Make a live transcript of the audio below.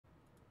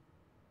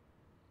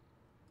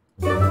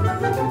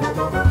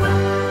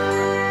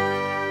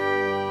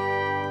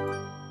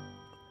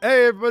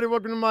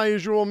everybody. Welcome to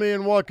MyUsualMe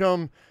and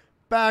welcome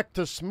back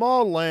to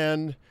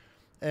Smalland.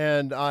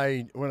 And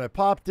when I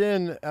popped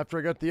in after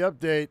I got the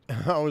update,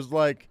 I was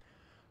like,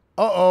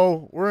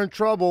 uh-oh, we're in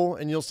trouble,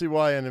 and you'll see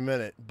why in a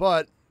minute.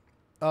 But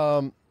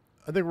I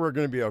think we're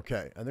going to be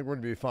okay. I think we're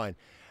going to be fine.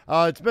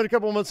 It's been a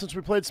couple of months since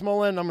we played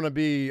Smalland. I'm going to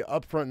be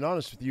upfront and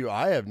honest with you.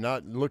 I have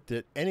not looked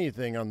at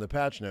anything on the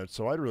patch notes,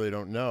 so I really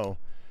don't know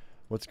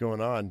what's going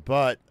on.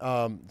 But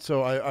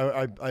so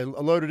I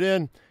loaded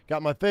in,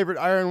 got my favorite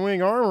Iron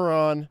Wing armor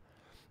on,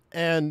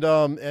 and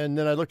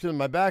then I looked at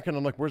my back and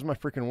I'm like, where's my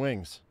freaking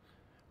wings?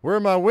 Where are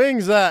my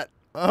wings at?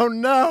 Oh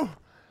no!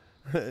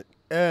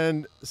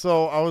 And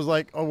so I was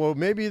like, oh well,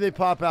 maybe they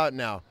pop out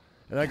now.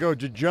 And I go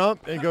to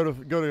jump and go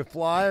to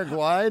fly or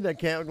glide. I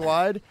can't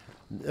glide.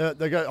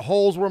 They got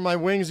holes where my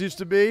wings used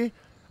to be.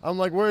 I'm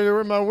like, where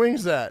are my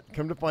wings at?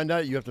 Come to find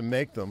out, you have to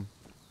make them.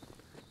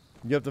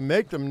 You have to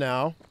make them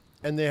now.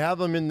 And they have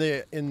them in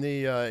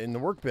the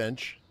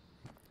workbench.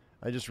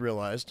 I just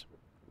realized.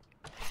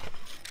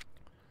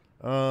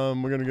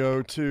 We're gonna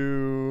go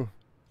to.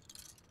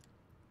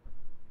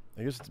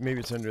 I guess maybe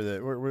it's under the.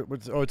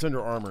 Oh, it's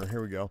under armor.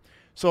 Here we go.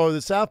 So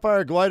the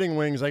sapphire gliding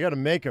wings, I got to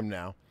make them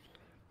now.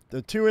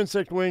 The 2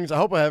 insect wings. I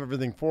hope I have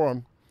everything for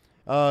them.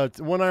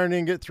 1 iron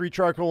ingot, 3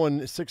 charcoal,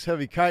 and 6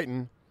 heavy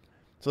chitin.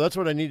 So that's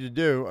what I need to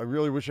do. I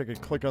really wish I could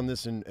click on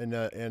this and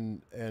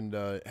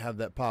have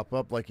that pop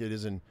up like it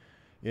is in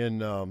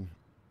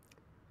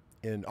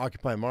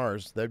Occupy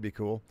Mars. That'd be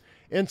cool.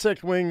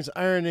 Insect wings,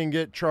 iron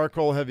ingot,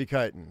 charcoal, heavy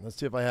chitin. Let's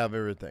see if I have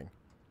everything.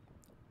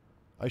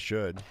 I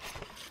should.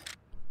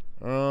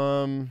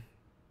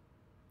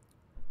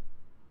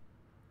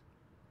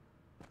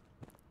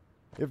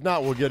 If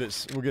not, we'll get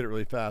it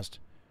really fast.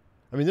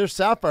 I mean, there's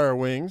sapphire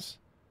wings,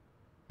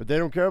 but they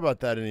don't care about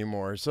that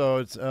anymore. So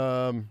it's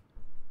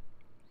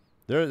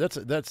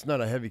that's not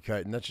a heavy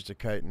chitin. That's just a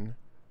chitin.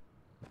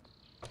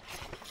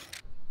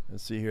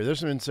 Let's see here.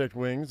 There's some insect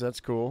wings. That's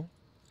cool.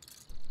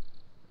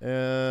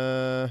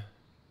 Let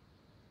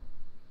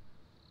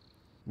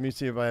me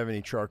see if I have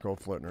any charcoal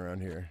floating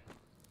around here.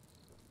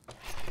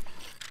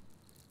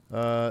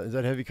 Is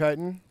that heavy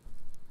chitin?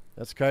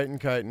 That's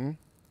chitin.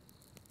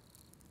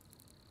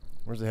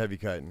 Where's the heavy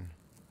chitin?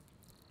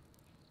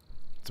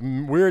 It's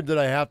weird that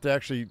I have to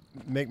actually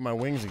make my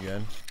wings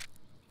again.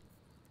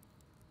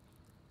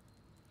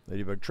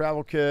 Ladybug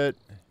travel kit.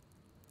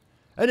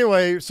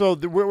 Anyway, so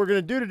what we're going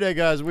to do today,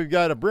 guys, we've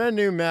got a brand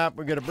new map.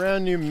 We've got a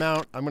brand new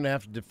mount. I'm going to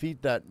have to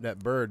defeat that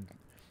bird.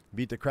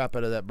 Beat the crap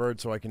out of that bird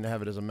so I can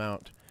have it as a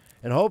mount.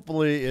 And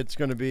hopefully it's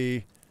going to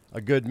be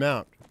a good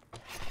mount.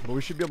 But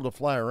we should be able to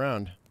fly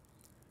around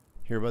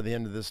here by the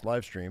end of this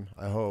live stream,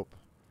 I hope.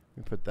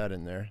 Let me put that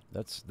in there.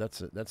 That's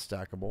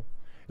stackable.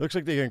 It looks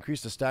like they can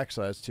increase the stack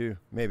size too,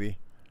 maybe.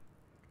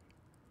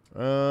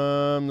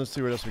 Let's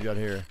see what else we got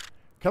here.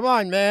 Come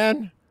on,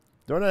 man!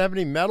 Don't I have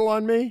any metal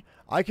on me?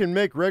 I can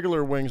make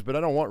regular wings, but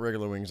I don't want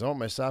regular wings. I want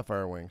my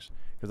sapphire wings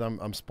because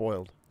I'm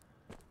spoiled.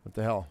 What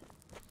the hell?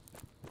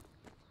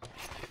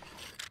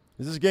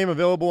 Is this game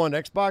available on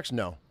Xbox?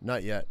 No,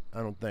 not yet.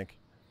 I don't think.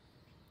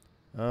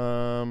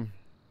 Let's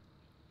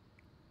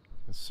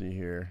see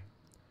here.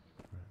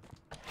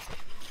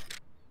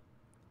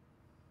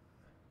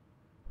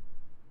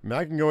 I mean,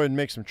 I can go ahead and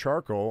make some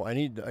charcoal.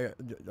 I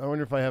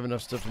wonder if I have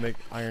enough stuff to make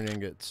iron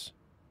ingots.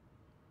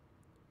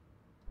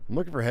 I'm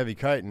looking for heavy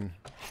chitin.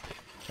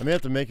 I may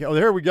have to make it. Oh,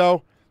 there we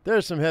go.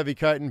 There's some heavy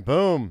chitin.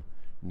 Boom.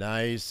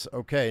 Nice.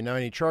 Okay, now I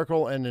need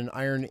charcoal and an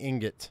iron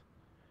ingot.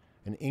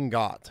 An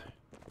ingot.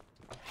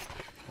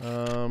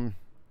 All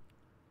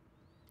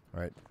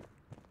right.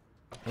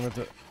 Let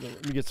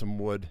me get some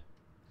wood.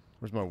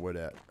 Where's my wood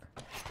at?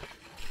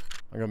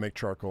 I'm going to make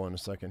charcoal in a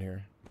second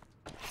here.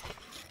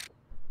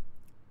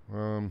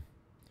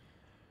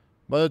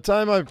 By the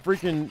time I'm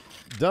freaking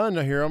done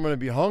here, I'm going to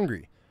be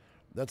hungry.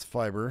 That's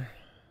fiber.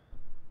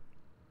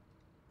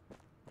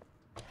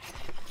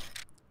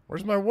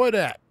 Where's my wood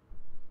at?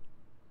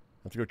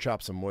 I have to go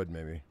chop some wood,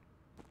 maybe.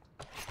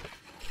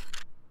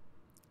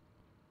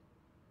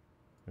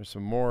 There's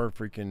some more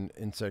freaking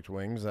insect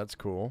wings. That's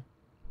cool.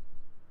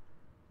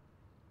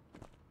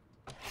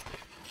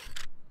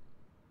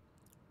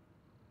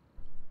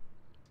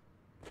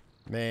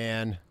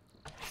 Man.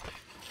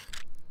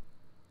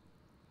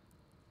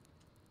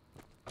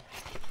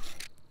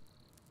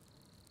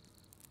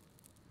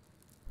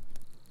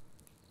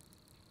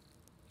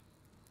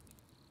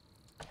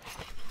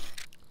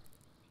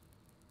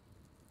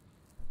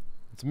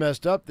 It's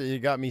messed up that you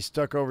got me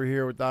stuck over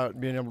here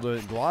without being able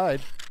to glide.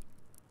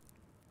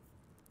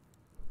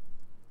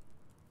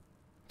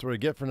 That's what I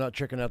get for not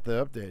checking out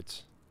the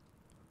updates.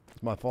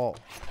 It's my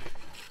fault.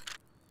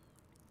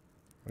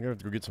 I'm gonna have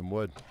to go get some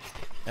wood.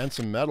 And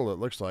some metal, it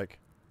looks like.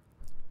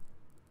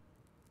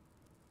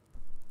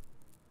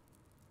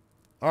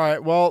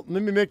 Alright, well,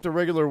 let me make the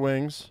regular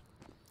wings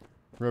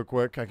real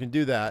quick. I can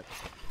do that,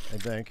 I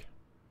think.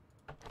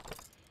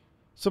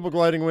 Simple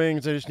gliding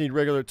wings, I just need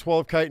regular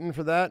 12 chitin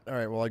for that.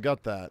 Alright, well I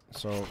got that.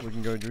 So we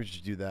can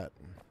just do that.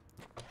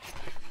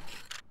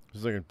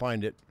 As I can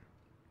find it.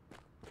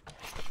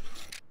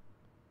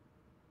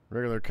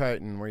 Regular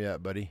chitin, where you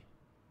at, buddy?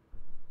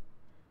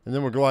 And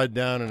then we'll glide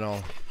down and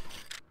I'll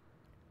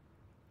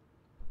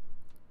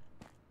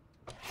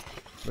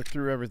look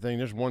through everything.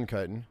 There's one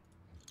chitin.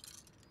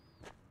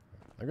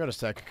 I got a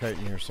stack of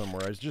chitin here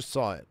somewhere. I just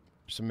saw it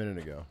just a minute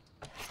ago.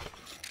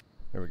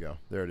 There we go.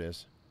 There it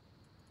is.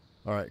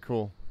 Alright,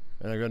 cool.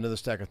 And I got another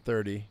stack of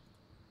 30.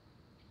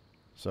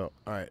 So,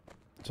 alright.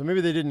 So maybe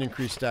they didn't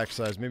increase stack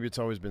size. Maybe it's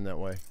always been that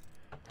way.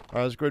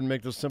 Alright, let's go ahead and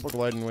make those simple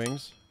gliding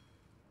wings.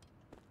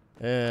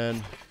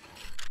 And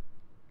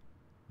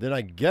then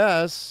I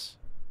guess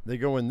they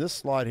go in this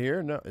slot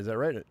here. No, is that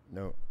right?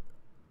 No.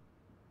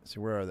 Let's see,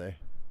 where are they?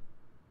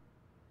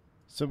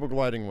 Simple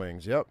gliding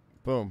wings. Yep.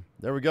 Boom.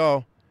 There we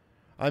go.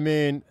 I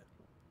mean,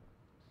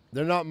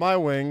 they're not my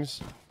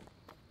wings,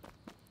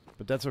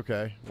 but that's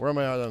okay. Where am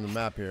I out on the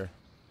map here?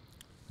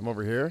 I'm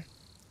over here.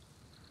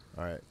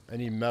 All right. I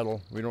need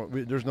metal.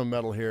 There's no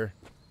metal here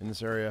in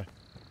this area.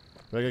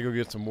 But I gotta go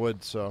get some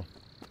wood. So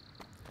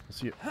let's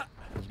see.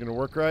 It's gonna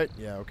work right?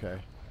 Yeah. Okay.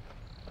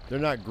 They're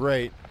not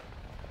great.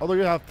 Oh, look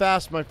at how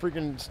fast my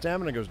freaking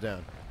stamina goes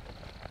down.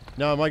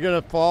 Now, am I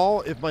gonna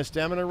fall if my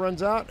stamina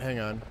runs out? Hang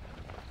on.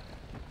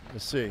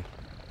 Let's see.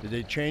 Did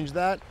they change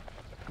that?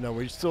 No,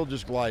 we still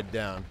just glide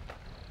down.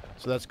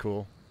 So that's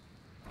cool.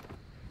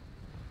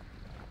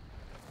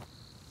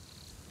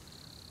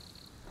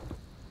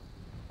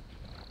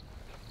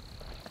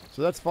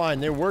 So that's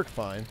fine. They work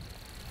fine.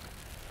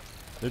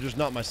 They're just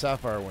not my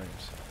sapphire wings.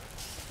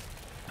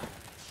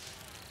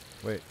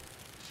 Wait.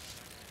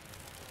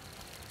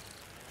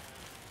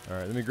 All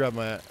right, let me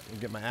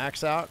get my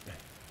axe out.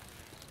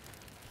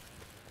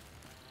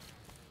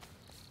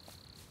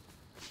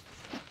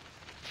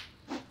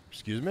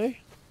 Excuse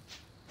me?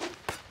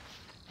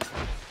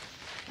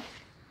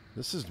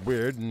 This is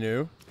weird and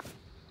new.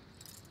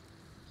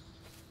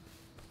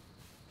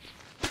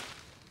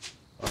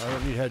 Oh, I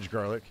don't need hedge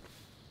garlic.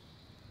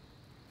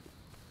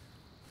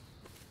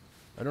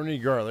 I don't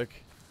need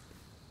garlic.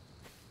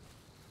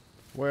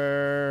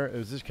 Where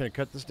is this? Can I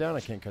cut this down?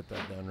 I can't cut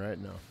that down, right?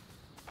 No.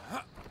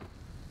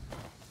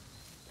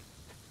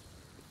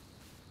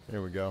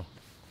 There we go.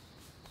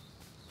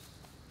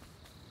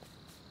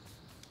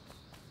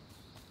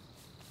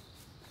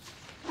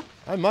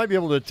 I might be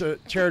able to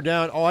tear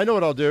down. Oh, I know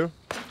what I'll do.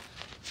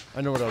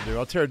 I know what I'll do.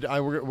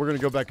 We're going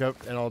to go back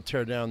up and I'll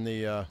tear down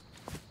the.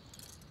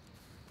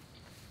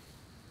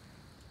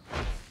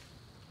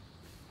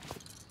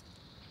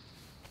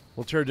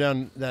 We'll tear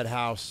down that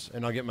house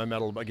and I'll get my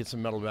metal. I get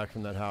some metal back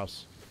from that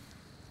house.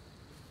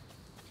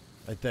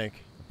 I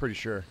think. I'm pretty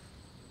sure.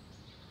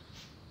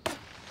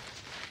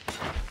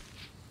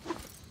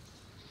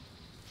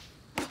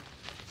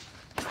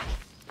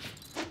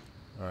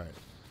 All right.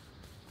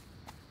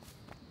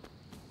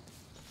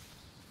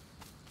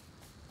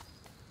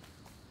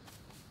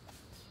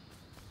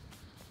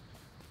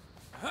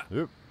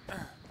 Oop.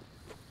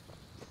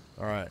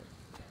 All right.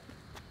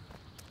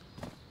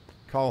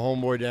 Call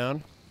homeboy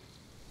down.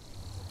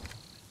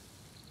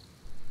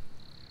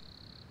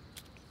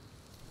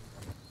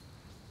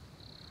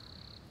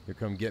 He'll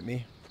come get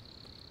me.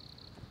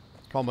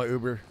 Call my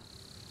Uber.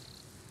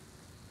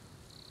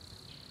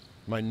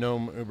 My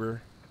gnome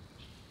Uber.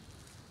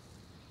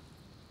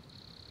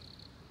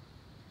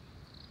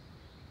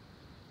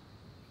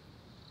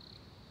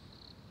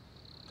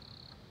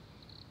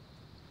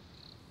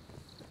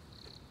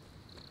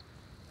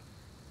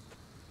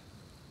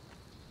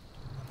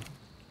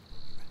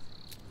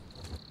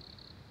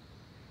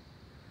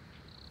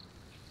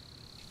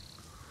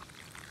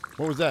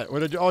 What was that? What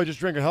did I do? Oh, I just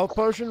drank a health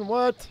potion?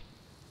 What?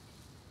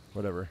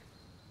 Whatever.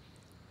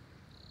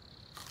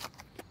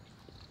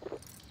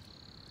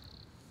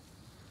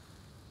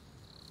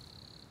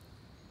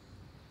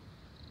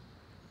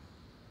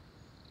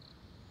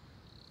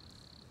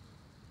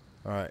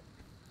 Alright.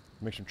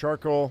 Make some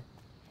charcoal.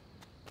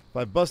 If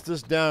I bust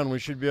this down, we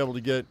should be able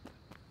to get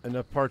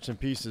enough parts and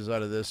pieces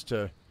out of this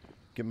to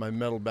get my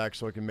metal back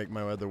so I can make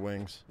my other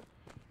wings.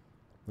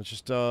 Let's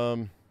just,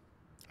 I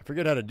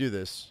forget how to do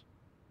this.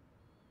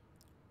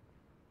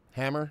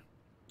 Hammer.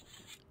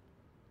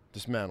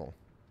 Dismantle.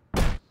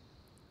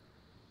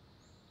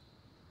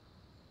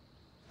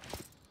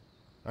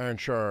 Iron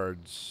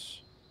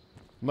shards.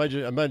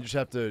 I might just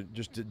have to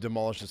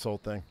demolish this whole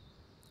thing.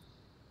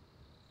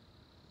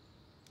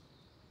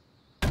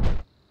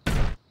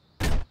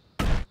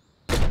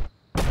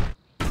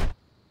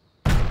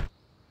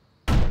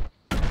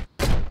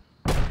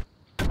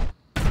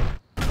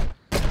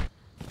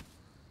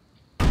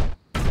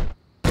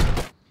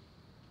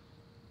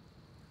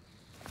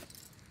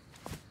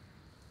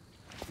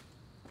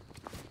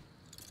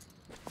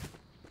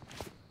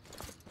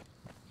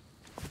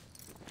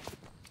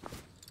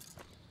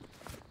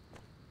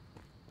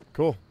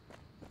 Cool.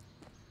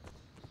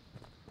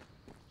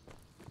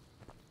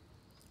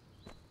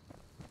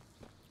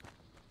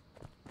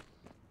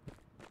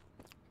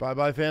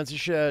 Bye-bye fancy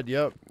shed.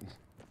 Yep.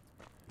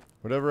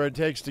 Whatever it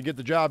takes to get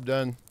the job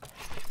done.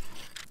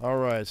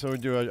 Alright, so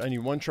I need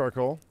one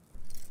charcoal.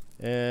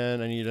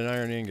 And I need an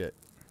iron ingot.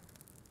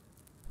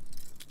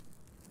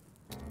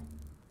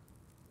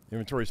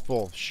 Inventory's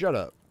full. Shut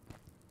up.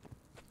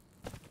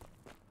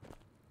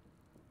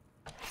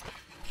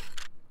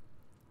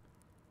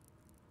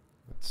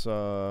 Let's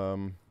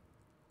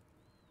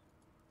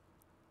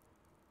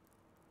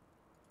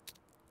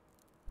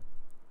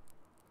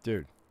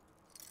dude,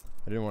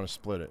 I didn't want to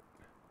split it.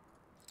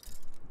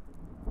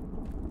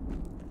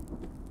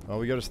 Oh,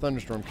 we got a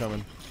thunderstorm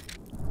coming.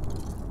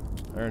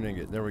 Iron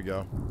ingot. There we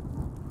go.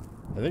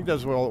 I think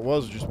that's what all it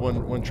was. Just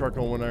one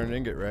charcoal, one iron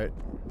ingot, right?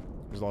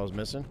 Is all I was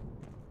missing.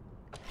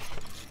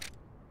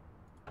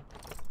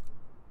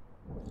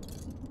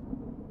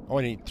 Oh,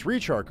 I need 3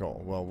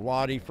 charcoal. Well,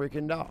 waddy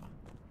freaking da.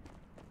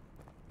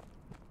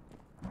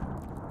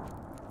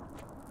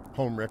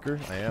 Home wrecker.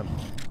 I am.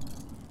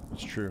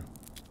 It's true.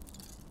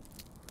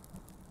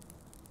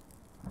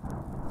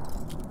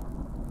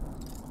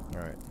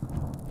 Alright.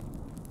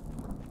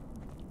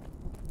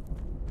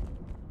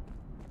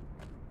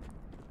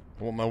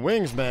 I want my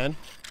wings, man.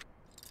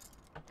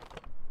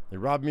 They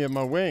robbed me of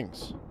my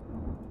wings.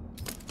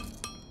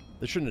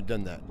 They shouldn't have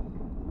done that,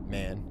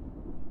 man.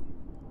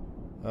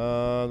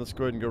 Let's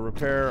go ahead and go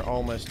repair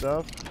all my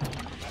stuff.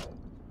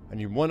 I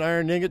need 1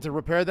 iron ingot to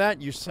repair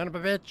that, you son of a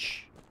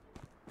bitch.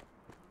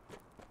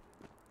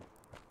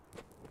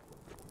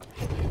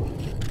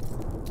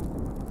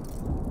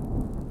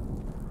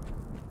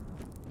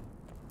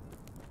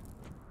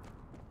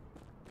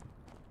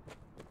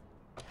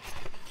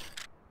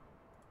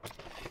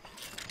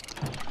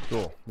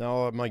 Cool. Now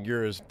all of my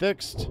gear is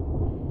fixed.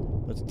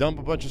 Let's dump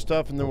a bunch of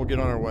stuff and then we'll get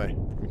on our way.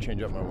 Let me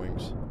change up my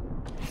wings.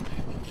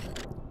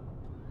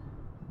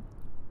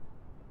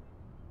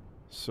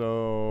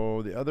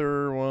 So the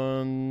other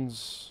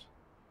ones,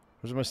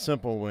 those are my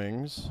simple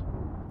wings.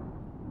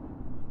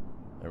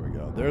 There we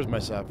go. There's my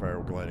sapphire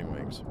gliding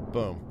wings.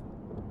 Boom.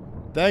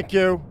 Thank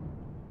you.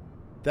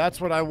 That's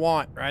what I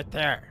want right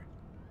there.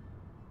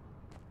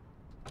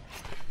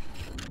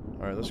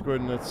 All right, let's go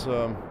ahead and let's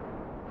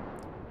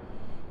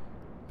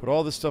put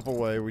all this stuff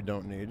away we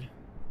don't need.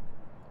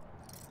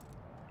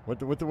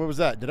 What was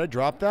that? Did I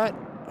drop that?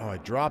 Oh, I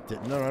dropped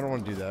it. No, I don't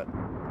want to do that.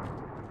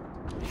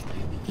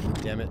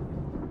 Damn it.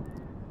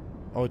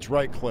 Oh, it's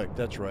right click.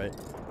 That's right.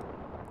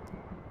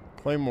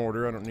 Clay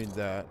mortar. I don't need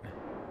that.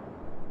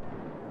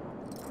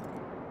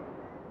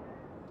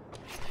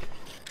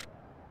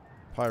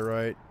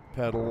 Pyrite.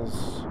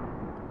 Petals.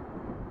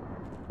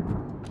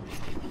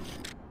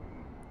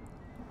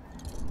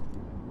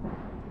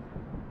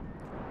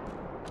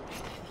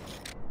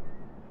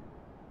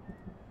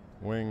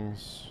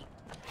 Wings.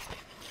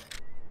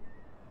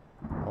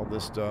 All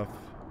this stuff.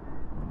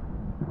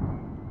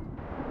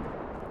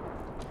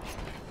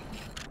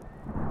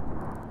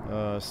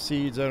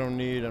 Seeds I don't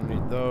need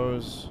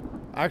those.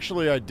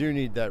 Actually, I do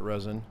need that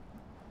resin.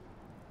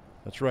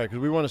 That's right, because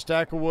we want a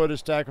stack of wood, a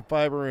stack of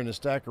fiber, and a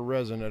stack of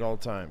resin at all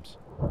times.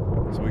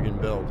 So we can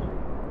build.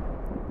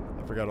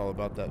 I forgot all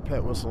about that.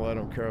 Pet whistle I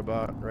don't care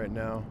about right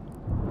now.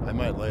 I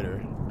might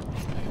later.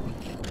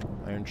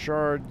 Iron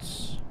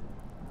shards.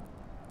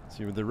 Let's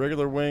see, with the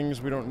regular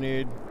wings we don't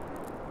need.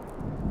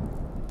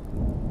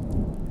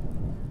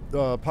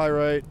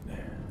 Pyrite.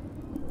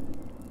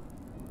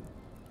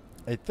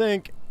 I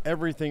think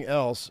everything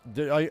else.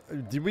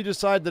 Did we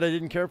decide that I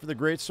didn't care for the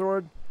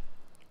greatsword?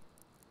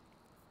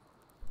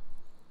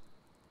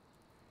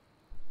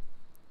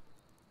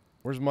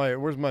 Where's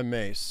my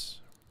mace?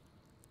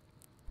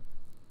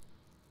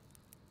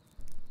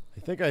 I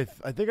think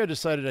I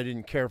decided I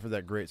didn't care for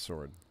that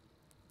greatsword.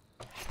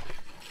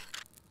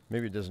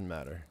 Maybe it doesn't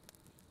matter.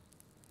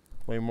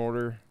 Clay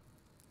mortar.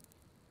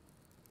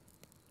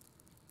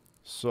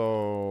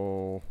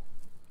 So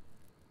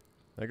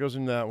that goes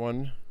in that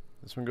one.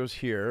 This one goes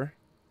here.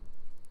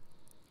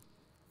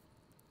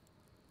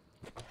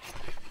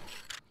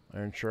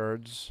 Iron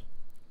shards.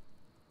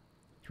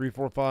 3,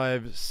 4,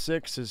 5,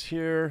 6 is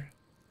here.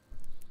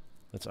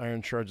 That's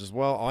iron shards as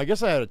well. Oh, I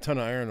guess I had a ton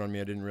of iron on me.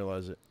 I didn't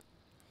realize it.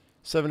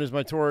 7 is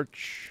my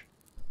torch,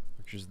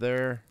 which is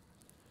there.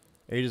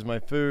 8 is my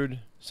food.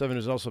 7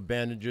 is also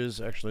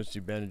bandages. Actually, let's do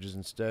bandages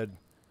instead.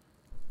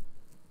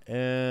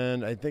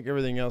 And I think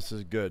everything else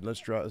is good.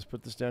 Let's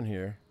put this down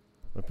here.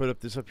 I'll put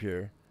this up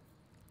here.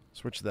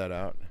 Switch that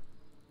out.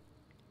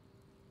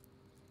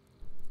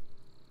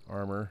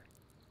 Armor.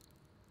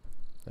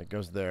 That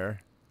goes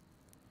there.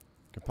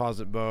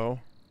 Composite bow,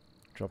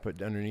 which I'll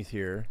put underneath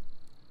here.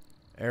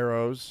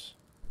 Arrows.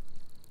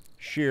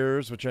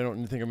 Shears, which I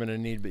don't think I'm going to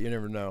need, but you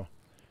never know.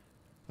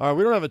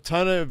 We don't have a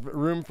ton of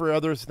room for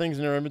other things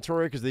in our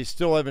inventory because they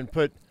still haven't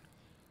put,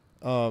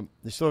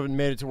 they still haven't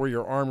made it to where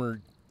your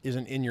armor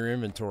isn't in your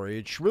inventory.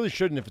 It really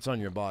shouldn't if it's on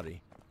your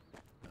body.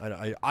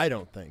 I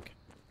don't think.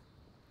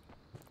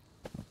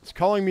 It's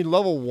calling me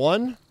level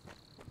 1?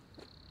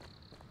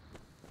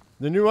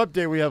 The new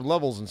update, we have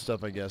levels and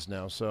stuff, I guess,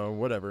 now, so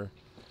whatever.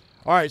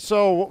 Alright,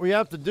 so what we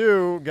have to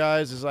do,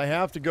 guys, is I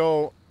have to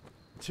go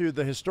to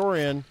the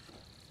historian,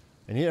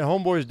 and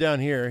homeboy's down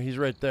here. He's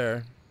right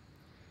there.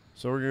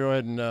 So we're going to go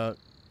ahead and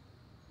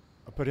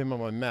I'll put him on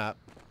my map.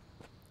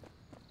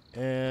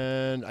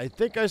 And I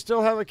think I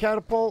still have a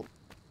catapult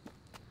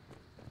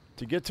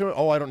to get to it.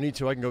 Oh, I don't need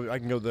to. I can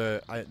go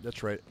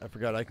that's right. I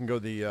forgot. I can go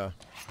the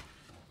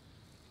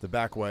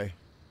back way.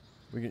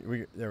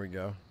 There we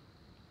go.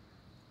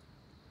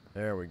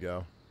 There we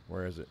go.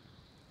 Where is it?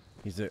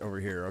 He's over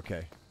here.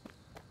 Okay.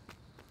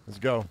 Let's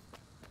go.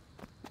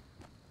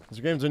 This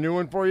game's a new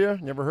one for you.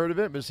 Never heard of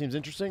it, but it seems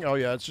interesting. Oh,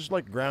 yeah. It's just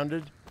like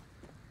Grounded.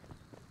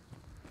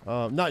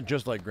 Not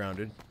just like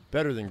Grounded.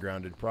 Better than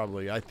Grounded,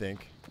 probably, I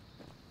think.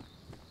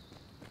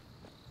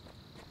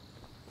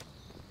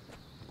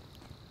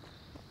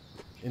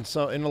 In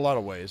a lot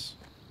of ways.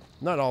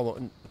 Not all.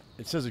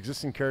 It says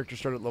existing characters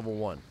start at level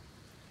 1.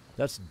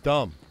 That's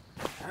dumb.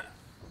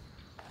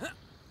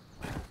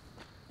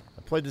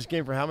 I played this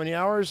game for how many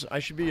hours? I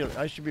should be a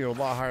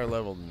lot higher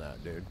level than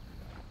that, dude.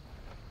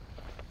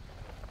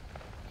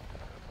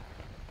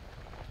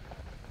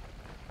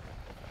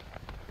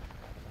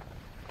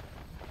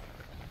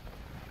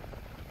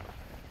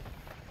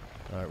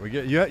 All right, we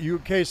get you.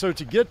 Okay, so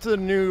to get to the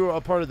new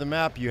part of the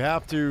map, you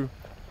have to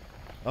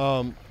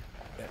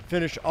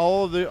finish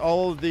all of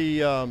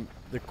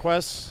the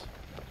quests,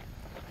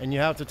 and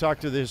you have to talk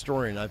to the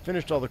historian. I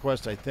finished all the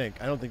quests, I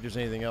think. I don't think there's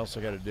anything else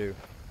I got to do.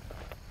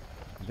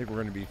 I think we're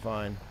going to be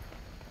fine.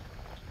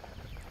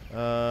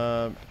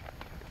 Looks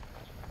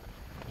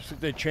like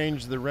they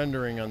changed the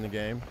rendering on the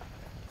game.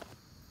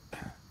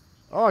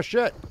 Oh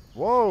shit!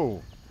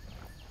 Whoa!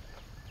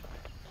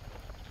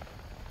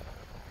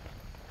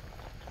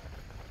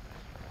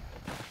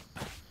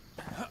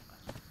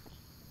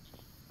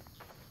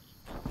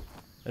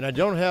 And I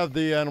don't have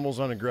the animals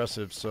on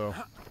aggressive, so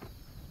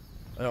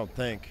I don't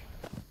think.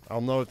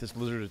 I'll know if this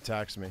lizard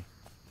attacks me.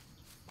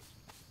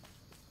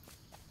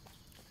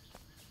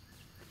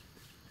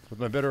 With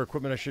my better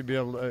equipment, I should be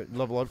able to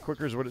level up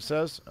quicker, is what it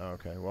says? Oh,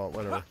 okay, well,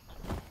 whatever.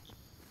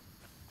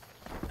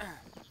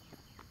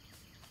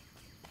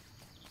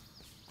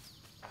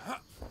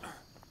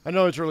 I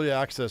know it's early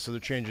access, so they're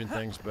changing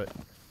things, but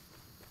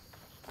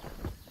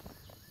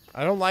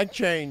I don't like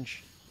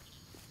change.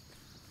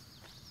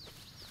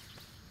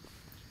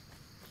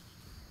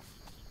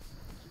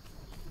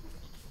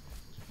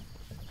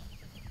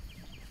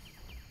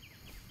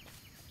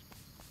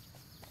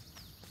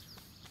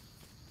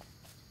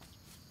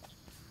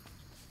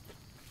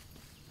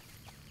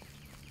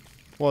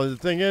 Well, the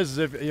thing is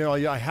if you know,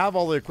 I have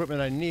all the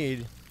equipment I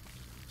need,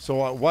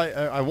 so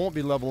I won't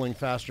be leveling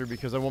faster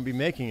because I won't be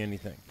making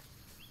anything.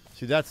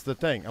 See, that's the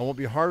thing. I won't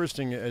be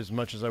harvesting as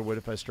much as I would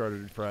if I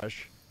started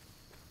fresh.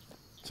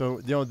 So,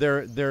 you know,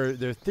 their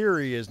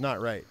theory is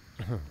not right.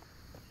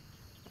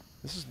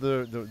 This is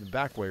the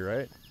back way,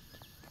 right?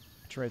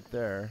 It's right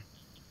there.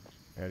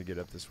 I gotta get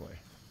up this way.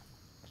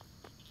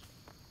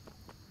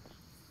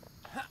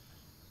 I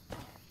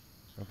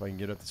don't know if I can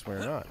get up this way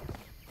or not.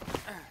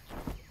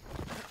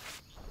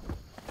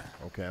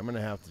 Okay, I'm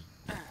gonna have to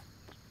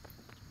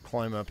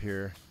climb up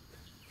here.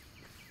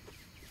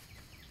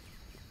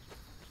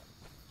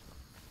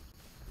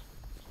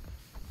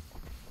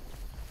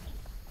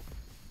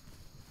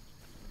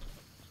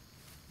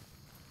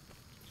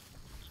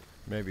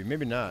 Maybe,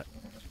 maybe not.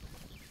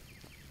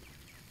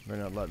 May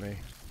not let me.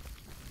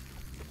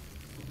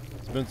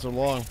 It's been so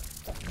long.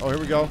 Oh, here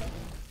we go.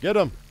 Get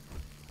him!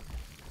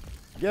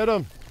 Get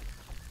him!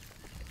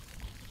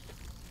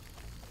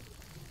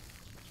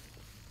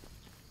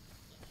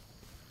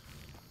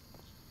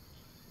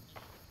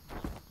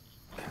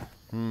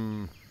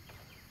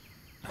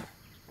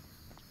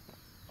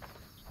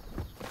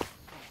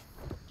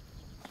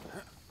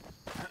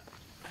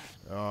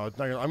 Oh, it's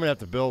not gonna, I'm gonna have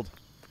to build.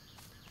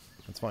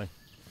 That's fine.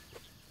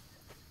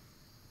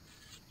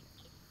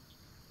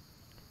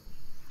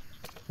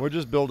 We'll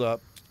just build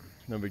up.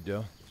 No big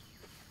deal.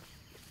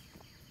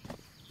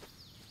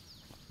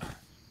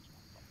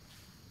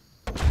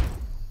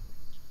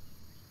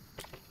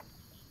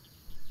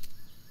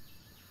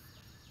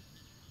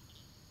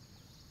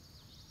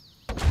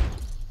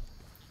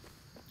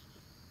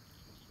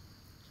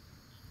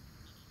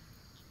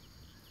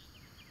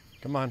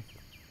 Come on.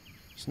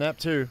 Snap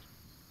 2.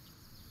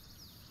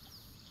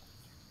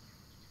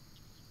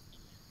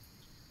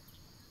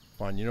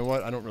 Fine. You know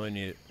what? I don't really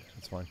need it.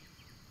 That's fine.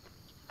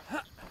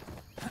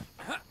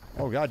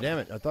 Oh, god damn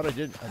it. I thought I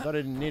did. I thought I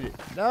didn't need it.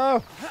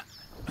 No!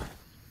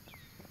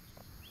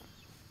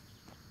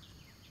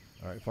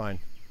 Alright, fine.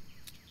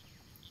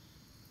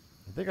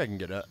 I think I can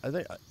get up. I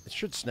think it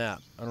should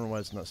snap. I don't know why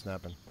it's not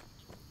snapping.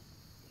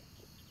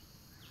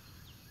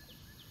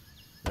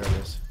 There it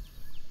is.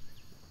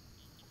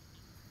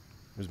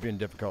 It was being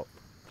difficult.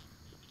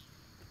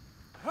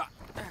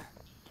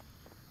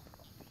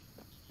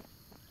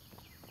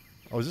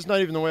 Oh, is this not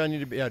even the way I need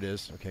to be? Yeah, it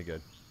is. Okay,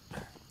 good.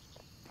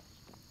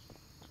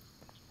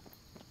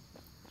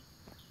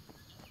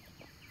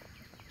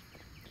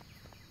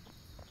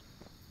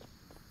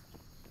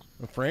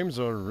 The frames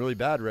are really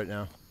bad right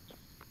now.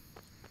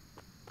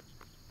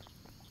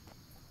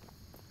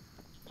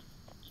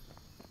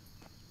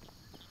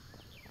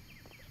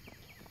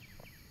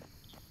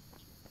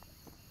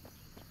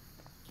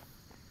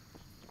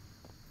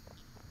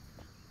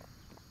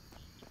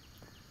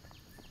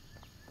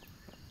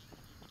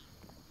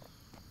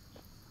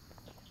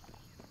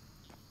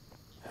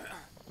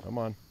 Come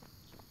on.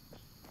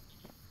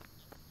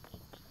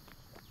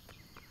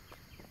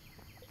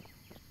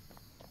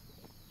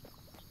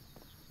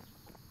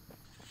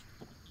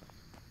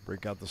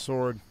 Break out the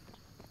sword.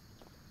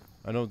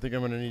 I don't think I'm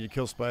going to need to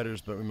kill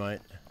spiders, but we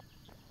might.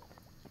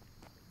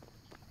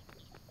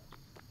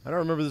 I don't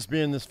remember this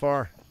being this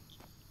far.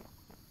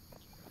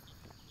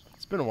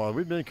 It's been a while.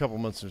 We've been a couple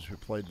months since we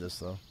played this,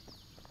 though.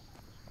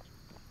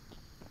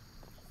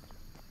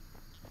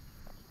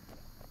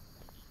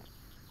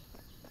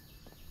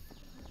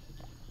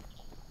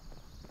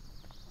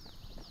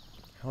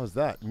 How is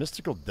that?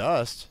 Mystical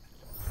dust?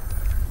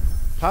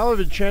 Pile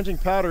of enchanting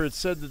powder. It's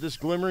said that this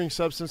glimmering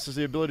substance has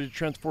the ability to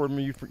transform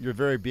you for your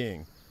very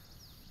being.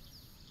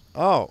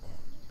 Oh.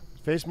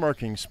 Face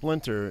marking,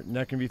 splinter, and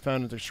that can be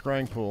found at the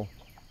scrying pool.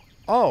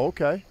 Oh,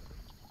 okay.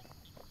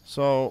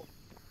 So,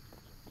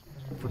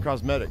 for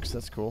cosmetics,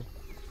 that's cool.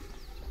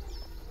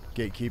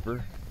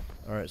 Gatekeeper.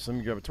 Alright, so let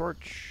me grab a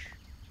torch.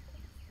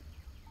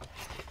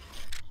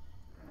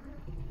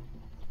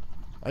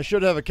 I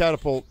should have a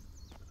catapult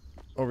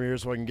over here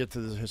so I can get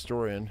to the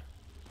historian.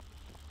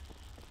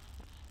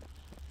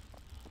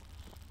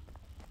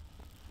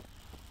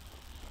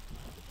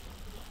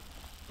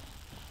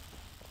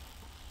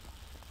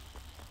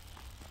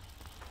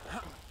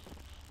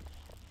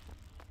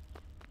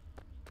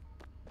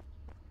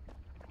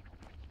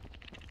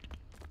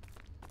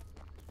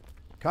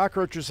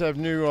 Cockroaches have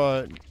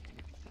new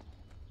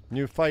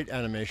fight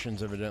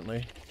animations,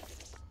 evidently.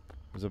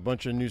 There's a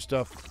bunch of new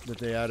stuff that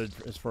they added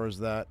as far as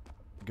that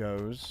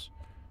goes.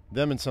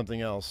 Them and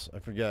something else. I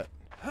forget.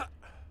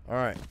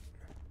 Alright.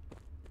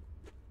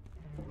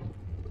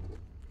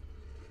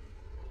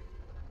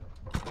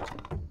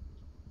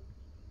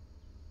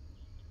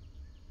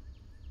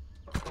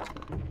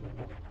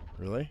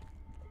 Really?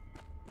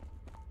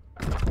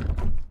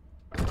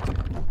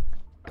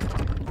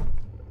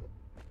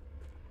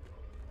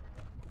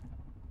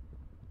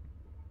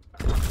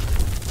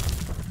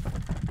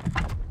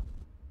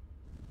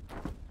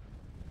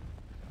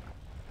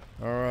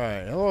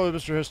 Alright. Hello,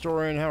 Mr.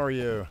 Historian. How are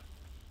you?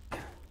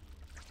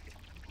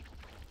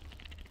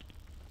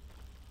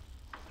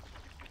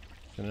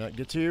 Can I not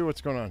get to you? What's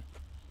going on?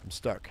 I'm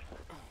stuck.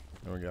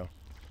 There we go.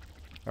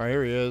 Alright,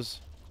 here he is.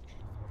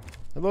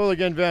 Hello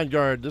again,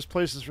 Vanguard. This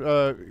place is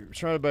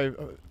surrounded by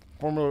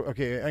former...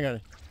 Okay, hang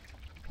on.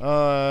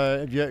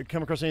 Have you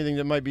come across anything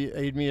that might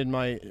aid me in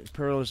my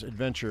perilous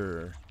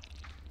adventure?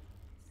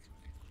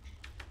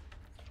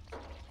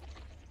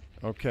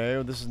 Okay,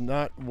 well, this is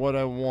not what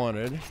I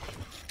wanted.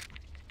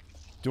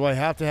 Do I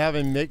have to have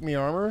him make me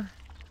armor?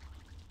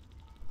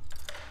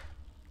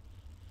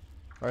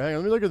 Alright, hang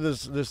on. Let me look at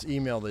this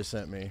email they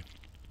sent me.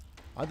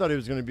 I thought it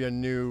was going to be a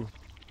new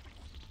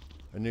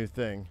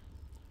thing.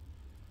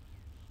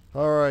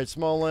 Alright,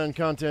 Smalland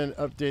content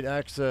update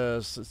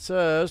access. It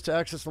says, to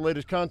access the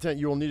latest content,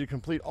 you will need to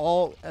complete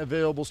all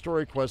available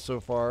story quests so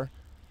far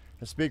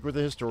and speak with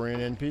the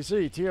historian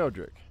NPC,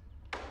 Teodric,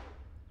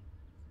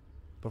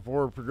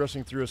 before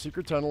progressing through a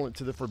secret tunnel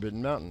into the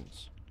Forbidden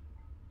Mountains.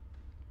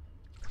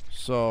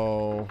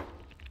 So,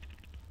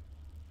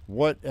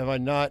 what have I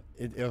not...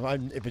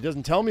 If it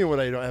doesn't tell me what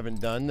I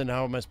haven't done, then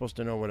how am I supposed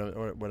to know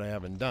what I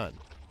haven't done?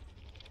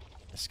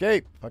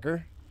 Escape,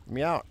 fucker. Get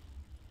me out.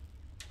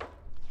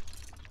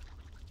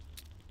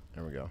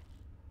 There we go.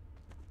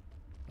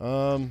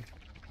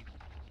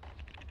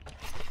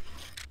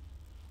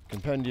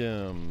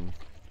 Compendium.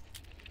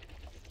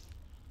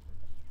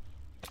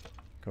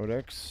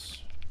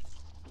 Codex.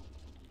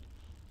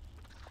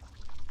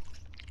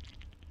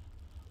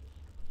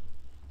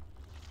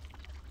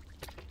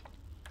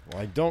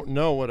 Well, I don't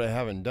know what I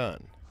haven't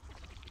done.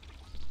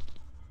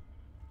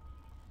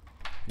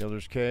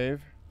 Gilder's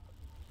Cave.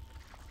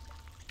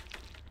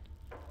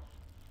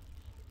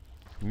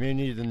 You may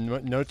need the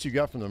notes you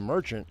got from the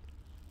merchant.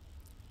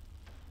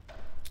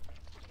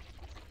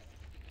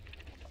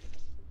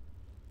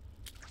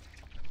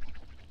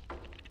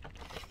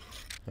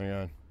 Hang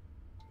on.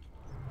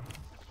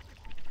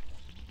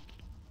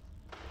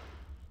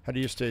 How do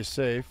you stay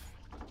safe?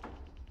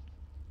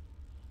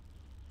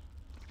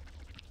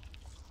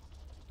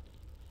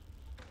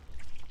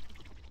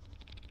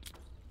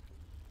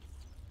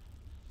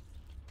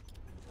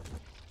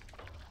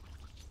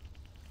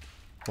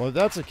 Well, if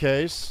that's the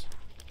case...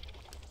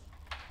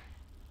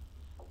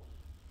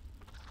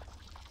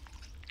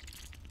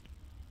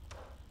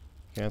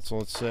 Cancel,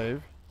 let's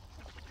save.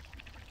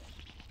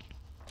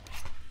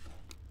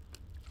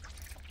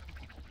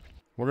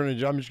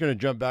 I'm just gonna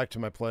jump back to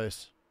my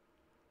place.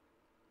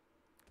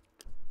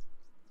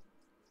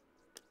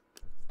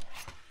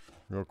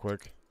 Real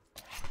quick.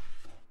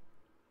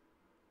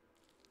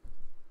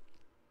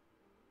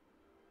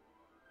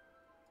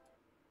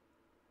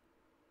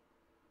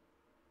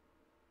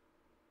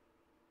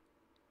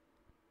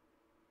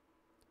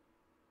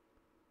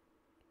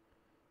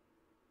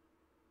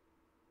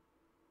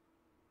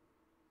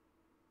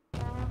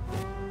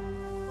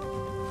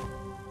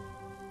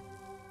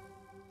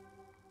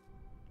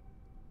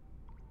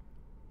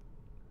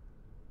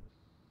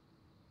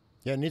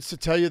 Yeah, it needs to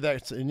tell you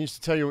that. It needs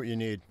to tell you what you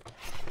need.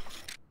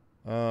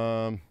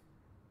 Yeah,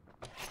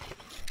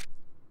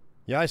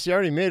 I see. I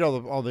already made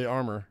all the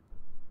armor.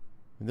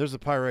 And there's the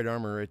pyrite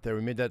armor right there. We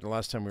made that the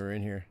last time we were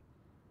in here.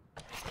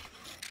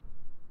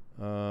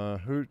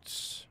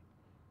 Hoots.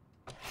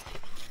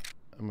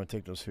 I'm gonna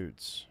take those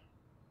hoots.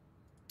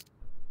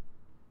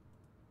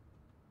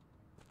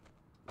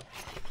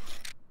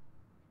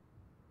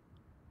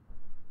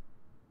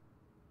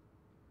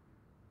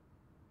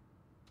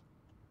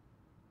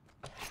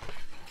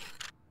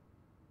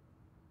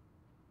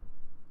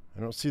 I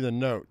don't see the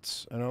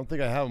notes. I don't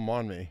think I have them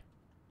on me.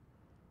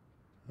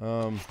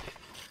 Let's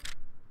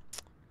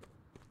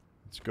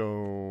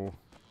go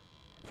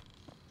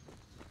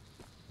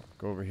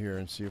over here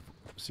and see if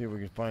we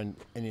can find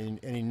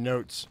any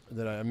notes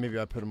that maybe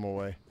I put them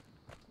away.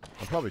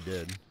 I probably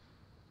did.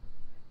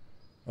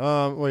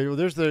 Wait, well,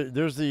 there's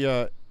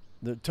the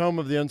Tome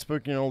of the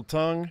Unspoken Old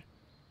Tongue.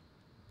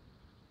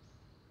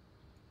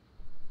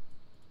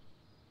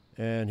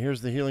 And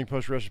here's the Healing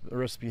Post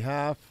recipe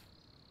half.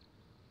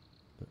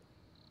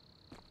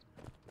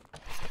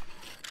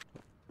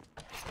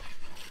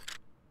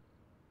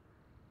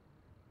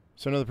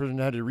 So another person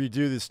had to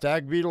redo the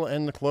stag beetle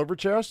and the clover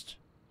chest.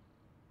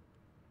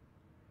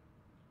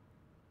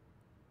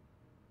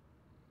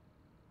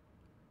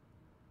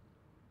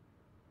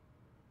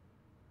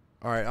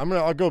 All right,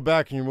 I'll go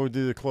back and we'll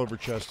do the clover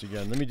chest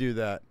again. Let me do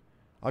that.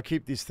 I'll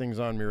keep these things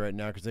on me right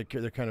now because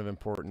they're kind of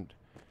important.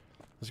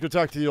 Let's go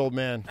talk to the old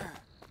man.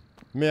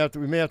 We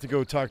may have to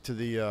go talk to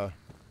the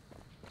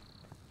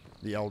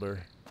elder.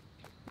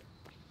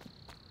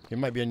 It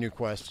might be a new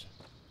quest.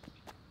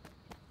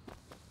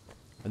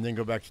 And then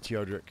go back to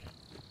Teodric.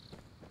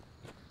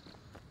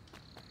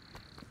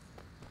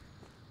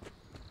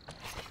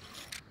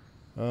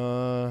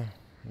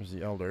 There's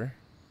the elder.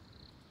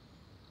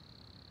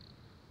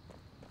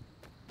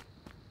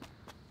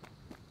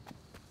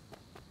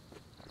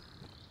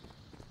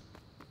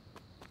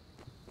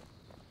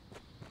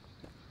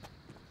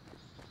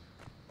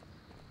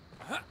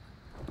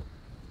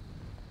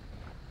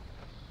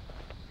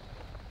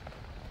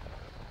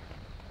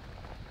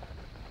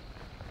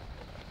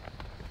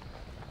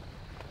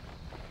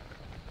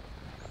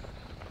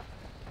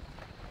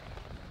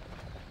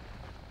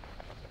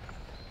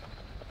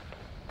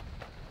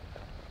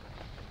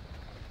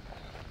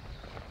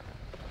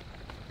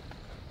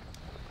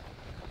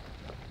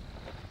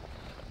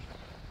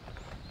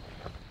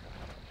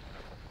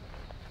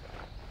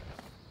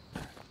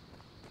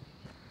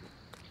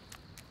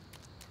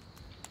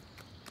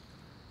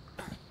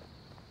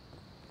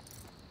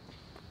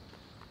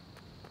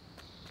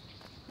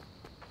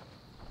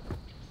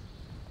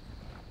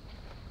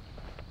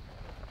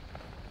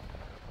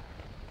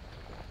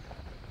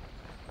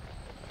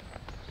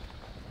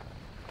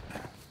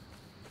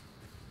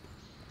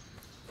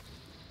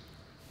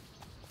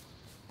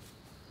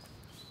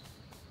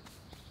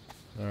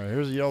 Alright,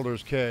 here's the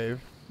Elder's Cave.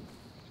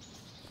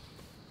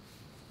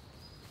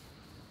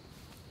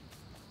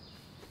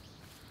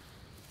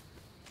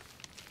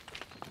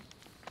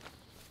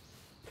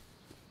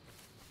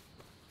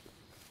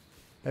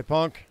 Hey,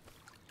 punk.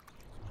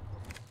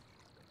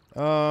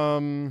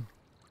 I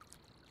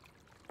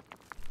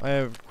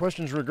have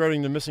questions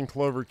regarding the missing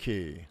clover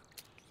key.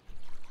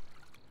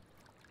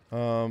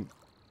 I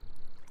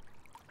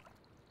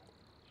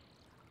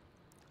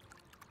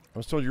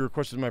was told you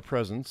requested my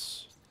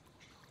presence.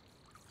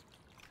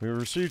 We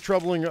received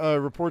troubling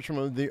reports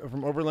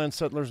from overland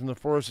settlers in the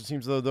forest. It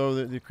seems though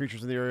the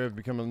creatures in the area have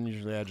become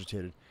unusually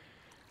agitated.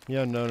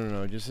 Yeah,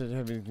 no. Just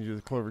having to do with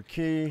the clover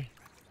key.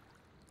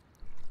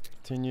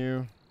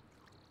 Continue.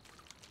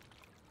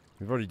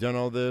 We've already done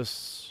all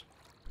this.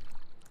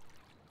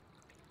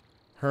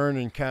 Hearn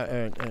and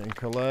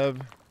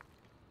Caleb.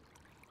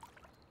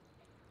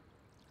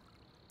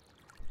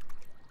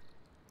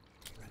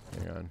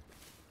 Hang on.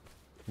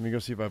 Let me go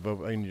see if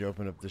I need to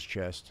open up this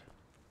chest.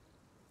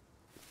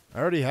 I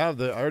already have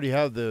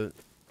the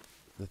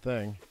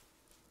thing.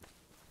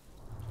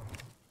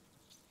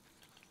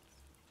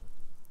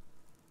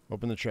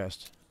 Open the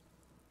chest.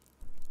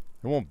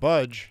 It won't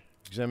budge.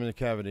 Examine the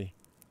cavity.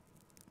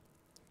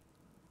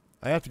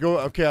 I have to go.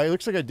 Okay, it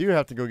looks like I do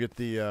have to go get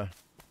the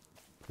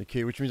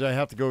key, which means I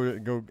have to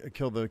go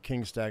kill the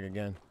king stag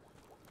again,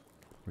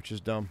 which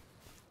is dumb.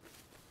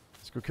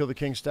 Let's go kill the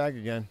king stag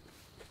again.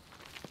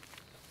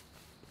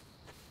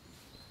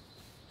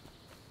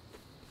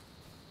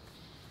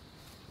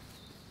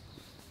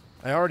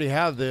 I already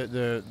have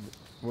the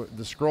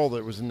scroll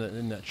that was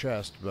in that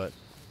chest, but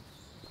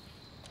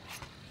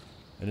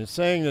and it's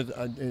saying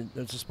that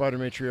it's a spider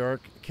matriarch.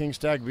 King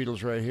stag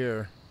beetle's right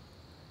here.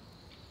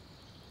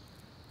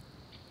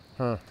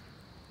 Huh.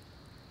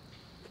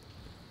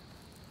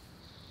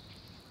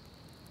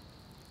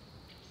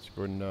 Let's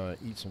go ahead and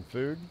eat some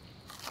food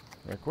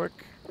right quick.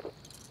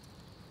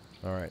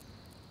 All right.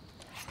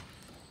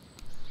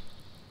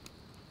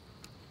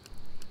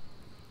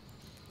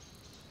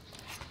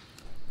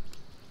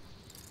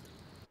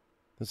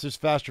 This is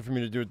faster for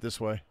me to do it this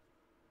way.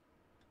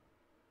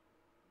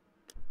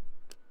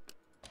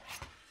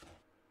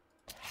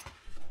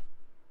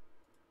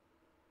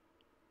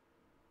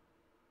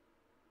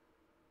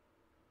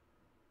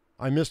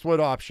 I missed what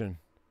option?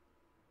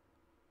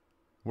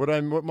 What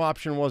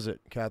option was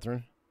it,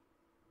 Catherine?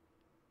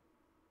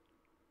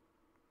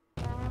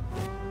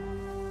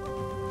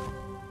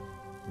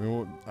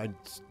 I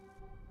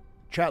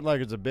chat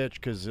like it's a bitch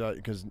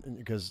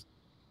because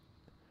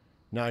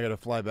now I gotta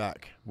fly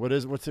back.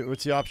 What's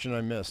the option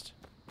I missed?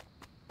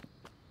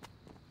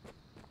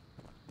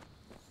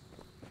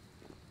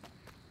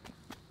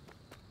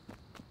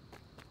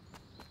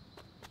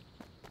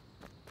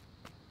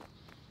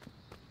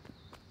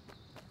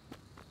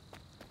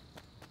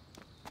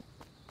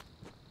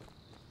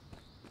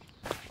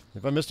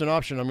 If I missed an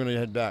option, I'm gonna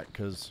head back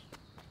because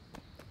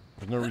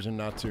there's no reason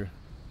not to.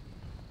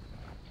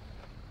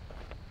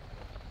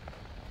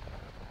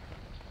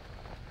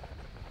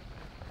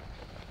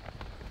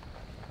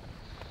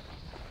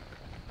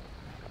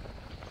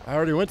 I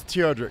already went to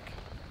Teodric.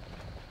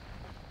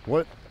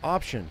 What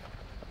option?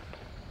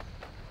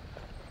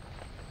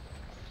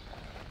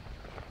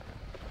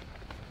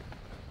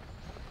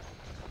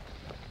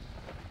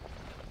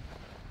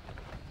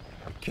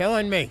 You're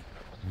killing me.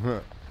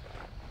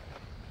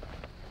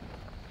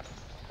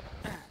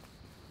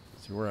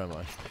 See, where am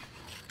I?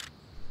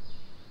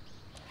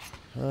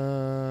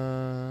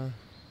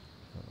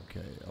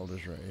 Okay,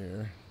 Elder's right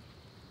here.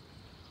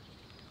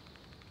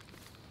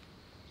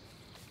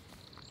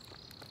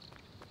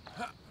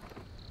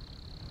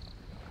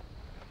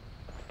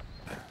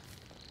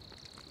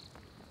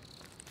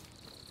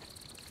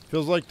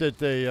 Feels like that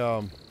they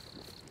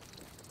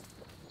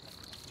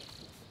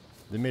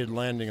made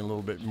landing a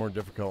little bit more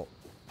difficult.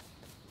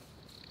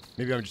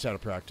 Maybe I'm just out of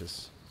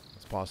practice.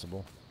 It's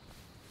possible.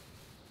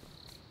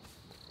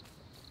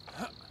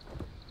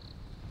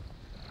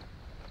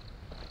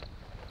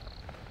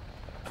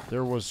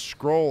 There was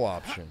scroll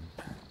option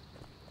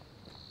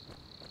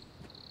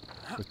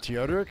with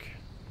Teodric.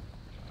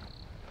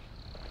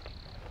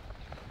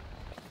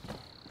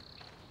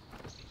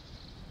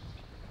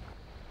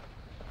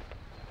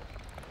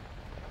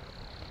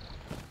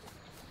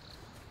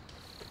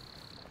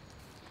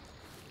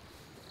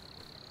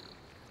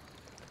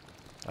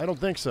 I don't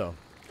think so.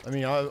 I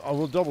mean, I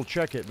will double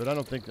check it, but I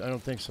don't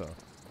think so.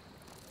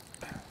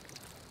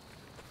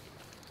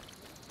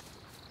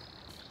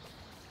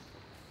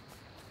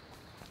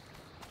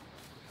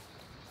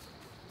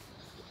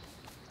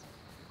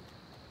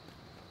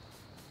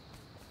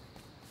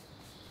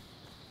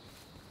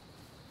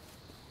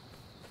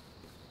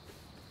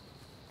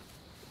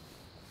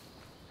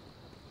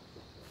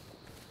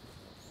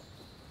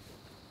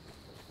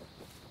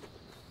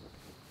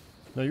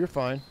 No, you're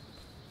fine.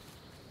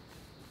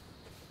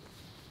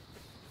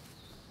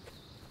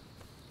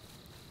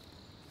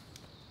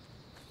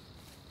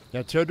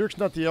 Yeah, Teodric's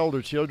not the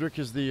elder. Teodric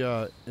is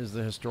the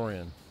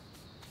historian.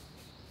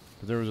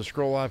 But there was a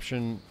scroll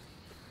option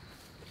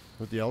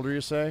with the elder,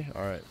 you say?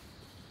 All right,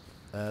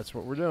 that's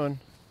what we're doing.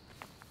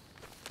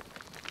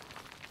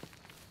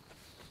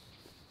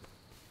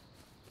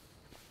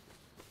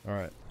 All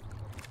right.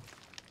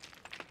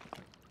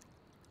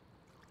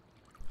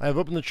 I have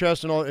opened the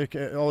chest, and all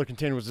it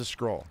contained was this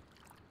scroll.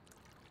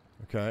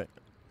 Okay.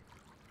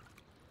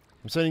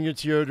 I'm sending you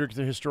to Teodric,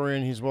 the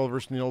historian. He's well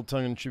versed in the old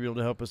tongue and should be able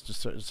to help us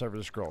decipher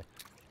the scroll.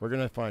 We're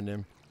going to find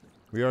him.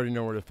 We already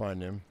know where to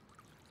find him.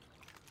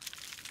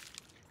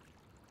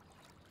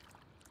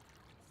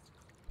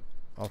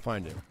 I'll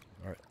find him.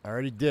 Alright, I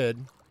already did.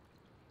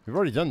 We've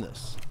already done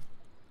this.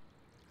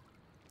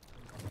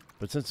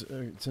 But since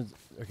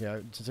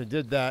I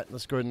did that,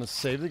 let's go ahead and let's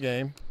save the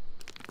game.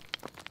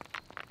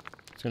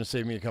 It's going to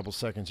save me a couple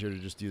seconds here to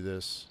just do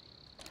this.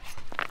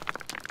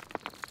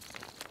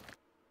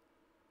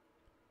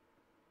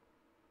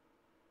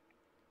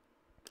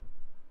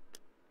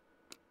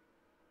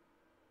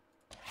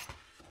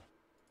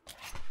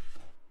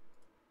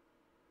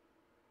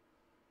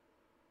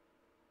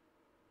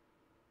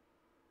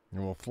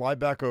 And we'll fly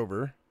back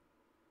over,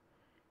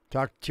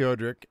 talk to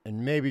Teodric,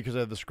 and maybe because I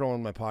have the scroll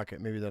in my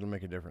pocket, maybe that'll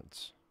make a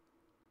difference.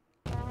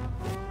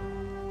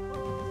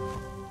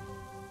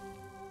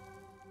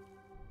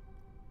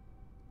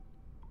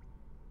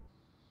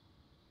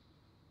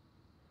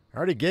 I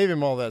already gave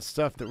him all that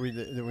stuff that we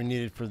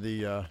needed for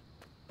the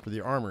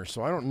armor,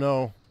 so I don't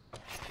know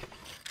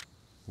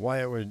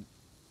why it would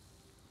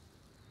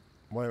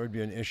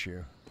be an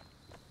issue.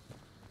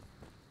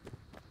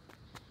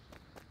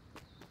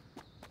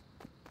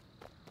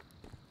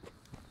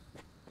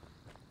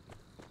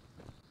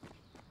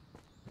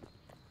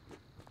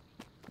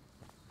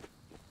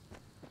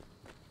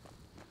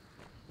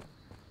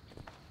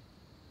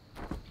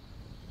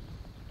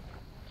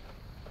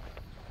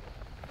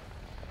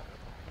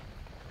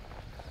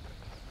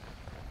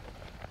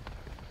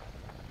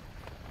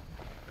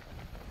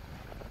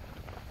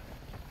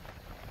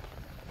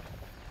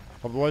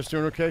 Hope the wife's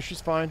doing okay. She's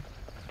fine.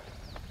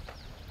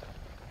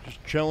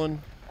 Just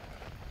chilling.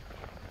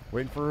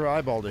 Waiting for her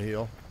eyeball to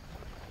heal.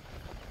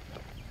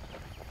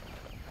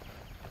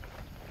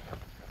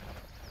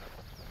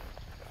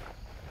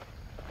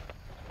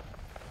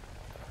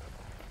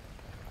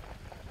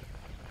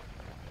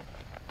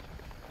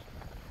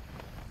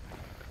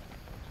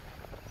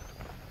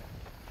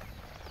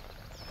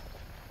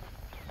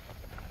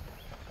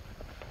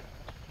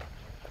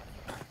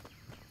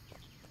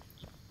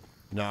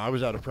 No, I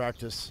was out of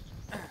practice.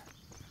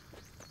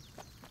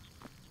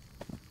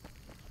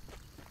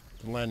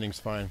 The landing's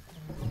fine.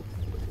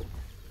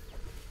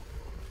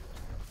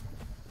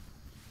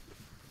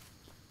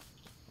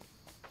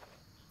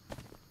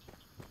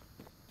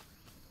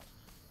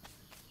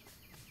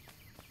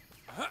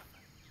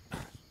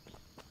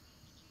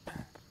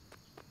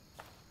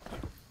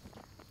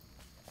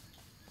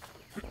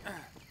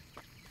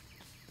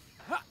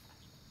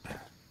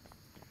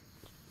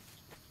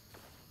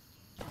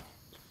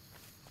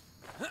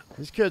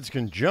 These kids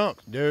can jump,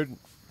 dude.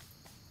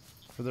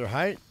 For their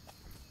height.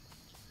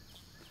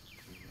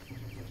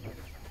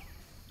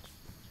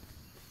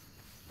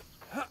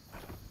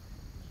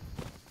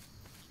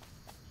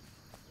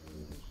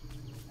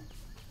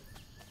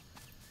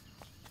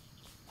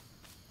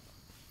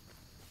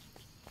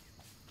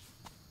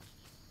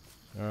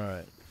 All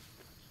right.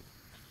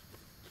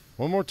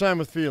 One more time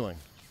with feeling.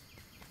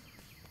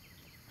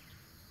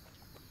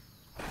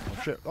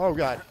 Oh, shit. Oh,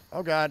 God.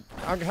 Oh, God.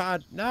 Oh,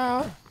 God.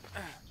 No.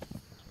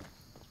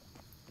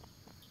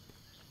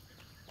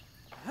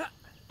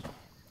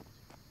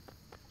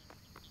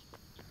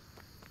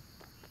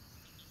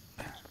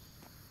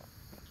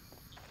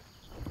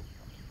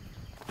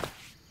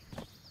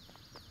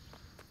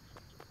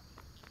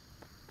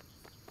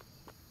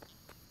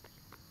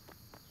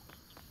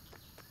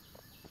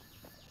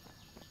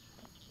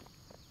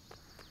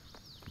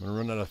 I'm gonna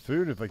run out of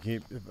food if I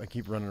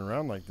keep running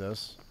around like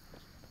this.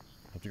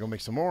 I have to go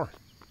make some more.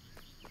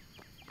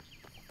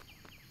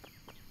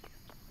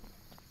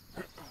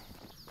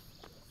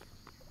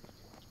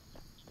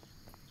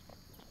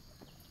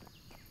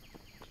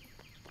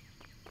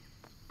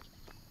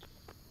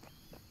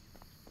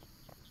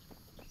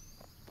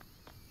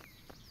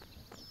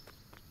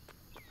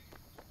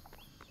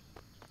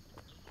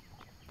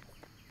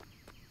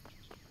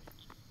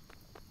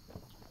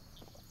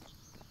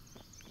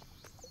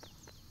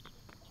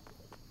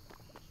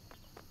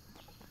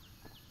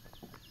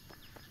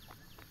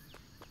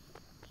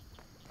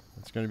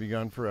 It's going to be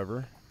gone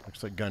forever.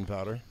 Looks like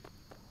gunpowder.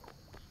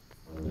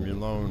 Leave me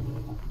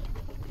alone.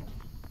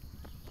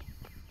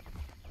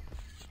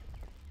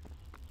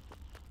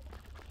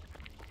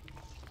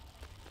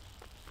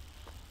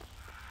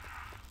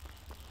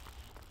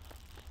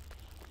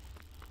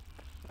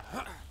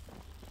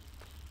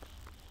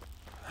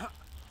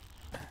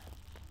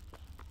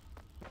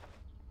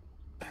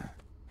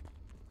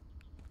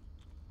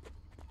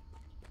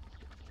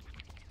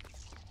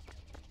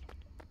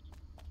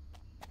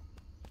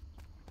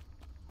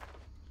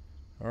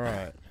 All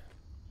right.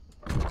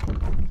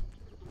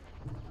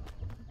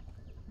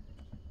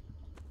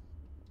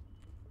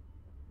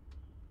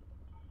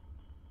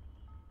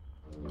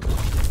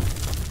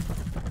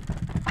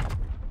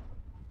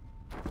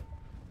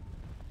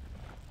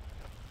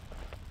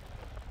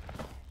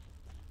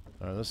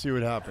 All right, let's see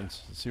what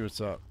happens. Let's see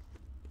what's up.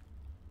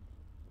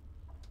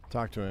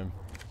 Talk to him.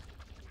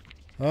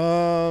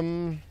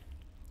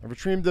 I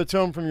retrieved the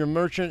tome from your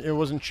merchant. It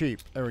wasn't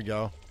cheap. There we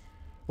go.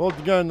 Well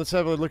begun. Let's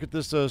have a look at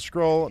this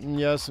scroll. And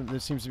yes,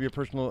 it seems to be a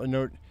personal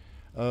note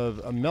of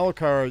a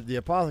Melkar, the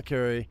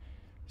apothecary.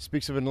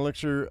 Speaks of an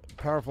elixir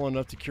powerful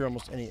enough to cure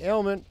almost any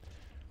ailment.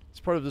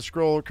 It's part of the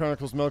scroll.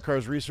 Chronicles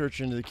Melkar's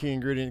research into the key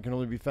ingredient can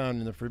only be found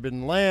in the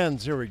Forbidden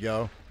Lands. Here we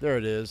go. There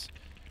it is.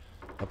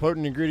 A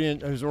potent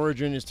ingredient whose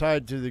origin is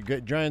tied to the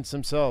giants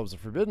themselves. The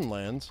Forbidden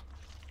Lands.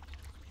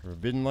 The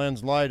Forbidden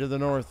Lands lie to the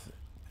north.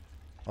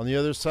 On the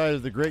other side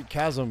of the Great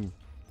Chasm.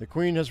 The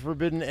Queen has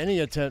forbidden any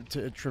attempt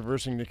at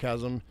traversing the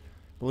chasm,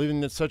 believing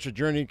that such a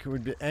journey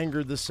would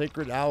anger the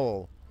sacred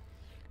owl.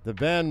 The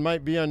ban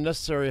might be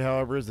unnecessary,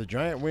 however, as the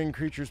giant winged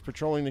creatures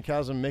patrolling the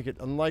chasm make it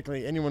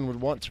unlikely anyone would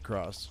want to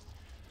cross.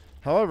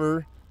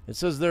 However, it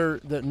says there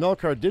that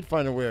Melkar did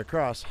find a way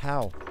across.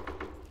 How?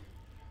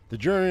 The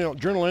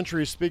journal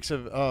entry speaks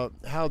of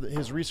how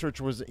his research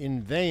was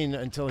in vain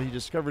until he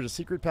discovered a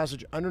secret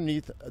passage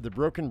underneath the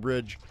broken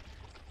bridge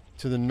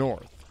to the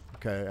north.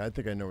 Okay, I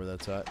think I know where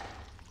that's at.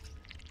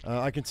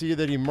 I can see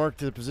that he marked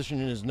the position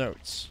in his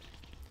notes.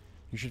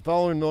 You should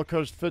follow in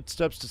Melkar's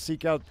footsteps to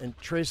seek out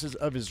traces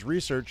of his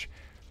research.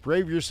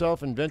 Brave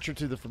yourself and venture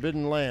to the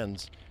Forbidden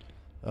Lands.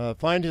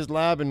 Find his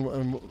lab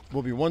and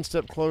we'll be one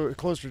step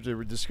closer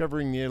to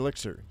discovering the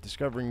elixir.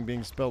 Discovering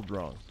being spelled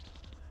wrong.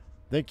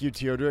 Thank you,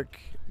 Teodric.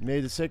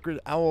 May the sacred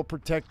owl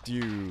protect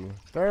you.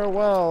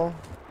 Farewell.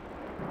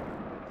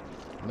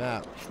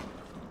 Map.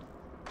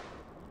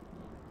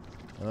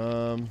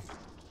 To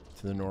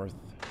the north.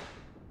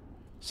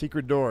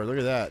 Secret door. Look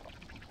at that.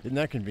 Isn't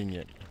that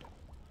convenient?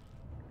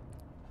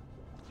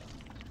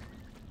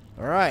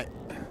 All right.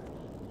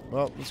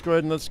 Well, let's go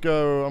ahead and let's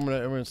go. I'm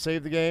gonna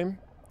save the game.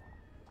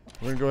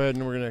 We're gonna go ahead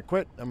and we're gonna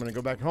quit. I'm gonna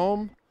go back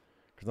home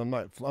because I'm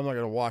not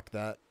gonna walk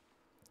that.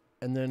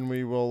 And then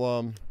we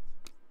will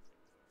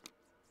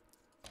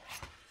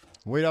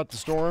wait out the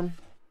storm.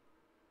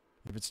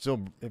 If it's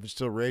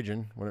still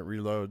raging when it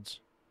reloads.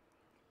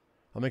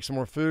 I'll make some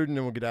more food and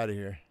then we'll get out of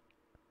here.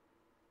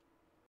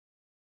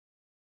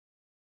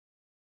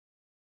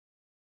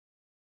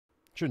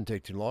 Shouldn't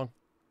take too long.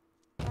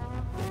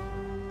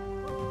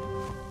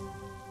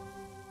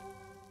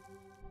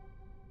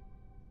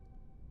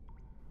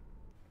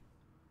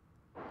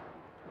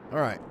 All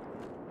right.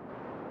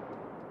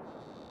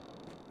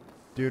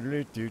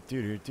 Doodly doo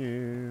doo doo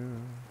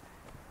doo.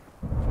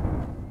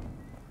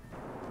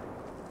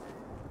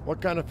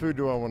 What kind of food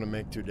do I want to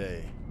make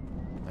today?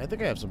 I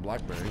think I have some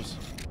blackberries.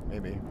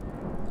 Maybe.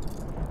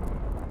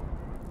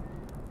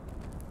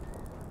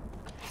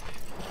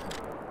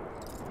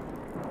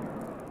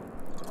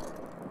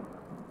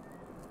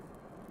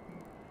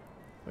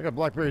 I got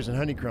blackberries and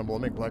honey crumble.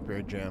 I'll make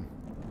blackberry jam.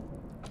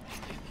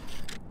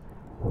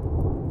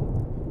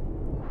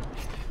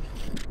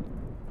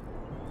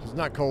 It's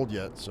not cold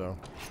yet, so.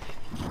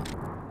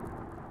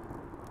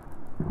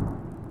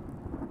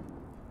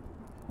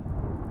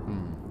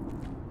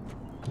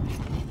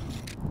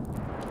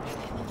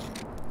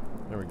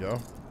 There we go.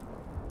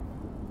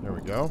 There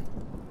we go.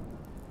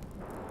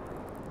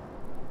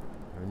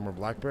 Any more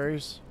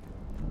blackberries?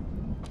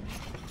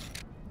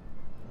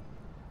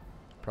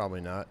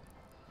 Probably not.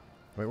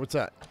 Wait, what's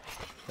that?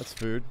 That's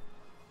food.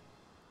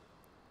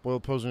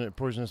 Boiled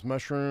poisonous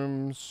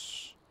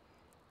mushrooms.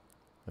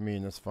 I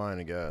mean, that's fine,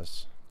 I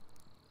guess.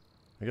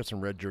 I got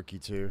some red jerky,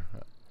 too.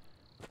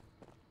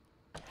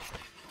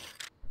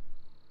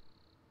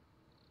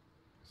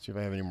 See if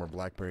I have any more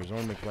blackberries. I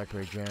want to make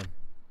blackberry jam.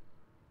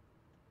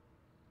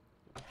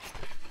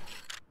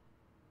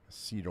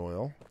 Seed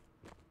oil.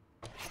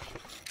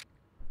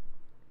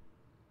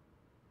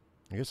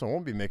 I guess I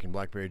won't be making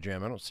blackberry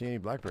jam. I don't see any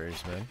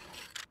blackberries, man.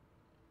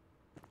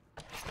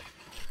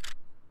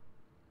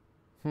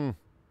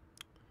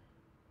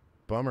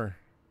 Bummer.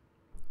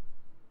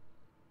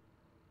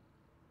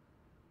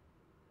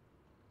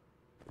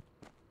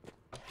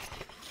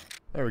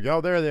 There we go.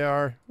 There they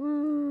are.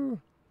 Woo!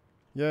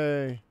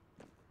 Yay.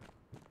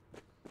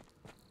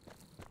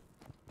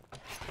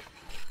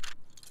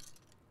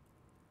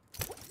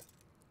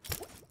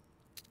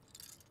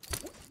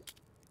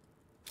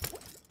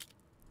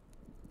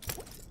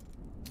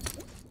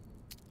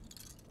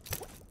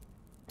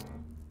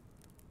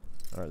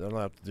 Alright, that'll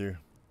have to do.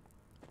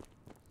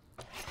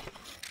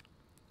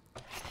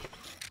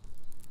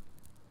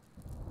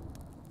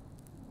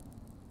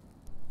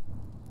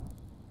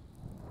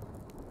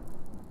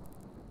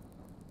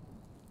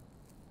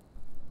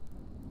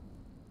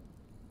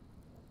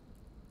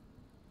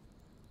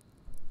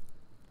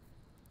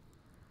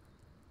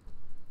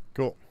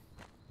 Cool.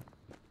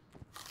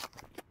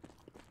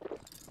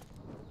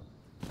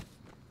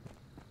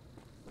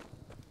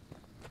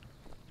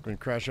 Going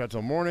to crash out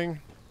till morning.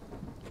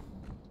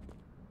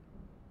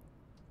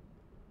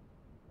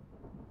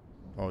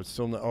 Oh, it's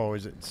still not. Oh,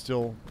 is it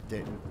still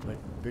day, like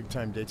big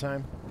time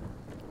daytime?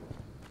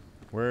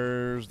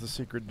 Where's the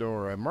secret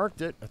door? I marked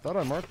it. I thought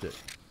I marked it.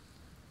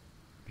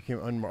 Became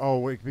unmarked. Oh,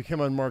 wait, it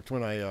became unmarked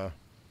when I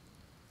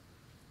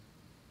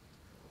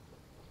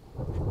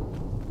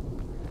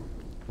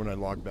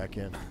logged back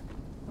in.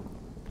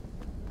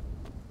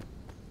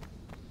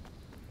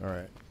 All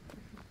right.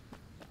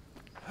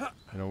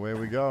 And away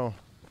we go.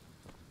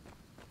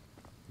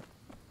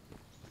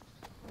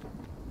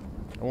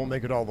 I won't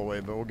make it all the way,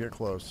 but we'll get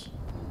close.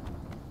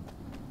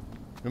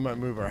 We might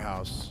move our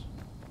house.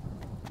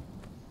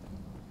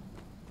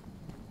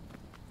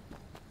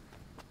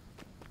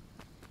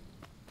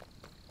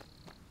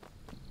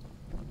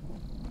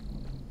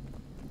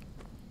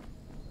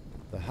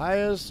 The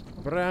highest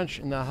branch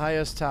in the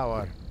highest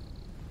tower.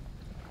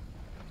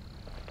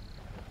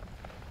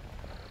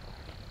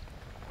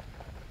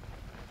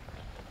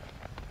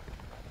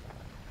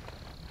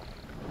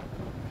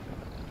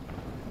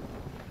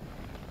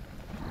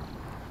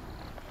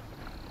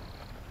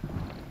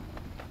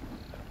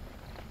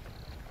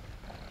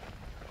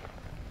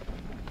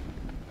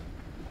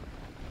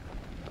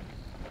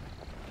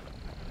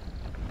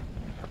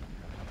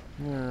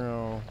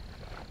 No.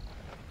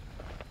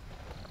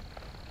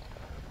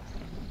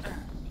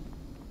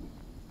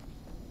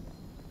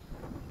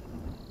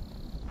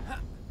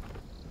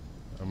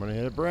 I'm gonna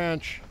hit a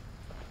branch.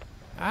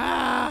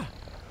 Ah!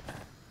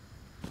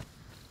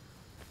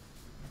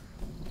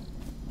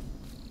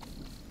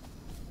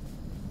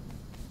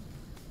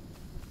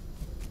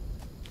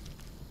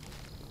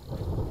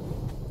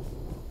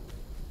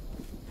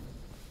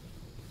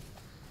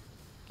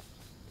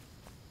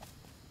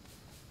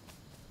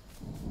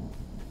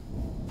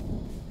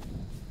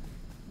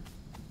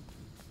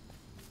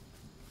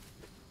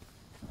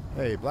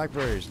 Hey,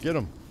 blackberries, get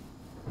them.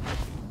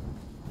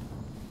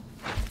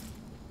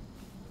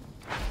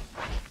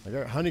 I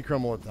got honey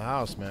crumble at the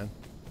house, man.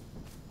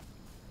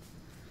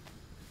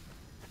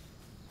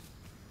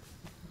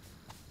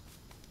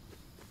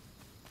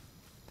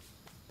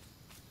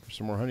 There's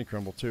some more honey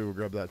crumble too. We'll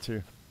grab that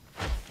too.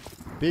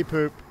 Bee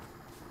poop.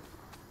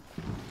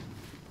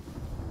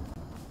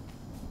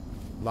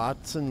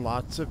 Lots and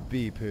lots of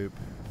bee poop.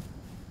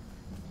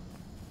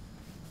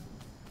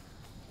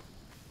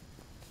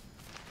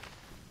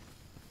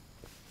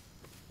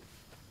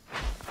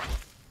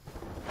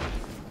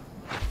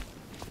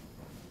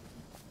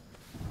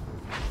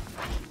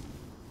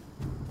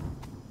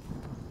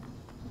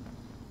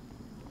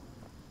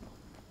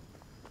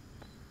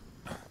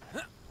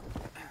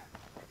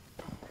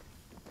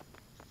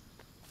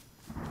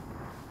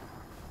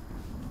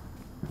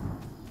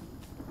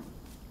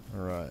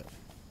 Alright.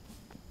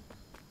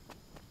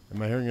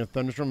 Am I hearing a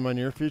thunderstorm in my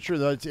near future?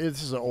 This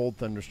is an old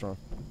thunderstorm.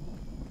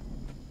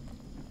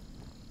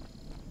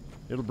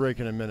 It'll break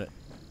in a minute.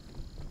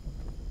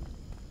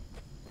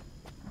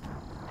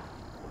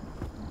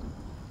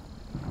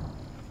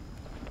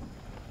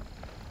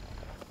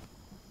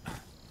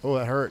 Oh,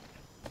 that hurt.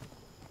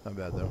 Not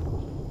bad,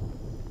 though.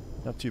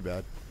 Not too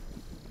bad.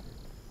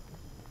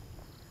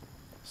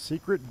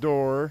 Secret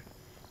door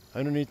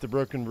underneath the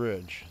broken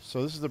bridge.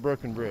 So this is the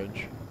broken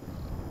bridge.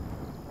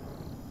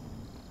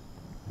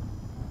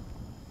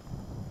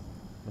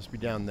 Must be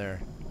down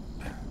there.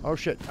 Oh,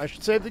 shit. I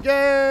should save the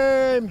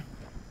game!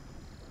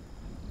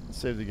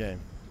 Save the game.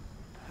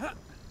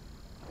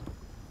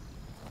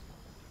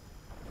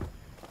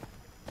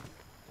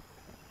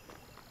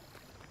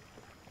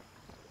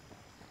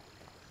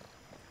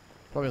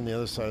 Probably on the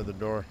other side of the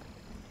door.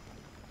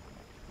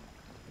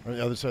 Or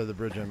the other side of the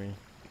bridge, I mean.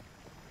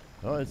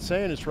 Oh, it's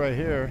saying it's right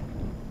here.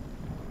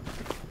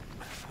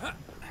 It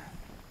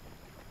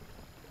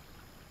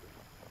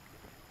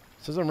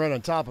says I'm right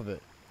on top of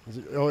it. Is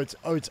it? Oh,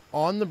 it's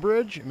on the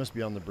bridge? It must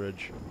be on the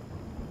bridge.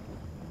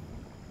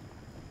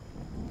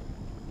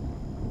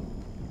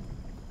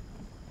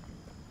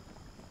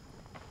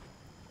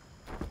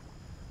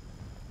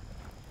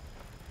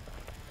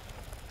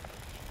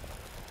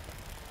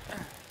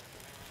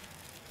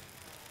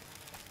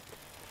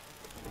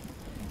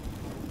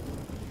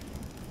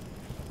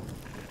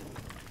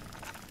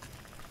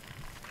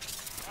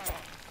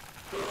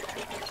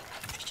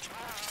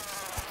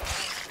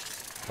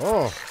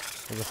 Oh,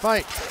 there's a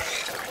fight.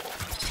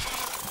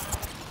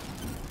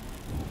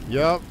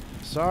 Yup.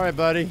 Sorry,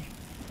 buddy.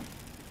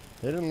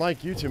 They didn't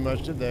like you too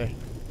much, did they?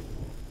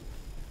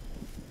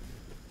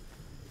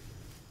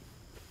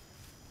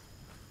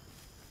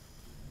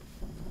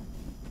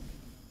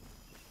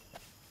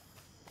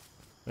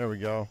 There we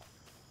go.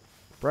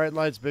 Bright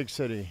lights, big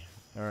city.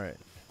 All right.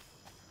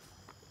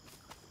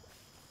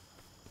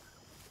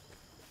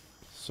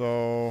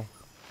 So,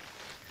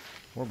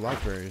 more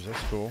blackberries.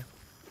 That's cool.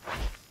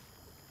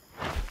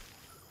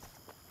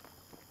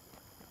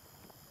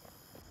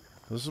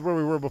 This is where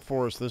we were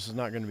before, so this is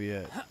not going to be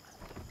it.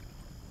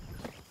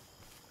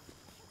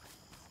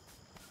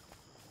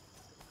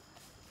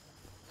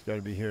 It's got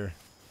to be here.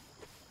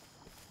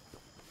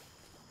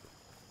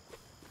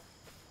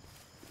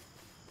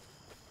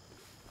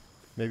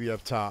 Maybe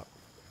up top.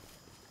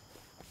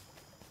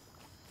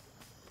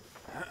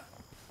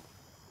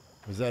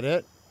 Is that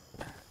it?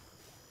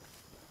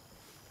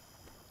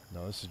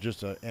 No, this is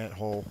just an ant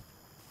hole.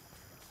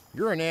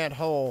 You're an ant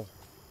hole.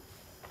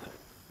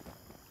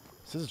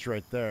 This is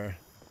right there.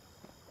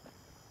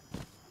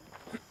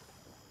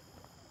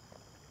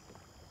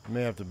 I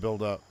may have to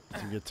build up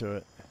to get to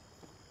it.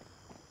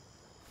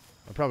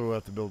 I probably will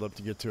have to build up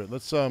to get to it.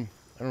 Let's I don't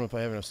know if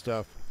I have enough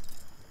stuff.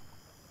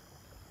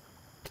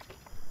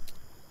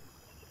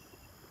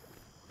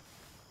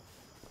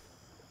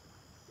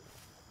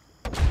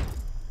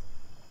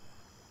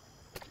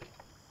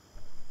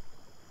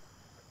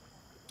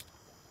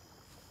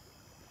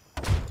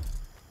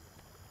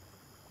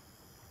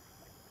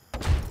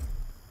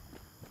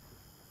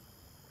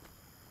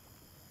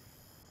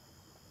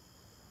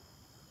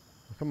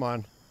 Come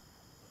on.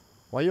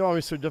 Why are you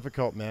always so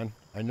difficult, man?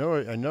 I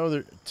know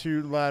there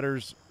 2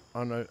 ladders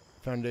on a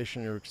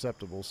foundation are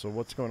acceptable, so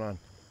what's going on?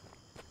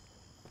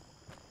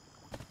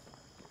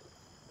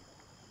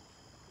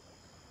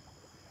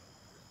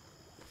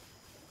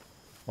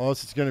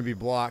 Unless it's going to be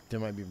blocked, it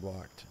might be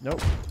blocked.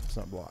 Nope, it's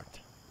not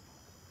blocked.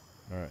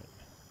 Alright.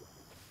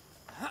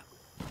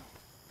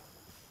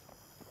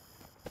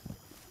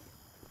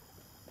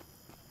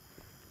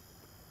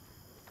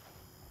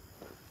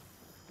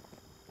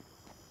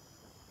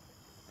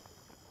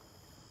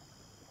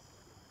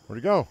 Where'd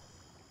it go?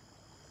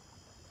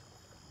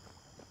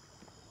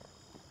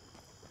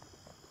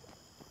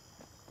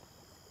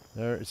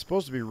 There, it's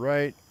supposed to be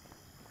right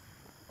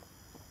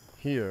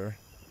here.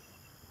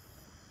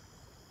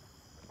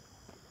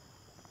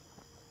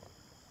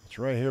 It's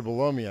right here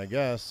below me, I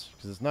guess,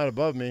 because it's not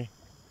above me.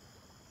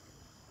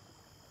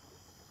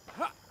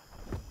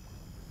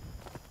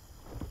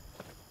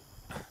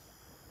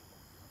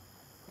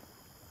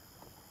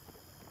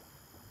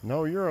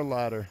 No, you're a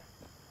ladder.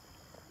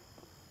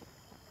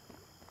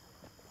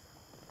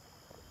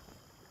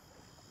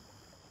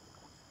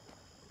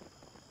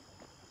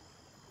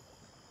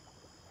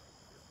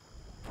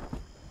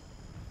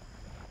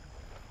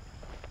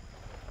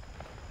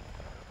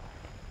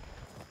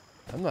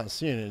 I'm not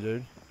seeing it,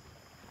 dude.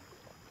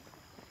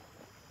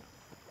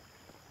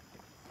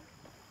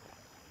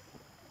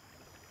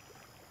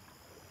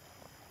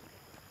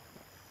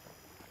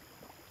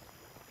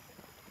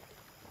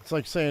 It's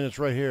like saying it's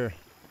right here.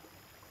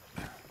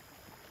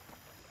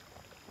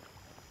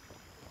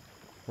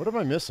 What am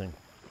I missing?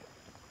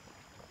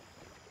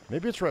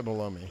 Maybe it's right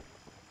below me.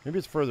 Maybe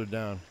it's further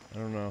down. I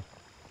don't know.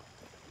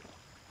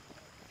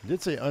 It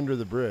did say under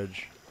the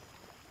bridge.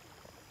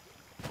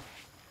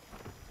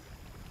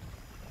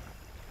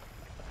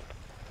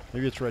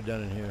 Maybe it's right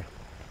down in here.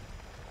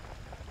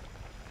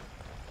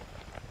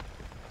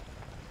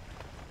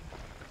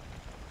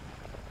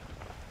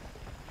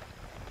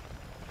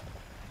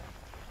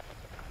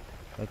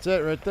 That's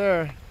it right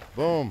there.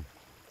 Boom.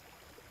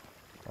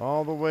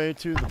 All the way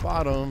to the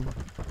bottom.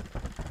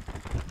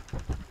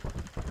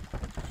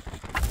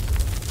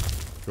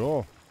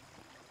 Cool.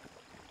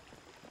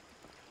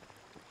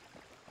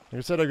 Like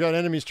I said, I've got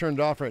enemies turned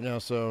off right now,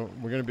 so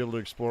we're going to be able to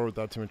explore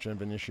without too much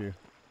of an issue.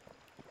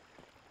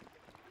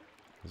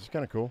 This is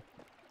kind of cool.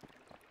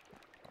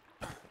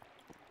 Am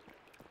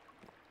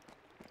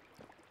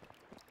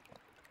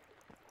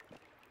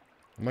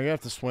I going to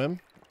have to swim?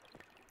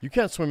 You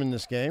can't swim in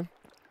this game.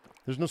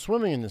 There's no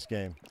swimming in this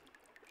game.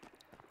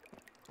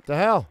 What the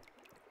hell?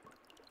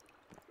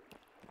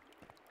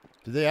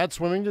 Did they add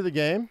swimming to the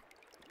game?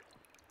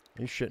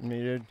 Are you shitting me,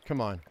 dude?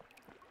 Come on.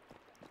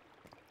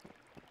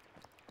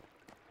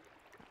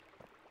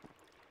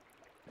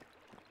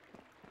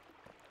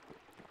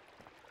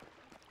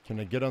 Can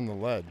I get on the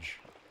ledge?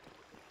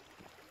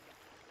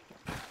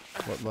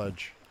 What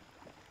ledge?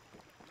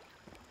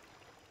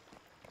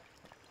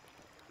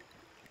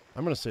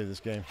 I'm gonna save this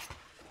game.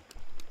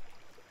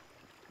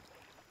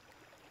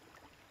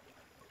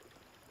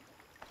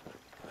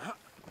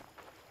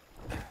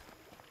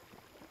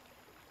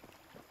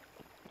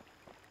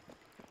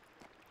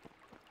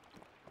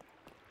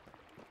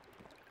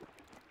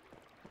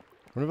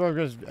 What if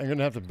I'm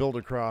gonna have to build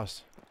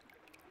across?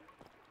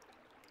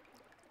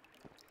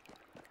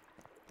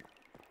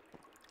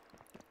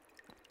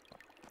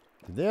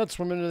 Did they add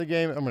swim into the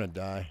game? I'm gonna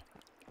die.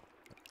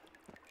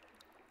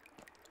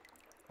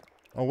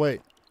 Oh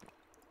wait.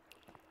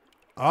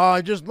 Oh,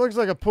 it just looks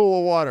like a pool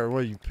of water.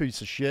 What, you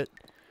piece of shit.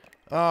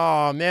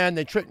 Oh man,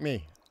 they tricked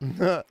me.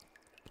 It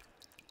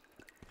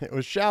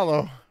was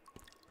shallow.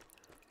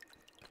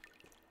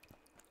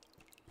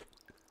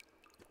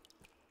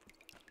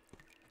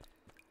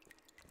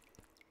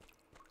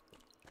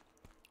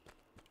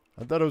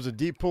 I thought it was a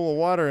deep pool of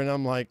water, and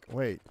I'm like,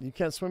 wait, you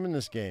can't swim in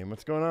this game.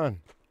 What's going on?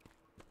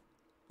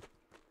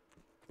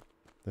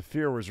 The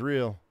fear was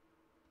real.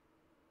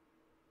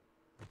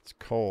 It's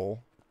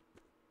coal.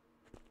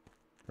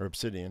 Or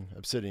obsidian.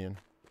 Obsidian.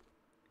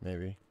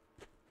 Maybe.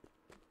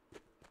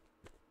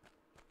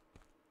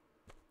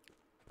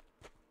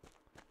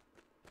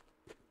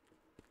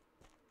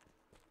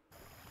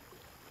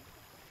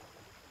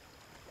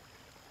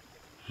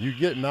 You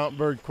get mountain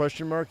bird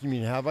question mark? You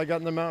mean have I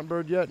gotten the mountain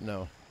bird yet?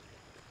 No.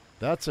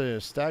 That's a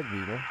stag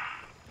beetle.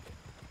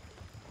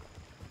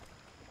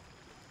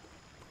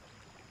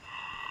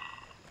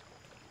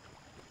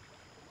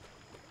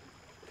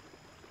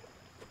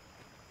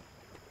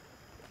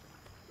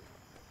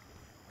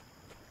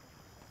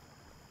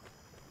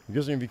 I'm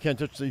guessing if you can't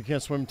touch, you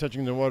can't swim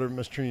touching the water, it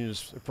must turn you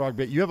to frog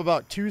bait. You have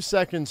about 2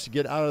 seconds to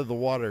get out of the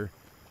water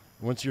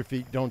once your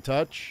feet don't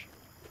touch,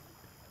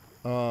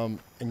 and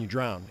you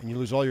drown and you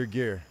lose all your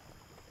gear.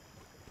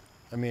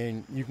 I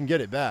mean, you can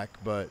get it back,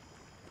 but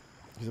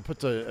because it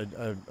puts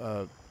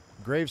a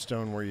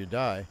gravestone where you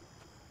die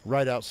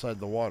right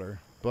outside the water.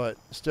 But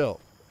still,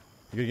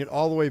 you're gonna get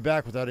all the way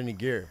back without any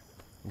gear,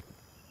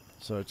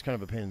 so it's kind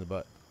of a pain in the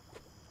butt.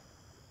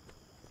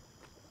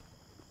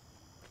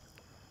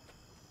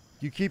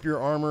 You keep your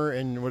armor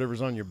and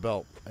whatever's on your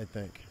belt, I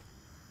think.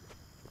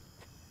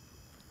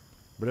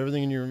 But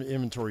everything in your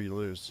inventory you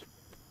lose.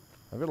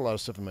 I've got a lot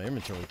of stuff in my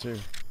inventory too.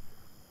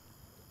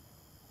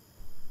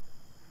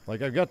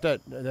 Like I've got that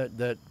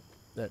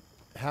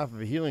half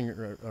of a healing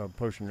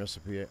potion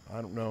recipe.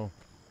 I don't know.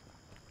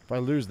 If I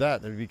lose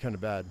that, that'd be kind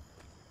of bad.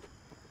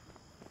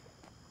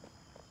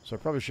 So I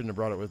probably shouldn't have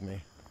brought it with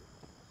me.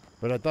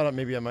 But I thought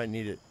maybe I might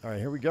need it. All right,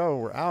 here we go.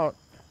 We're out.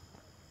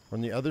 We're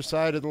on the other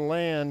side of the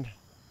land.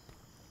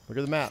 Look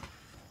at the map.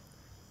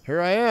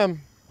 Here I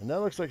am. And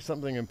that looks like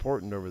something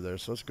important over there.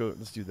 So let's go.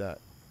 Let's do that.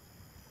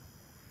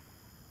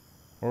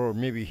 Or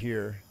maybe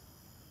here.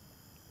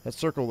 That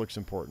circle looks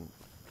important.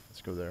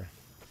 Let's go there.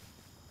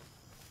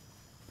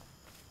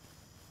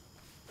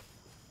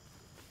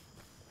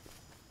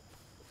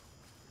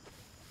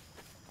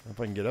 I don't know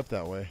if I can get up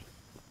that way.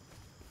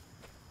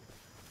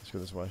 Let's go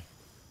this way.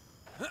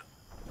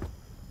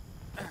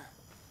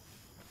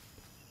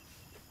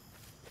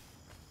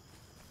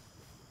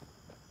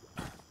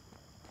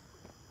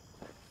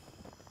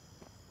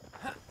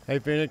 Hey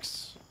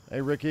Phoenix.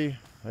 Hey Ricky.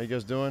 How you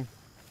guys doing?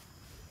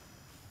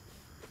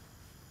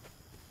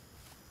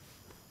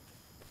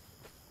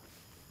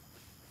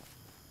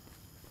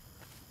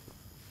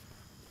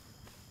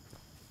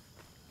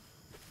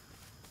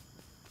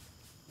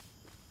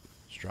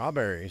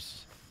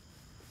 Strawberries.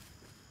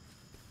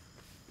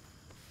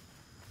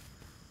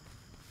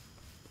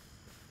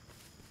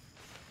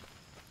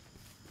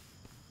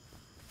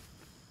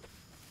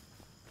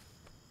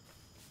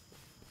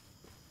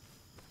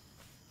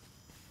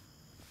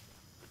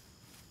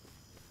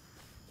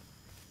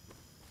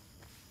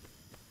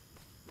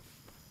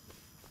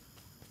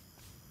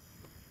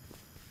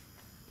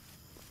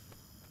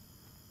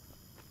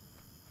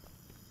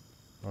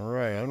 All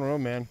right, I don't know,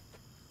 man.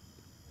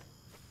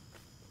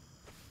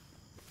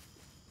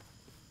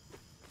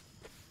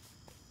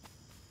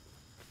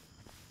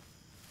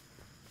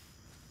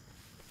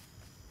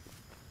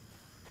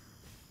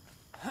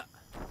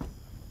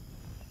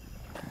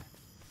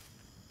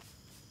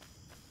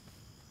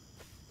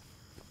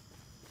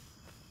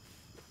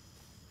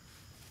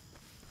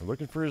 We're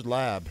looking for his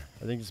lab.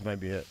 I think this might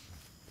be it.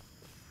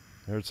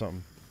 I heard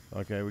something.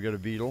 Okay, we got a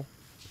beetle.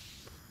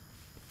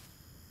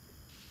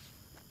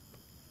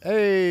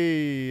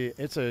 Hey,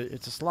 it's a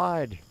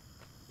slide.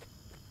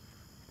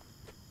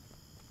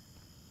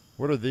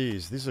 What are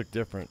these? These look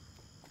different.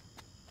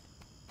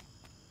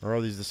 Or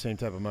are these the same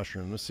type of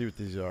mushroom? Let's see what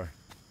these are.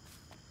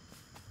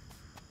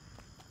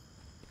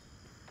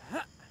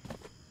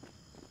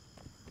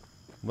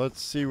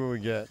 Let's see what we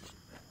get.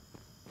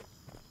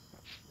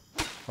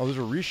 Oh, those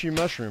are reishi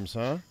mushrooms,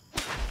 huh?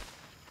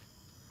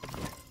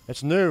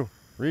 It's new.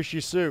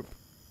 Reishi soup.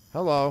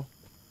 Hello.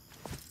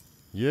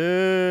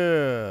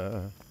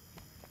 Yeah.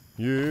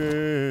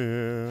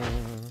 Yeah.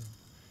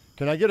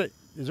 Can I get it?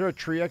 Is there a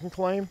tree I can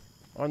claim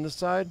on this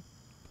side?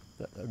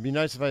 It'd be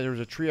nice if there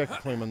was a tree I could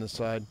claim on this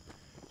side.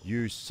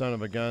 You son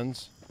of a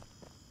guns.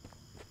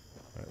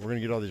 Alright, we're gonna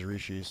get all these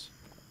rishis.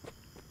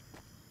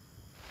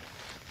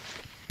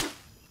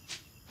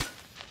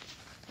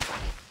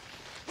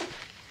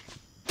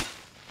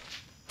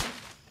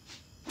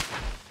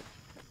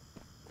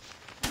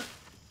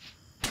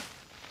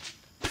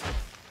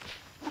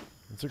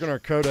 Let's look at our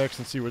codex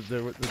and see what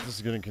this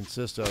is going to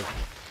consist of.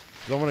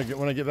 I want to get,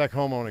 when I get back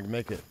home, I want to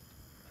make it.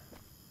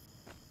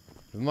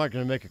 I'm not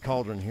going to make a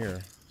cauldron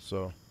here,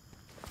 so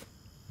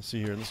let's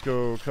see here. Let's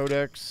go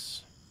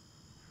codex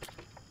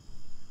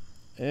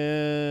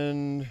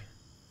and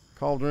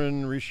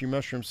cauldron reishi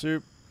mushroom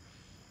soup.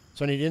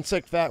 So I need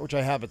insect fat, which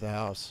I have at the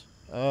house.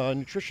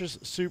 Nutritious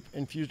soup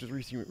infused with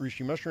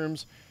reishi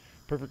mushrooms,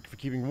 perfect for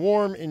keeping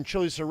warm in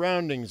chilly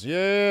surroundings.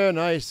 Yeah,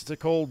 nice. It's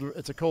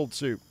a cold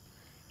soup.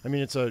 I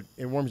mean,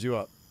 it warms you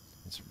up.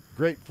 It's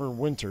great for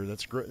winter.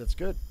 That's great. That's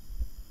good.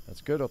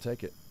 That's good. I'll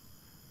take it.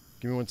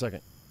 Give me 1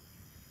 second.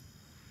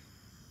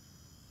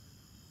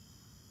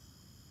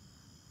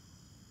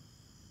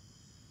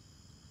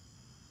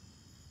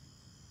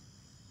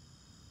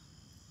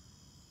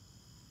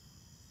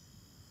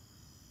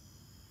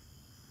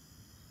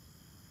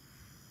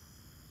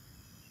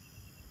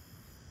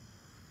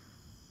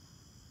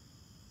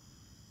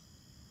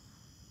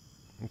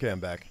 Okay, I'm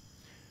back.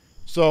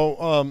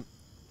 So,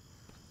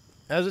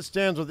 as it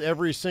stands with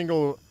every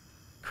single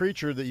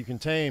creature that you can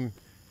tame,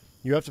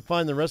 you have to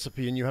find the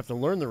recipe and you have to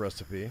learn the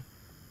recipe.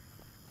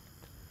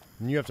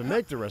 And you have to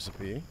make the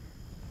recipe.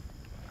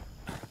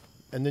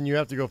 And then you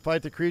have to go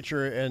fight the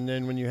creature, and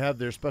then when you have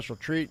their special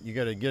treat, you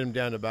got to get them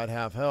down to about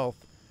half health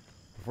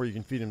before you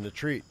can feed them the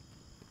treat.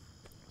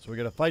 So we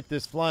got to fight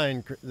this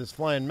flying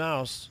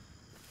mouse.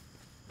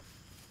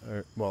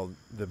 Well,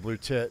 the blue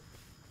tit.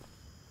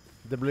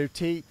 The blue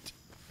tit.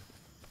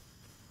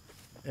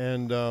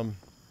 And what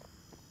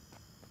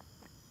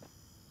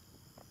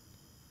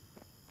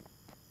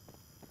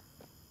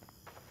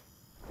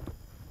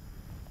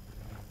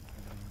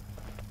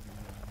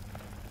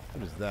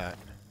is that?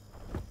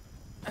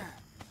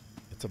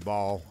 It's a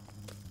ball.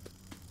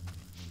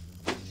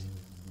 Do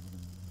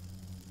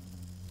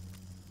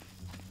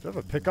I have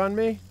a pick on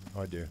me?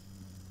 Oh, I do.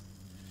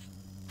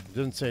 It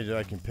doesn't say that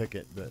I can pick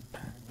it, but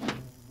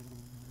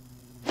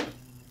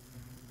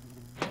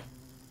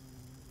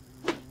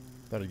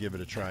thought I'd give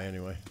it a try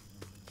anyway.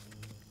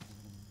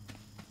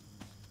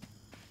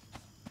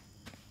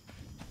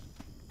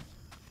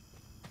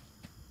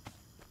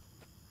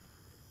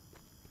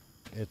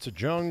 It's a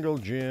jungle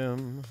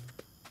gym.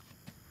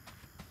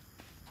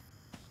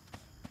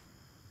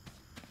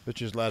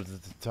 Bitches lads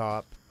at the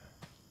top.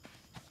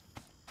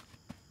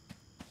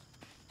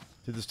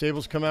 Did the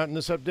stables come out in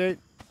this update?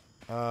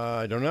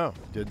 I don't know.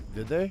 Did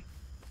they?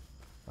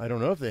 I don't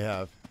know if they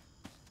have.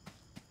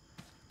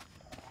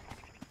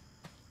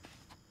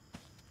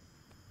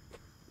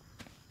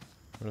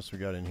 What else we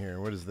got in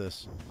here? What is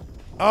this?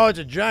 Oh, it's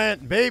a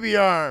giant baby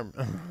arm!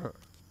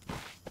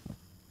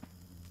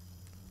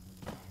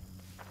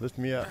 Lift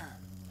me up,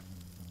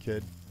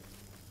 kid.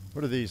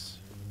 What are these?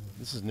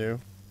 This is new.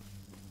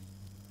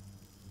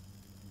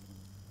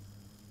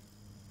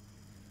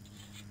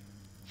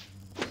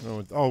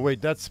 Oh,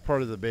 wait, that's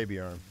part of the baby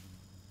arm.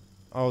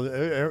 Oh,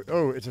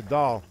 it's a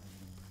doll.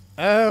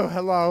 Oh,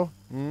 hello.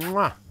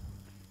 Mwah.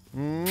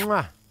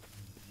 Mwah.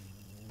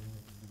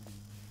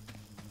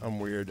 I'm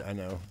weird, I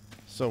know.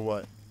 So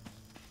what?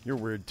 You're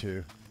weird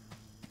too.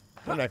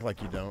 Don't act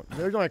like you don't.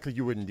 Don't act like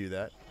you wouldn't do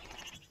that.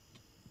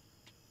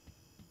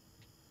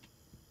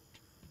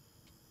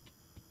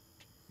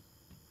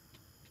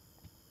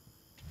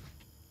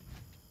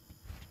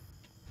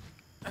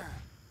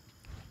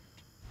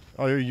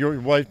 Oh, your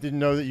wife didn't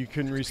know that you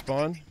couldn't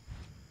respawn?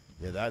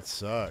 Yeah, that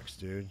sucks,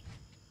 dude.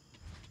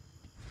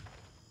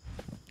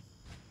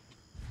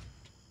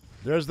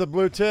 There's the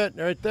blue tit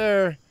right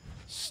there.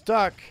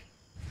 Stuck.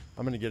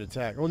 I'm going to get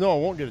attacked. Oh, no, I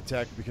won't get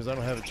attacked because I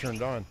don't have it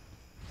turned on.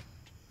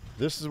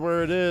 This is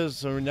where it is,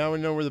 so now we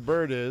know where the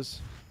bird is.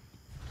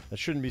 It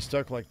shouldn't be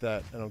stuck like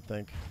that, I don't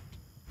think.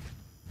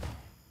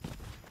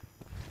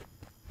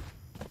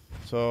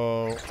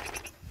 So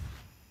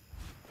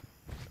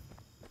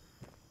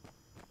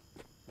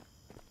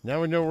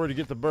now we know where to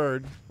get the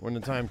bird when the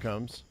time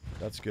comes.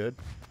 That's good.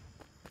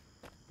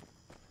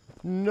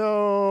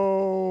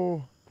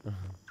 No.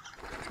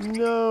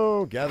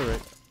 No, gather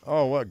it.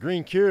 Oh, what?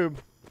 Green cube.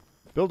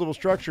 Buildable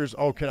structures.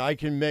 Oh, I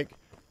can make.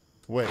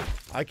 Wait,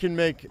 I can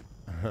make.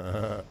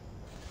 I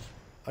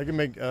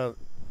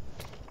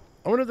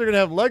wonder if they're gonna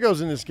have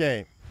Legos in this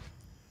game,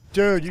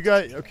 dude. You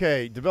got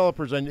okay,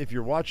 developers. And if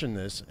you're watching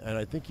this, and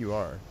I think you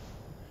are,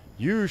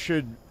 you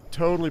should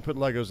totally put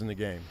Legos in the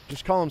game.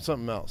 Just call them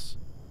something else,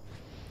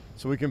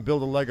 so we can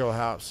build a Lego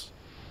house.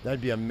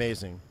 That'd be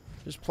amazing.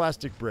 Just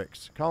plastic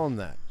bricks. Call them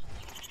that.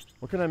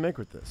 What can I make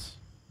with this?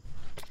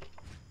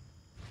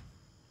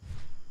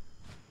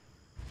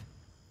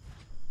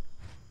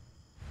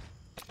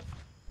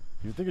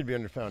 You'd think it'd be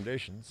under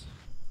foundations.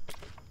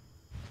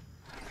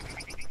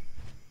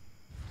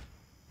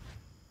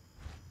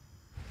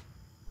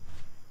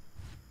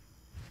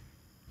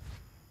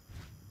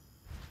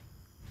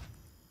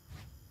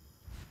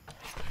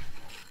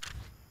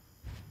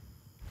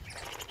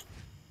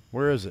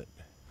 Where is it?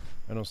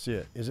 I don't see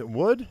it. Is it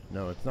wood?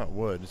 No, it's not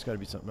wood. It's got to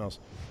be something else.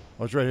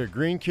 Oh, it's right here.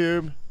 Green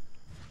cube,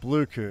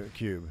 blue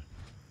cube.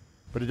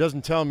 But it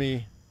doesn't tell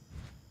me.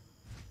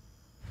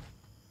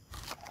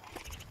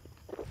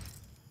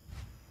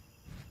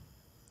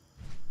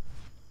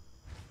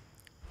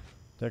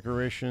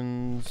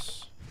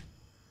 Decorations.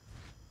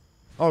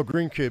 Oh,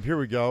 green cube. Here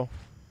we go.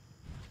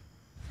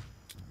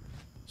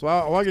 So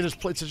I can just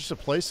play. It's just a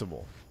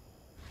placeable.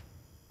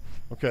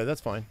 Okay,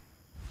 that's fine.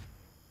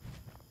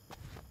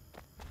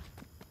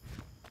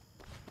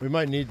 We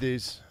might need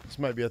these. This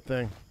might be a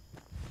thing.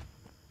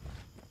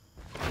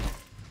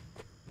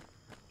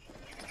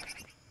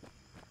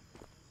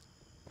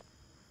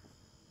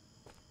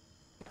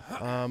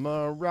 I'm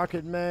a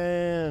rocket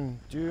man.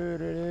 Do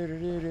do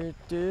do do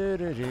do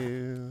do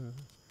do.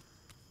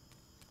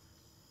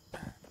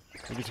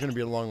 I think it's gonna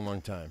be a long, long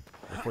time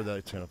before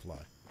that's gonna fly.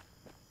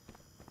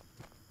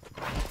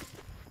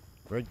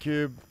 Red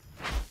cube,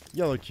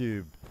 yellow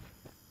cube.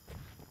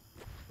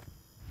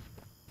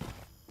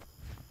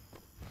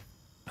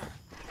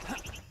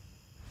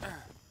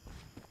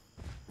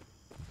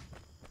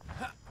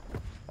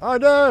 Oh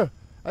no!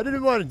 I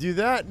didn't want to do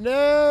that.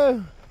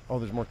 No! Oh,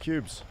 there's more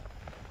cubes.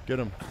 Get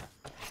them.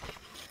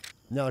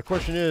 Now the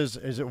question is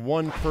it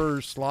one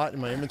per slot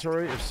in my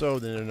inventory? If so,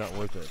 then they're not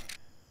worth it.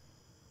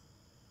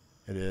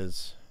 It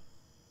is.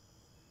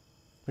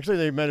 Actually,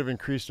 they might have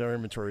increased our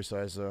inventory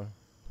size, though.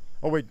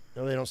 Oh, wait.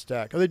 No, they don't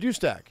stack. Oh, they do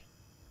stack.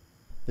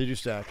 They do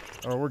stack.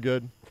 Oh, we're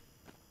good.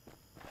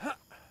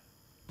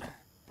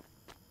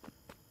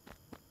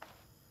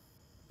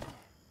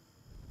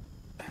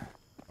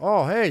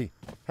 Oh, hey.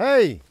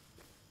 Hey.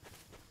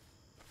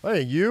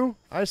 Hey, you.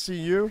 I see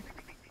you.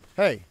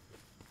 Hey.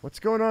 What's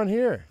going on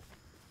here?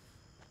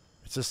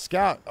 It's a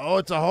scout. Oh,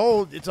 it's a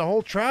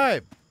whole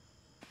tribe.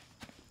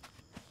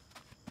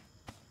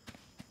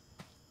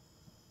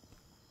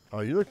 Oh,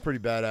 you look pretty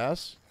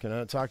badass. Can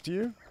I talk to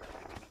you?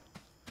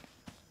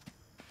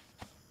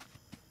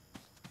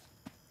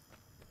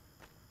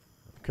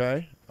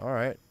 Okay. All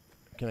right.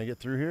 Can I get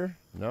through here?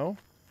 No?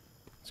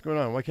 What's going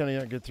on? Why can't I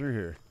not get through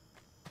here?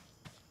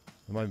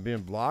 Am I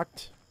being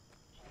blocked?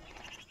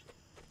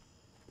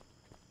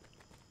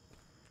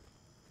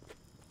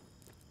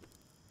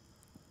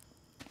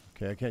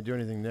 Okay, I can't do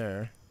anything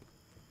there.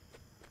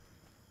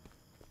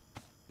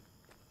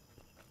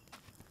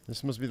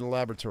 This must be the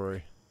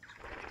laboratory.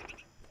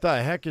 What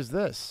the heck is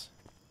this?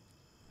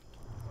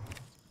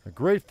 A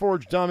great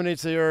forge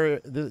dominates the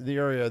area.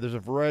 There's a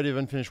variety of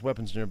unfinished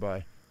weapons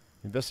nearby.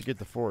 Investigate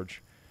the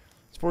forge.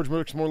 This forge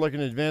looks more like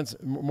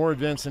more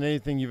advanced than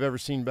anything you've ever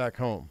seen back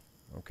home.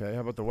 Okay, how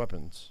about the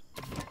weapons?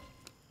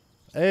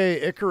 Hey,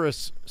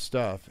 Icarus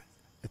stuff.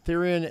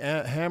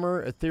 Etherean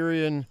hammer,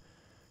 Etherean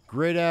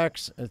great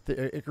axe,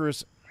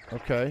 Icarus.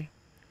 Okay.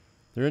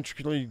 They're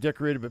intricately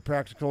decorated but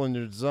practical in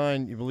their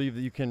design. You believe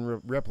that you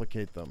can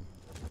replicate them.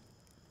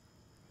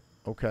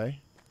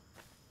 Okay.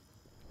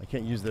 I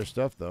can't use their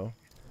stuff, though.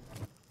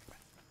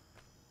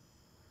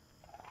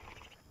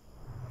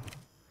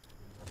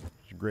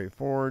 It's a great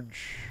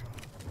forge.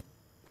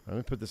 Let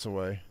me put this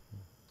away.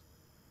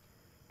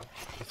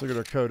 Let's look at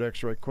our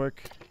codex right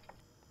quick.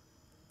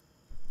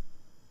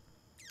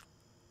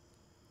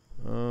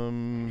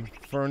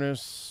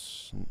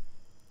 Furnace.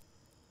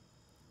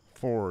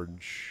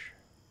 Forge.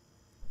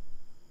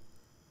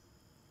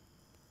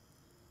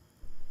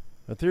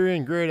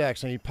 Etherean great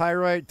axe. I need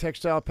pyrite,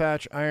 textile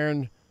patch,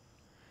 iron,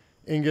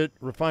 ingot,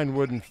 refined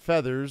wood, and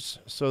feathers.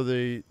 So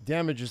the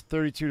damage is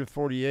 32 to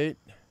 48.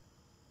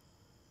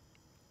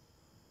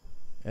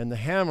 And the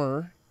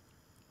hammer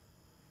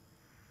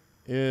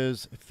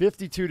is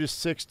 52 to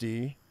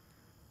 60.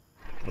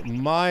 But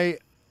my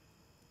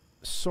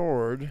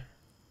sword...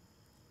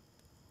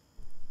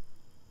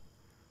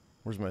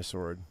 Where's my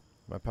sword?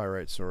 My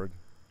pyrite sword.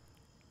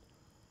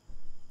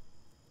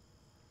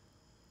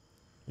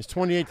 It's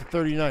 28 to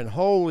 39.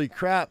 Holy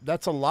crap,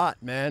 that's a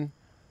lot, man.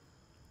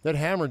 That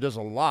hammer does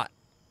a lot.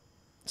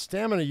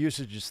 Stamina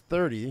usage is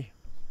 30,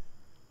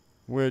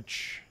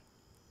 which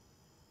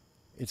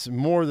it's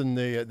more than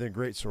the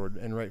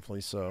greatsword, and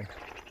rightfully so.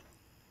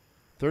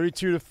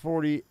 32 to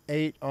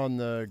 48 on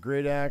the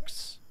great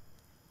axe.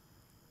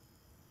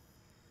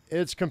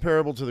 It's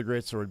comparable to the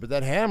greatsword, but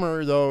that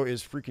hammer though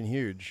is freaking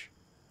huge.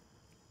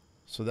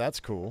 So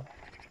that's cool.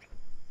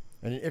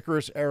 And an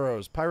Icarus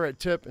arrows, pyrite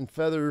tip and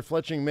feather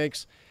fletching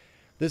makes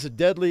this a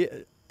deadly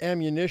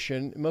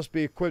ammunition. It must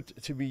be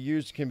equipped to be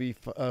used. Can be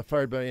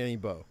fired by any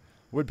bow.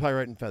 Wood,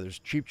 pyrite, and feathers.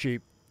 Cheap,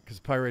 cheap. Because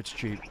pyrite's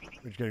cheap.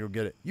 We just gotta go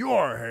get it. You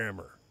are a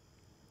hammer.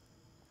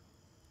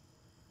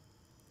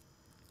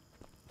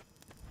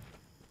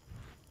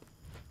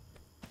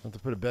 I have to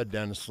put a bed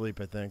down to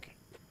sleep, I think.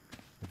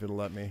 If it'll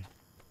let me.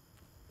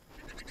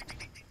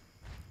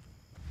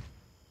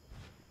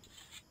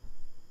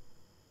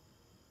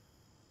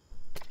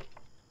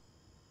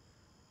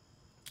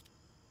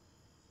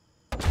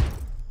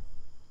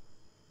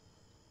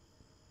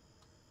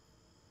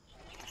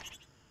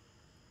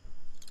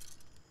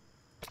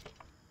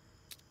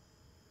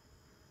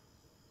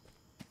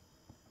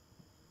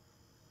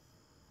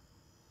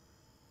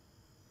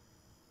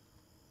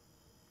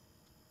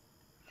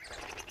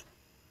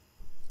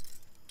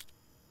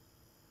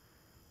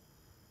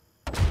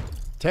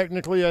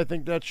 Technically, I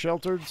think that's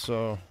sheltered,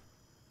 so...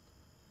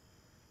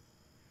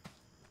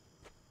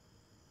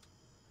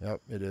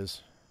 Yep, it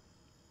is.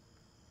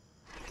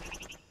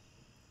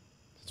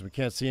 Since we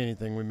can't see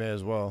anything, we may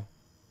as well.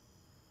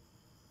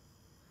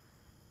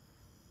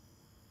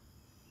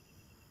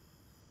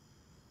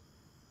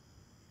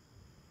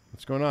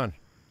 What's going on?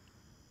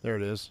 There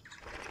it is.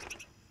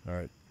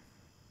 Alright.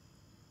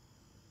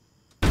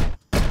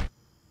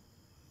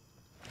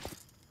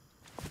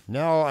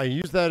 Now I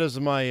use that as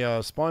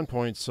my spawn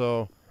point,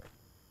 so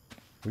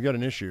we got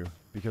an issue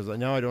because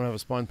now I don't have a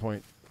spawn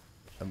point.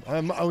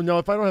 Oh no,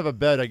 if I don't have a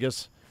bed, I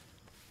guess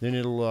then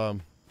it'll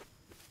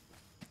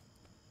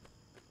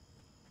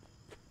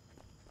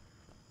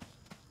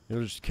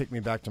just kick me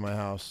back to my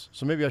house.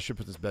 So maybe I should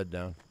put this bed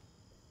down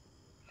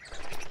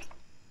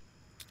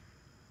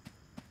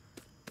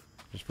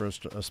just for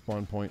a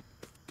spawn point.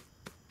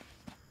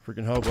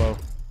 Freaking hobo!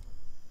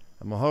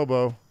 I'm a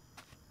hobo,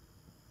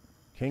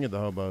 king of the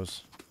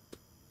hobos.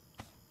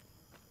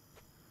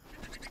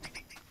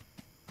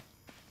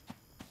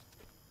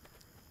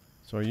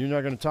 So are you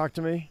not going to talk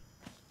to me?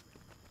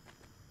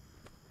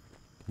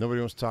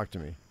 Nobody wants to talk to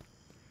me.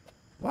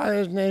 Why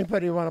doesn't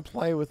anybody want to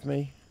play with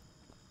me?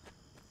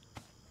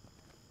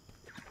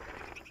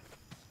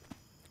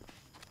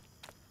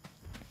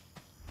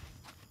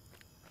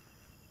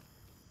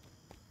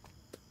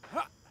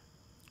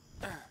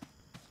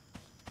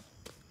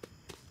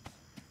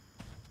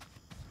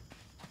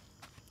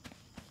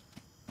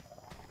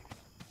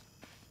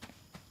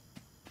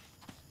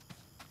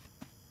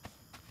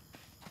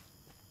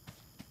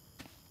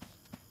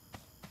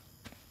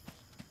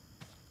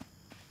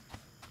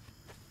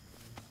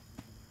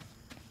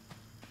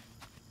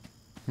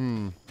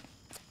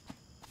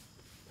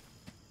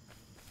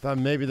 Thought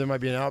maybe there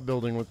might be an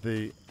outbuilding with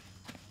the...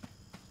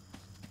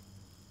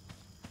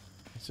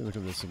 Let's see, look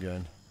at this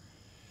again.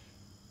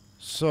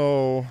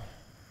 So...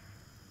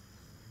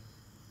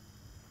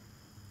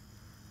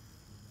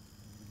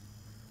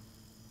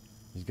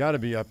 He's got to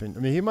be up in...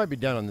 I mean, he might be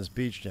down on this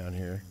beach down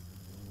here.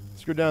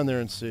 Let's go down there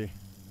and see.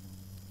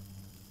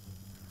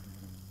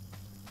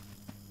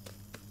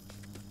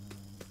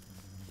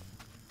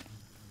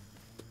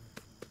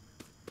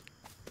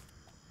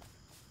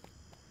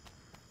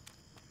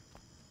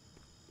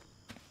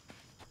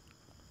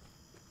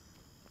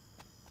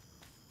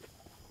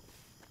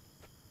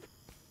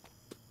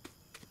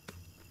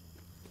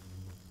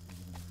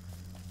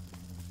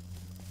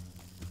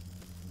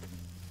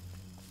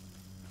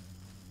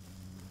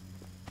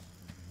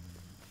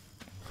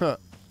 Huh.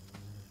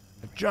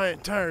 A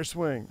giant tire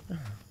swing.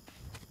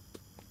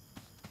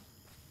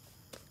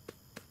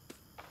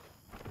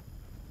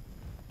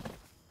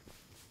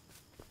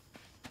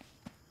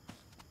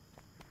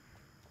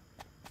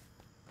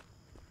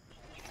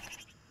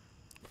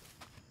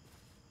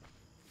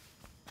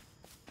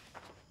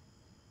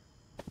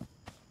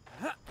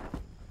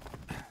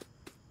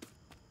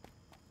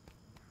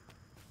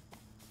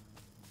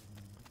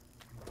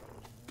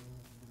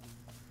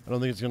 I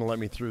don't think it's going to let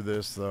me through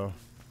this, though.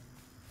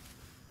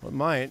 Well, it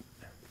might.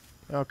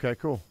 Okay,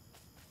 cool.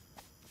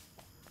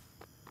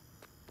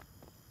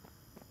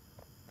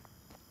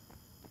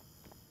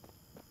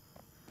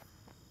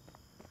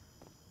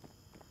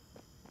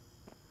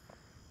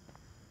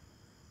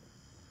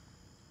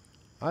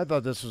 I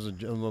thought this was a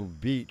little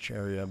beach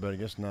area, but I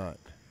guess not.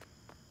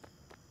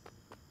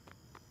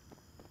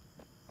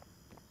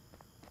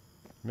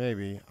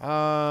 Maybe.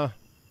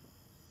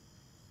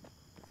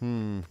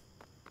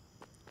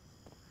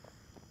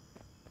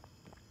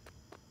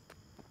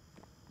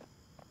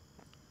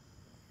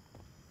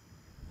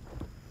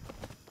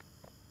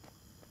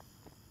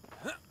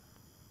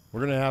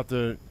 We're gonna have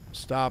to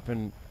stop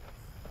and...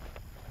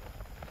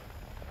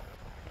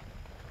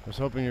 I was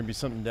hoping there'd be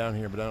something down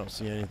here, but I don't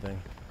see anything.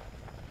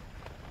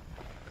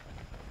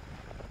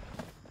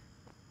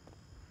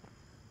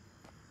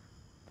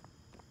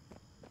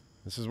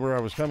 This is where I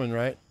was coming,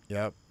 right?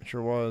 Yep, it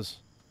sure was.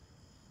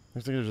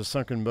 Looks like there's a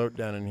sunken boat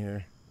down in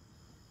here.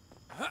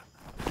 I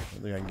don't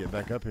think I can get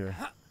back up here.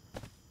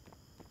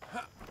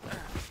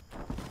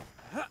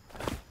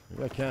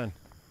 Maybe I can.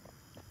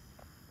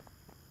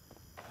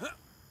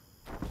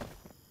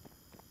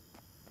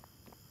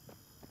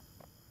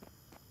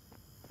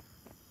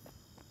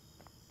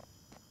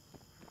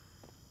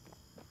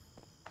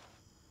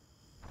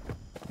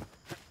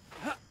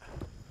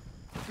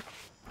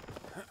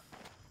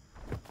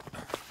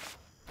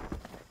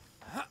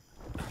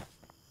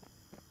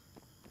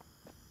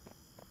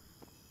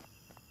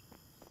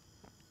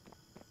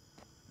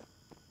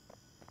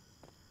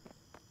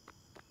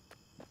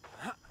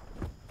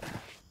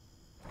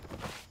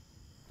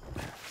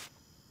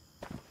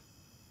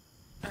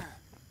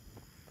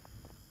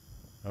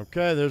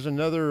 Okay, there's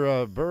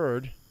another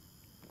bird.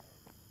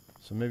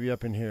 So maybe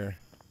up in here.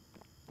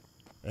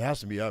 It has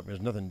to be up. There's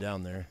nothing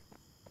down there.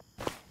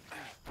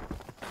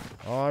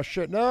 Oh,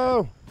 shit,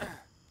 no!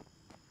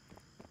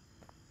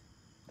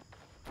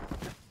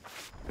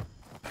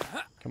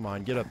 Come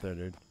on, get up there,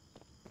 dude.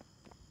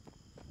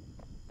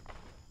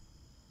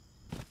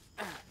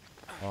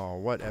 Oh,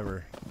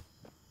 whatever.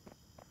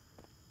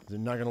 Is it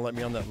not going to let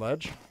me on that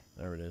ledge?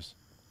 There it is.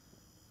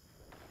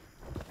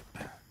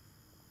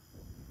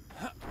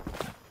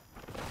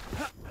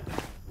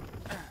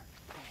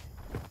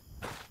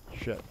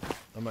 Shit,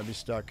 I might be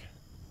stuck.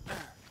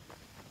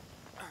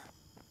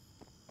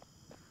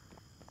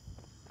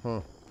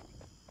 Huh.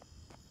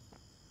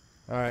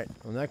 Alright,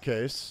 in that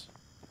case,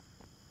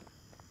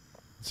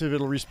 let's see if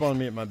it'll respawn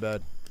me at my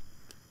bed.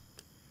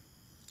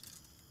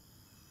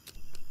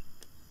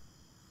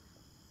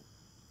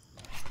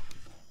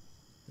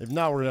 If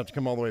not, we're going to have to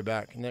come all the way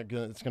back, and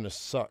it's going to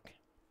suck.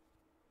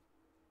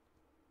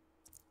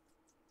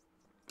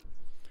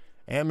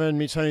 Ant-Man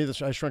meets Honey,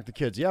 I Shrunk the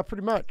Kids. Yeah,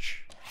 pretty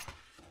much.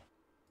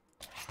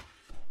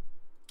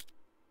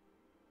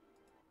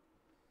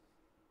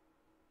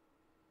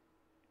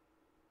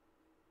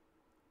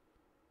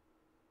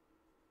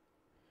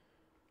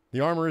 The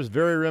armor is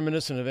very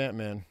reminiscent of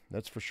Ant-Man,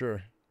 that's for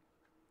sure.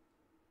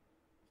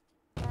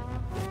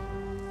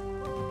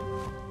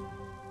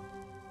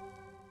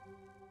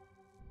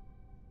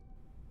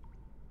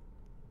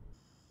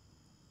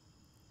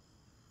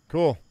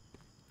 Cool.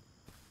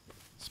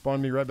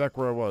 Spawned me right back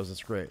where I was.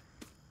 That's great.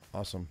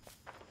 Awesome.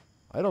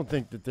 I don't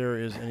think that there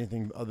is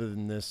anything other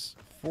than this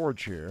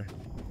forge here.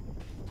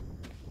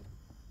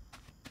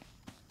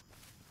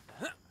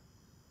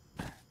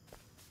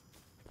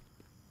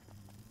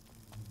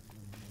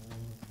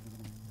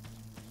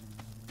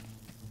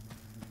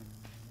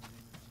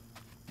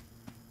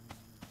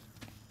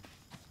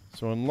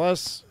 So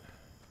unless...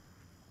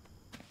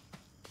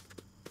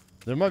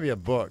 there might be a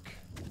book.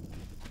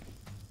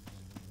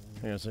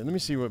 Hang on a second. Let me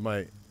see what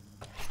my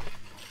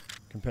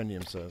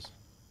compendium says.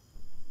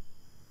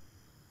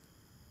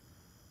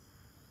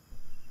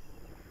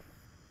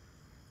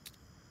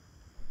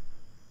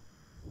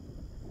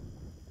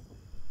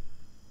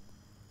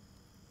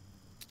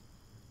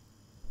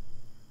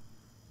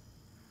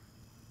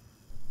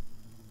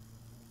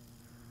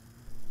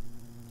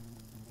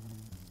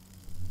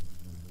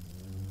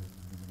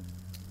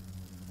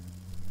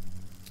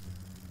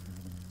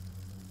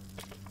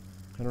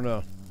 I don't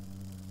know.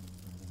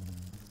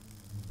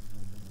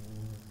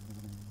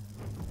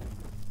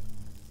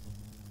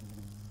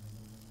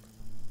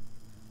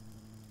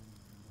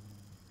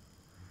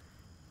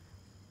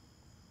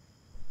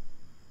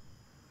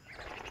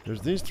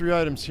 There's these 3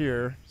 items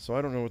here, so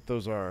I don't know what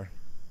those are.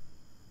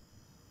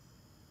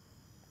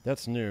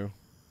 That's new.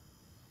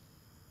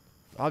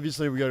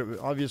 Obviously, we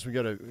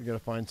gotta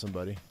find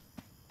somebody.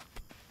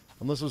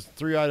 Unless those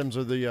 3 items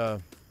are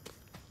the.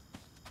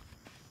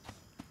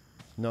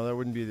 No, that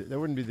wouldn't be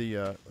the.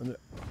 I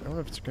don't know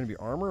if it's going to be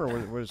armor or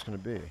what it's going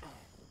to be.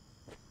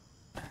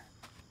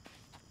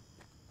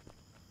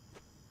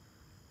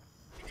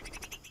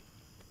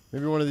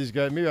 Maybe one of these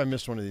guys. Maybe I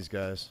missed one of these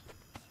guys.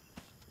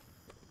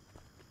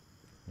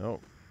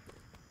 Nope.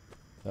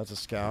 That's a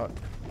scout.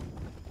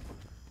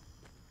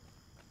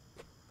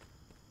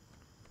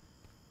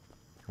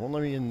 Won't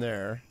let me in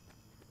there.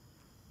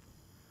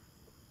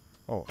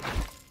 Oh.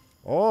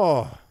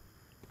 Oh!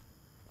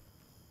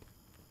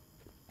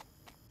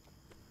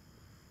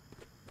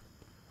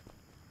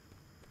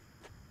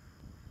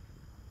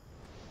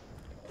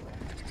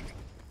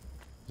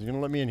 Is it gonna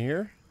let me in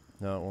here?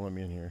 No, it won't let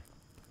me in here.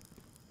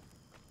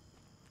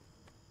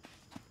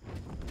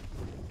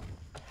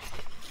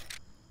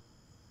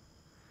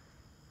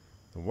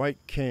 The White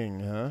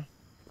King, huh?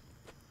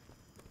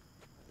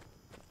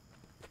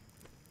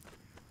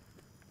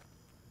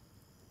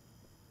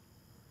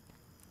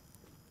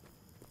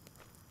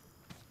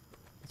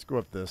 Let's go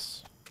up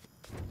this.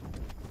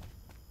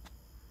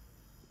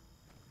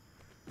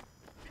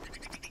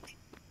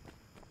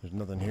 There's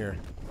nothing here.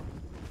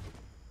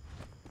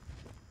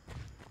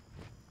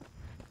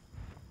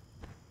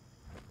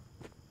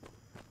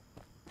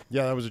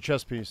 Yeah, that was a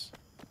chess piece.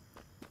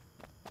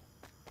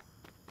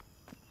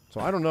 So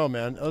I don't know,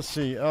 man. Let's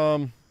see.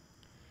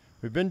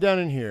 We've been down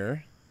in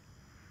here.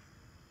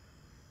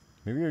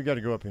 Maybe we got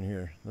to go up in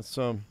here. Let's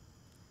go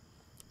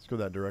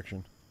that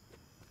direction.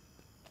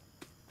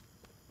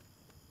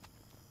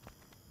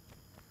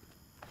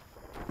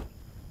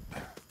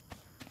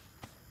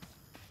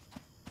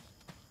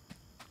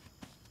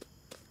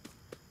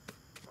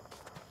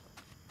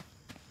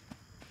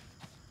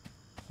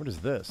 What is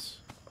this?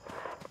 What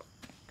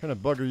kind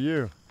of bug are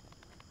you?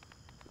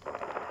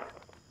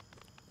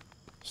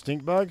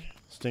 Stink bug?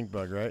 Stink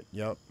bug, right?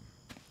 Yep.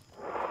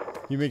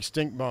 You make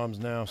stink bombs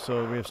now,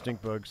 so we have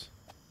stink bugs.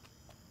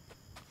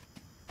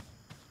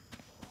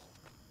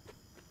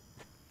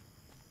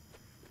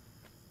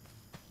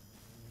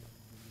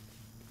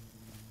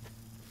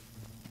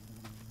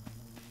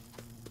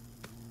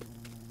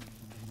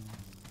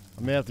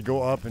 I may have to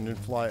go up and then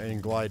fly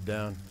and glide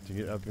down to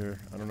get up here.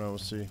 I don't know. We'll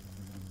see.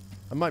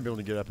 I might be able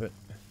to get up it.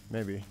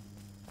 Maybe.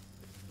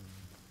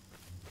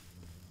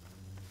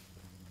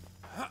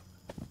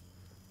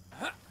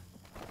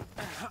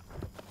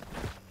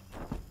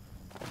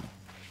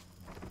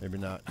 Maybe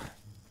not.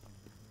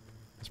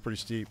 It's pretty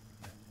steep.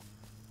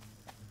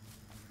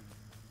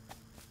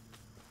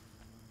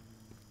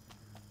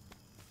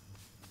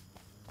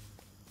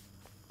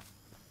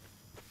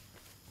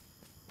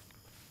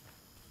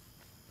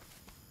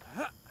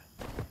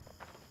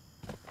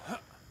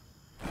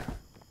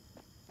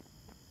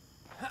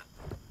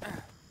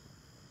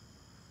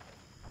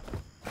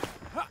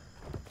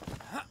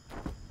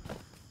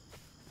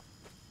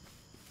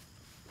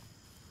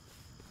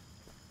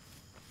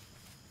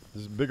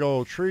 This big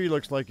old tree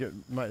looks like it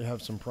might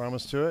have some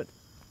promise to it.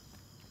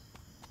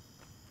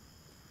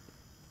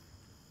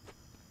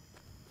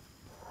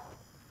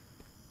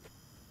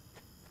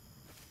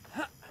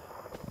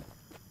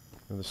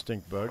 Another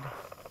stink bug.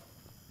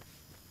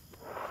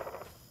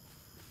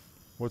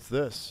 What's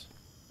this?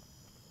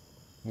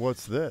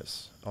 What's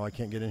this? Oh, I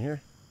can't get in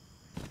here?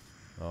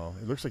 Oh,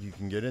 it looks like you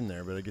can get in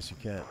there, but I guess you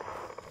can't.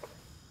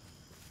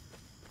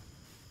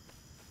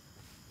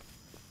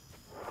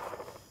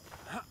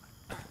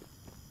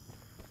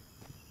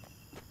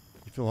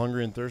 You feel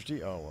hungry and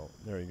thirsty? Oh, well,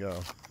 there you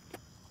go.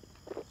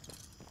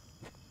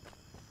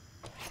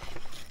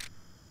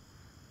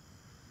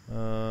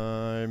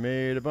 I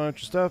made a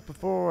bunch of stuff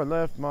before I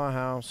left my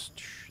house.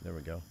 There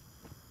we go.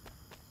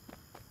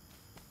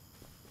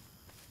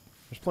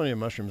 There's plenty of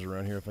mushrooms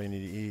around here if I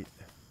need to eat.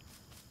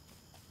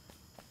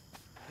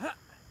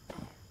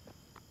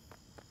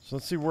 So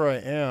let's see where I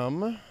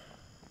am.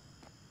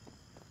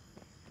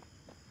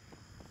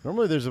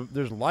 Normally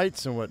there's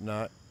lights and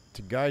whatnot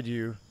to guide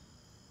you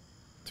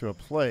to a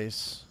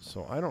place,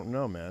 so I don't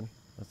know, man.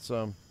 That's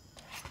I'm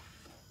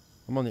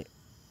on the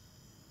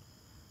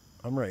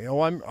I'm right.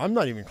 Oh, I'm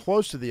not even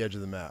close to the edge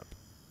of the map.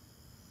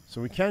 So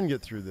we can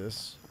get through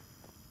this.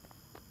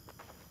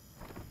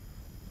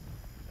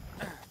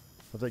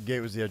 But that gate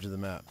was the edge of the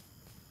map.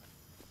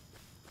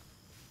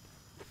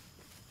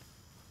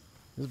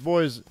 This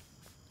boy's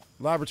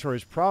laboratory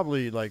is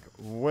probably like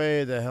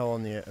way the hell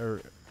on the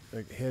or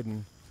like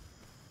hidden.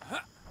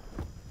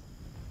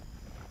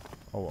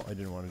 Oh, well, I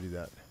didn't want to do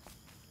that.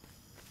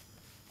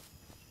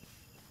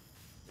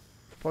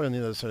 Probably on the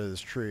other side of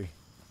this tree.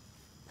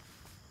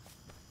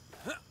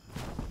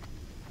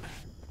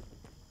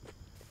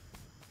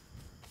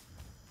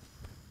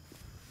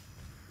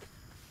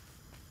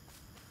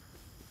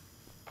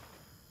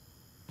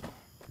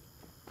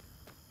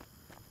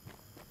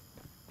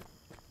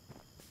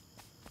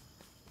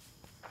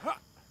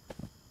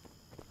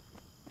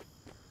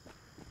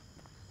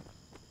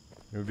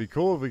 It would be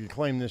cool if we could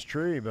claim this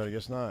tree, but I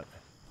guess not.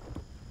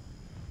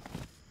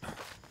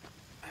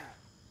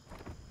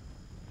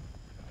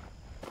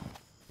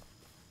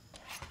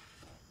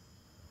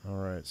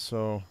 Alright,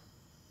 so...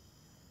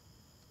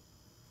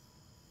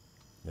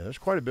 yeah, there's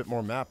quite a bit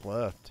more map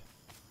left.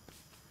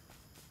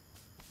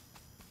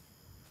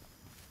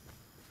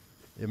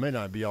 It may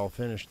not be all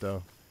finished,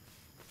 though.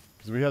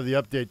 Because we have the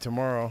update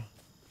tomorrow.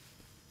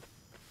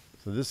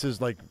 So this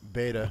is like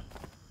beta.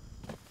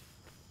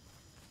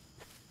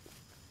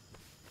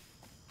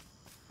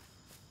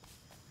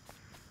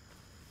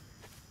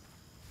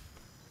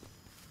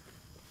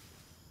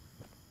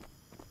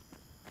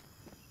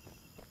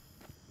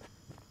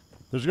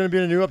 There's going to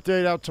be a new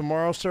update out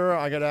tomorrow, sir.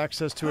 I got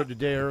access to it a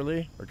day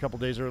early, or a couple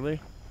days early.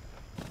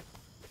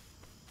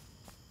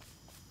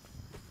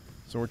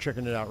 So we're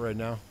checking it out right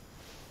now.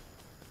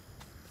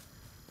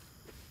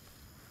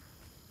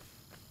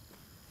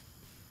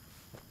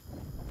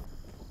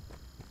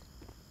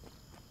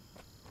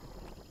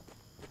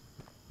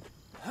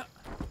 I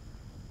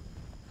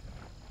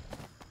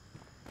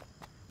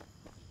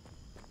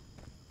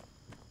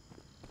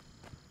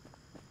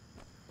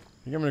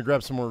think I'm going to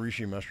grab some more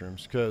reishi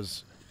mushrooms,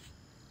 because...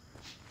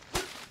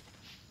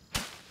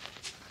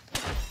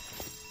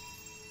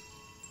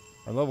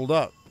 I leveled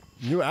up.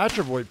 New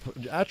attribute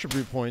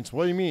points.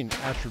 What do you mean,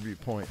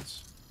 attribute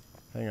points?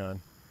 Hang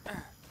on.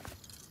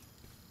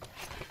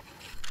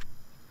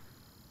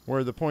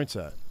 Where are the points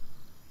at?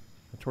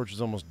 The torch is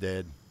almost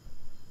dead.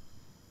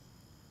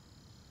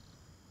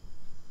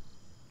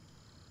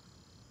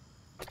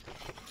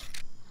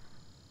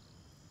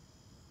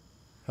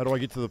 How do I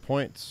get to the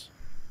points?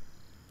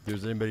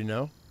 Does anybody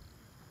know?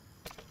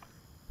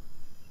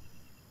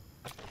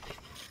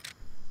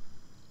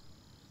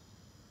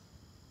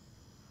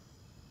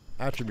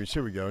 Attributes,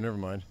 here we go, never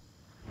mind.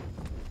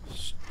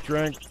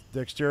 Strength,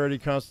 dexterity,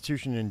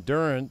 constitution,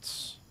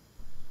 endurance.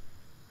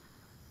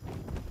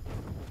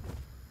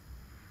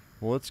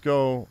 Well, let's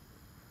go.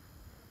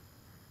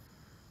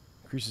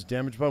 Increases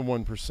damage by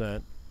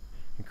 1%.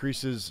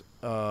 Increases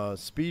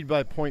speed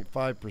by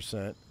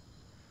 0.5%.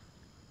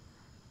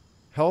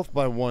 Health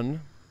by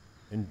 1.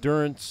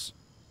 Endurance,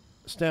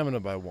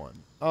 stamina by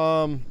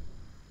 1.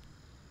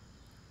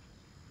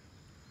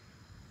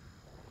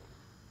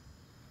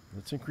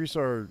 Let's increase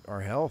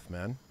our health,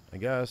 man. I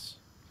guess.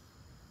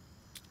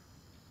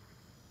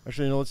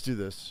 Actually, no, let's do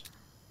this.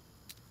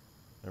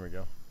 There we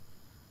go.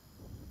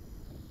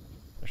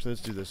 Actually,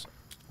 let's do this.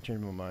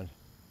 Change my mind.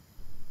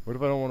 What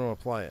if I don't want to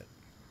apply it?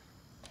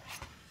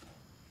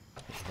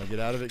 If I get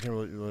out of it,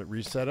 will it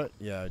reset it?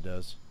 Yeah, it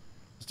does.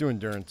 Let's do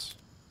endurance.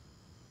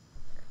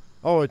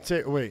 Oh,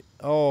 wait.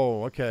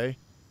 Oh, okay.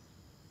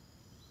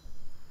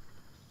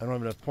 I don't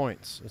have enough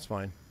points. It's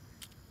fine.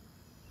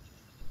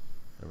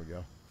 There we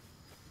go.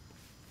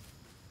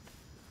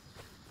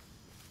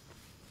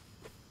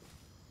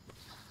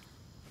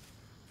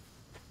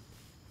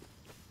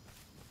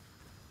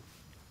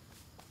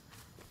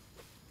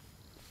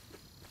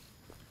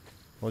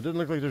 Well, it didn't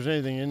look like there's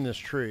anything in this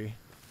tree.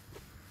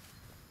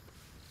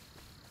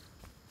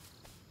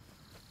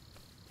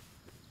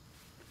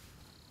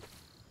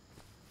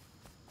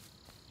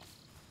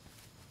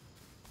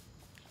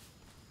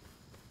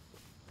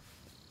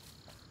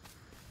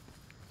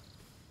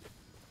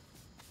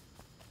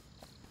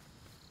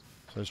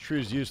 So this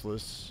tree is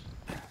useless,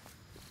 I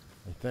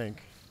think.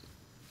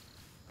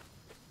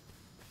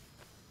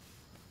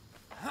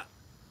 I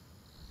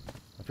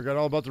forgot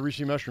all about the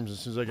reishi mushrooms as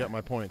soon as I got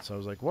my points. I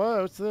was like,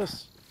 what? What's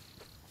this?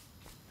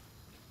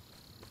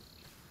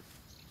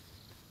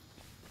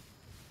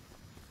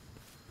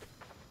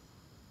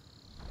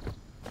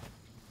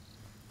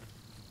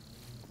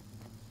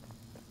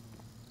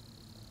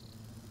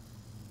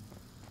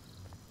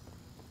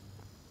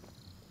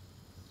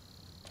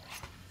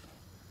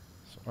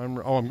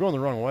 I'm going the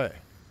wrong way.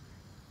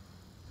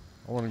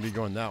 I want to be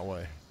going that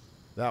way.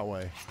 That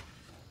way.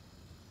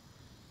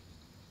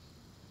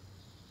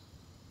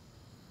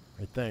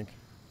 I think.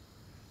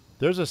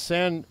 There's a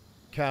sand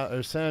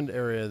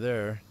area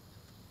there.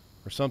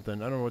 Or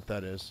something. I don't know what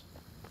that is.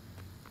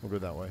 We'll go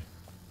that way.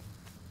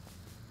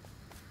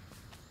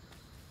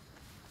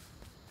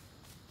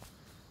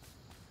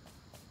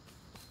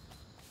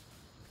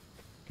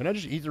 Can I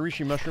just eat the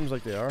reishi mushrooms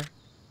like they are?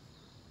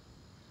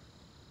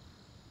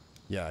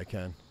 Yeah, I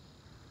can.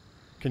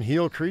 Can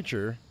heal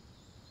creature.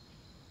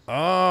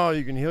 Oh,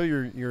 you can heal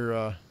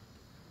your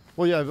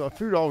well, yeah,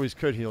 food always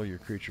could heal your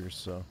creatures,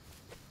 so.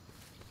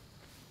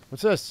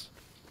 What's this?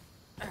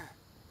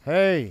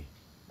 Hey.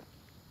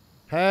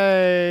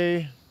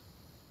 Hey.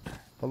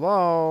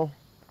 Hello.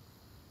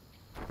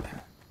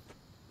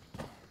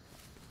 It's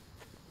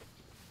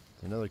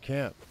another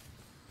camp.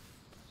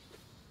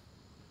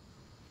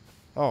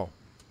 Oh.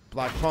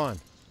 Black Pond.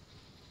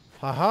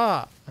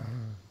 Haha.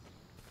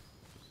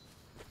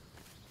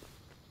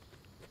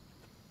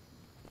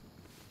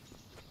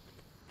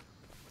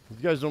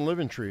 You guys don't live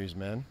in trees,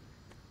 man.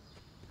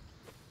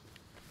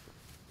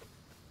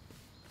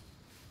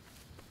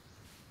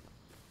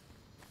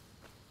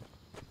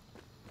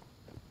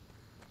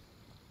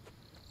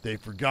 They've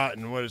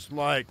forgotten what it's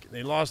like.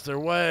 They lost their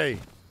way.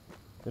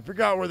 They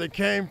forgot where they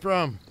came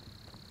from.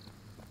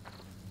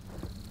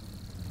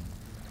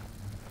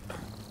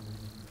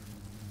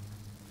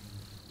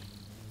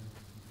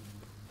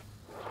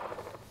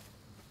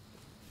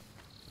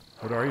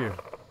 What are you?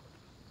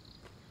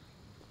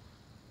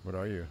 What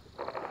are you?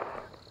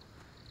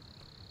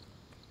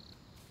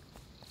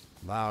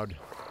 Loud.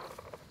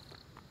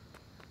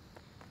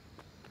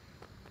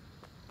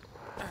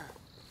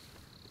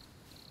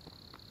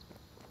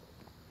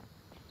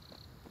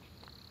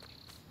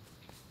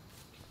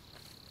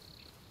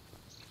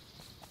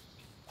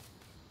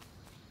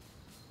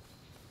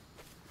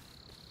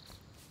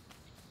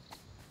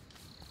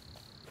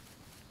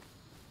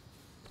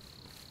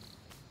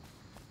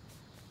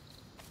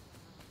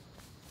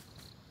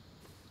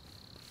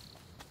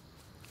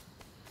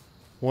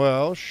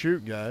 Well,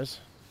 shoot, guys.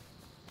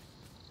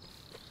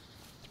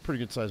 It's a pretty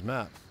good sized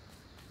map.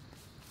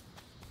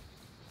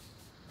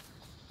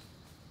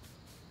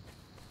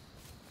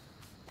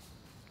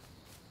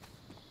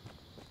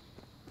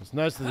 It's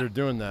nice that they're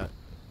doing that.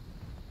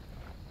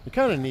 You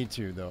kind of need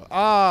to, though.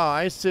 Ah,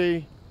 I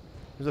see.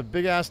 There's a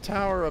big ass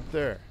tower up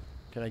there.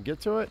 Can I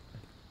get to it?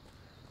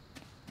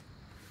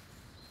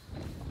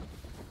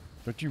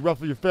 Don't you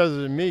ruffle your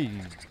feathers at me,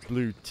 you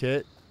blue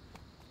tit.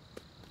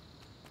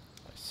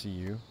 I see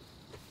you.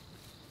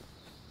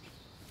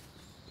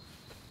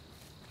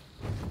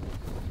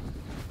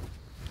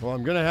 Well,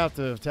 I'm gonna have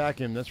to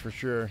attack him, that's for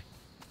sure.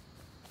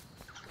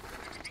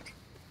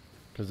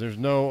 Because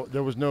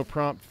there was no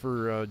prompt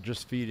for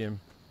just feed him.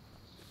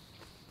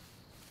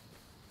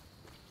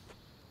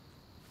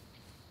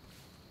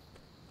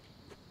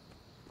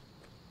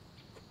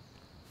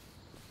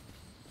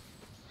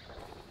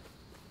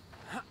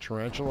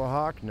 Tarantula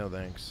hawk? No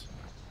thanks.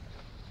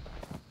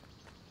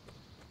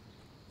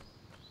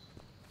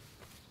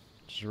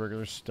 Just a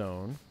regular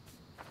stone.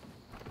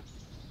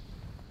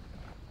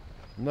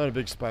 I'm not a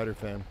big spider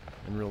fan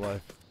in real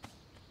life.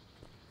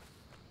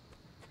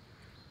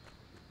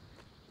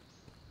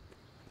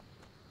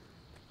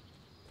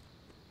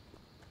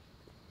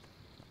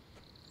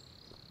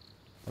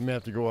 I may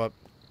have to go up.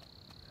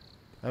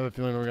 I have a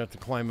feeling we're going to have to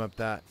climb up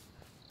that.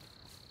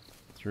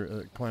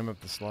 Through, climb up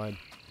the slide.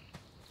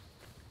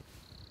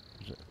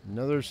 There's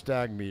another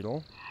stag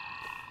beetle.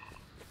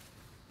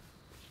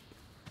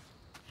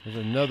 There's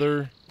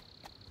another.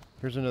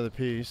 Here's another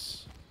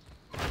piece.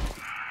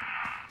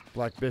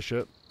 Black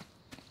bishop.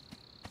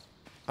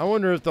 I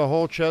wonder if the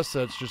whole chest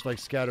set's just like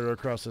scattered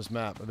across this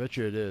map. I bet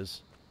you it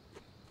is.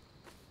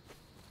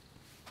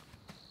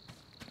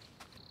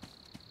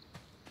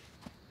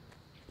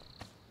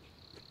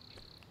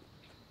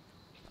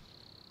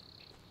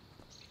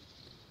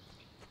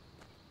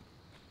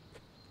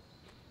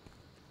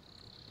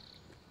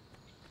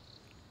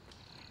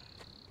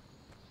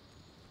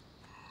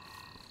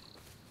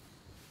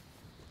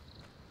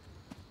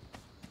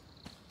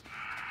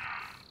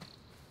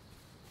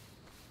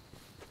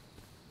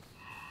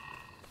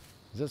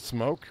 Is that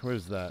smoke? What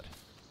is that?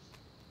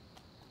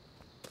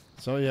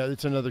 So yeah,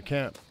 it's another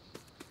camp.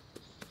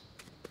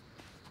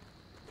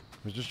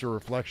 It was just a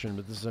reflection,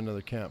 but this is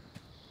another camp.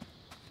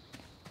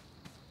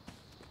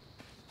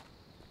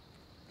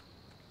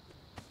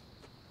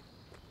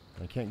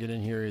 I can't get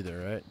in here either,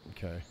 right?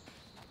 Okay.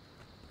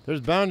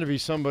 There's bound to be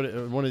somebody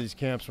at one of these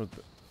camps with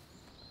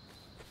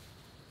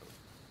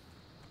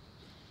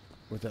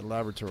that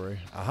laboratory.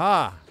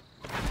 Aha!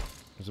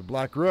 There's a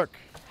black rook.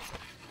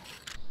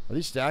 Are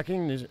these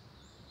stacking?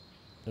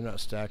 They're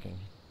not stacking.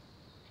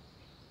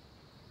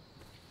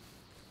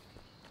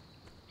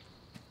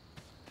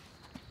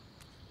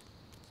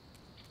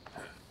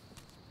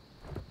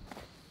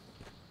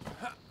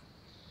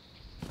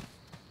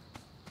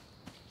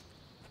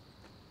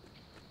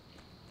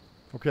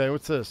 Okay,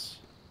 what's this?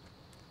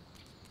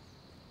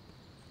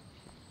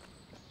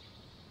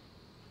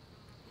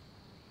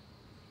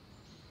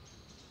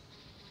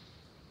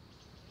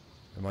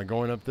 Am I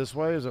going up this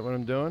way? Is that what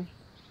I'm doing?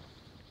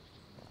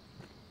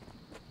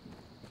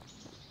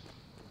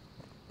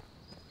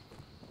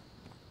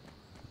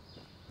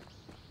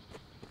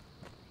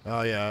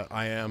 Oh yeah,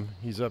 I am.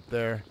 He's up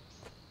there.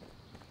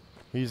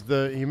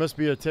 He must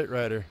be a tit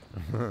rider.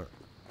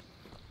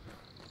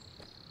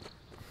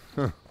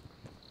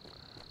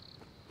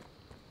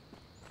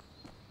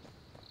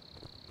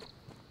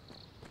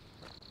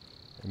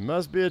 He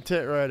must be a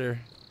tit rider.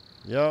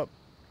 Yup.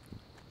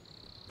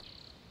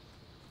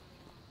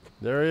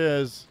 There he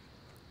is.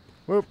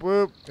 Whoop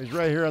whoop. He's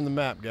right here on the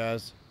map,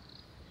 guys.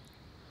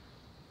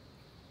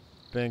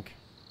 Pink.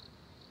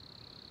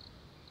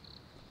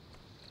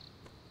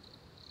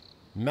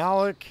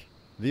 Malik,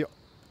 the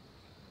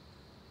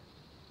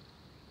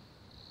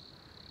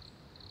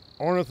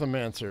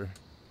ornithomancer.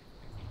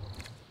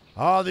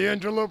 Ah, the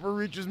interloper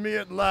reaches me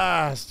at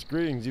last.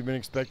 Greetings, you've been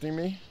expecting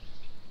me?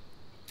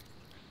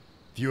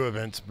 Few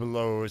events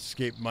below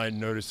escape my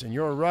notice, and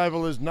your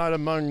arrival is not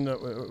among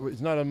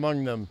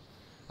them.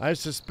 I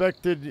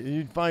suspected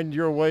you'd find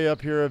your way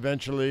up here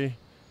eventually.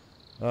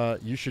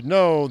 You should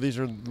know these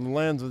are the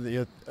lands of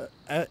the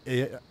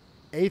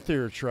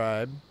Aether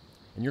tribe,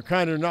 and your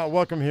kind are not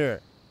welcome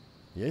here.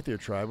 The Aether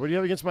tribe? What do you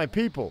have against my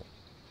people?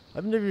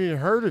 I've never even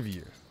heard of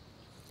you.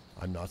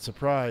 I'm not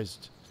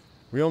surprised.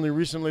 We only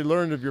recently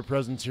learned of your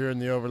presence here in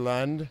the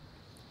Overland.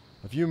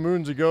 A few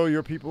moons ago,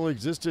 your people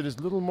existed as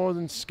little more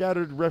than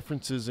scattered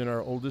references in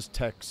our oldest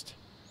text.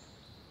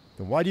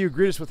 Then why do you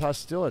greet us with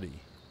hostility?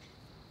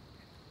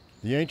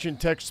 The ancient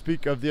texts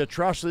speak of the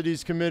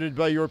atrocities committed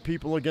by your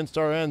people against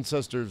our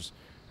ancestors.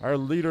 Our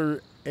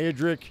leader,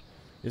 Adric,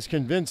 is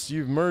convinced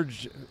you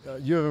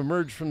have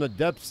emerged from the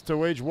depths to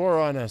wage war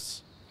on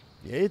us.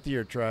 The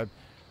Aether tribe.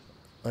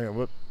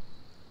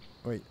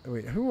 Wait,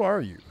 who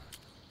are you?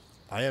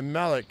 I am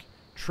Malik,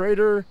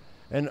 trader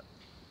and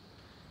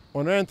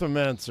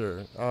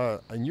ornithomancer,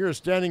 and you're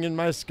standing in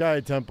my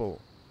sky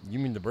temple. You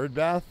mean the bird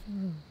bath?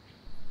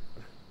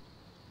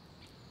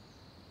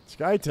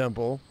 Sky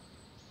temple?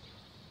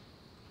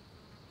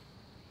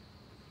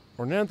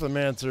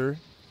 Ornithomancer.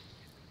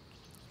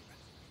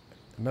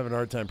 I'm having a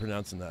hard time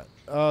pronouncing that.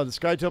 The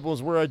sky temple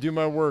is where I do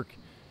my work.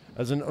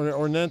 As an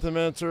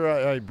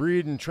ornithomancer, I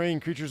breed and train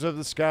creatures of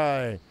the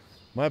sky.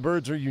 My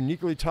birds are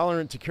uniquely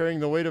tolerant to carrying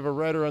the weight of a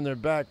rider on their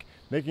back,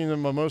 making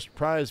them a most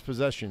prized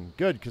possession.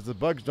 Good, because the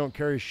bugs don't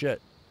carry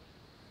shit.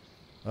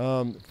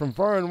 From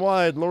far and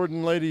wide, lord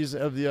and ladies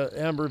of the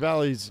Amber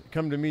Valleys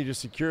come to me to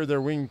secure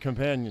their winged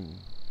companion.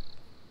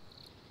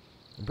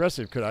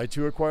 Impressive. Could I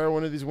too acquire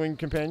one of these winged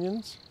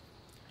companions?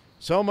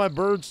 Sell my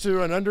birds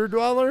to an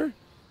underdweller?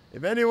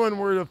 If anyone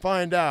were to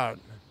find out.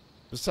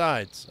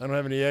 Besides, I don't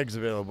have any eggs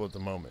available at the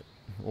moment.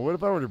 Well, what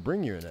if I were to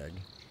bring you an egg?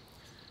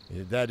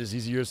 That is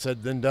easier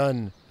said than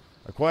done.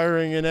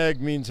 Acquiring an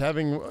egg means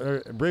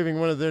braving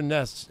one of their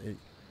nests.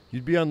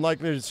 You'd be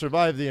unlikely to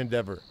survive the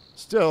endeavor.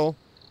 Still,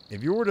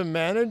 if you were to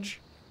manage,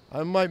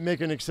 I might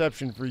make an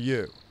exception for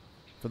you.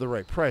 For the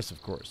right price,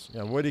 of course.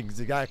 Now, what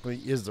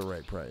exactly is the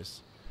right price?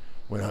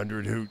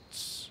 100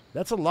 hoots.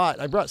 That's a lot.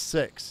 I brought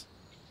 6.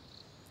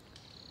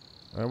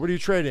 All right, what do you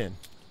trade in?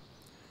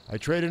 I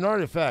trade in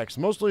artifacts,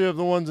 mostly of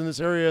the ones in this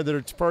area that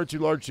are far too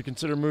large to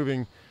consider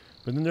moving,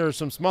 but then there are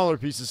some smaller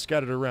pieces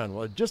scattered around.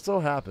 Well, it just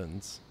so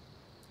happens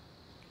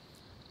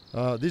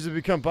These have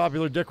become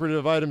popular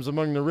decorative items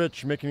among the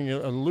rich, making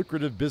it a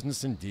lucrative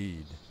business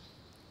indeed.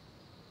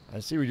 I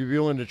see. Would you be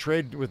willing to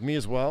trade with me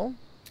as well?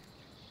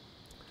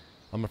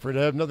 I'm afraid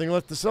I have nothing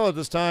left to sell at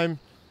this time.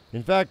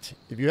 In fact,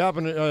 if you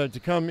happen to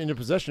come into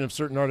possession of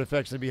certain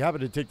artifacts, I'd be happy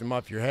to take them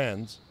off your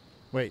hands.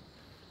 Wait,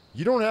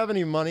 you don't have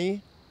any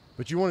money,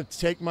 but you want to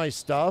take my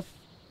stuff?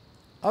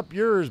 Up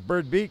yours,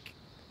 Birdbeak.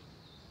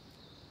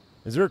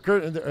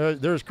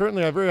 There's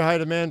currently a very high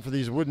demand for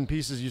these wooden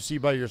pieces you see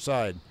by your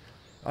side.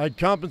 I'd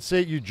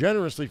compensate you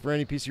generously for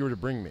any piece you were to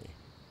bring me.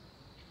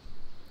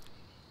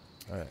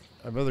 Alright,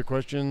 I have other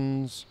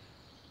questions.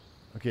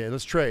 Okay,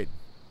 let's trade.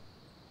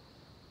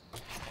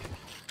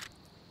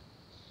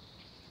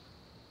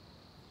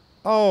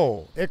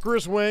 Oh,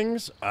 Icarus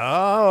wings?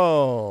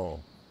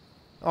 Oh.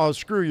 Oh,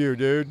 screw you,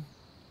 dude.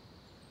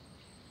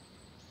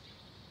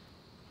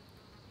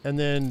 And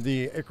then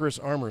the Icarus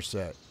armor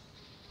set.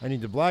 I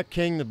need the Black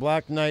King, the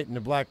Black Knight, and the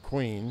Black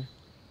Queen.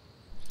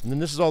 And then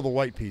this is all the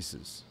white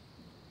pieces.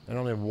 I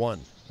only have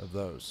one of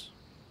those.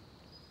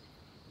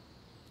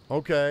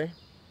 Okay.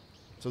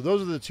 So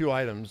those are the two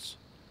items.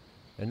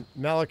 And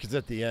Malik is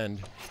at the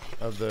end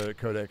of the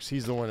codex.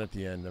 He's the one at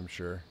the end, I'm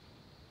sure.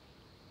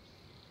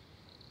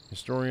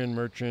 Historian,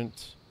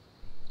 merchant.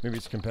 Maybe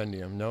it's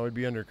compendium. No, it'd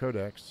be under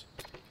codex.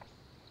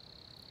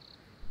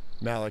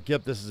 Malik.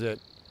 Yep, this is it.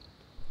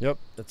 Yep,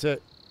 that's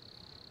it.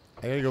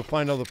 I gotta go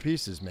find all the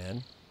pieces,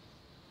 man.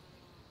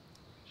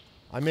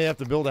 I may have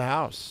to build a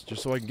house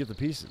just so I can get the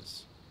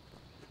pieces.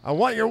 I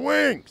want your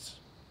wings!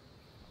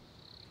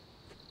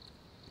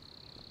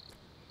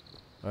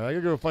 Alright, I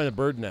gotta go find a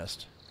bird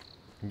nest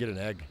and get an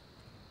egg.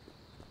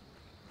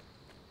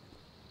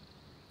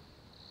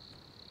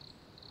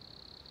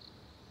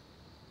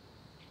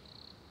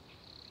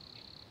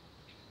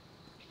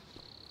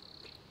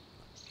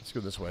 Let's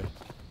go this way.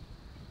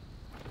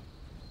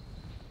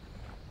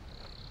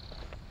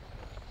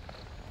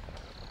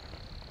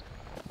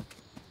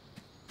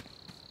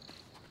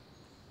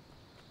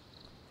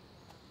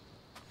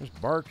 There's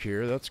bark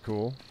here. That's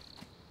cool.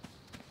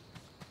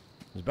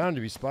 There's bound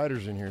to be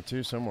spiders in here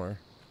too somewhere.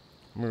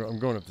 I'm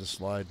going up this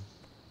slide.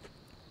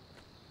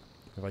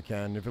 If I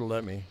can, if it'll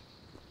let me.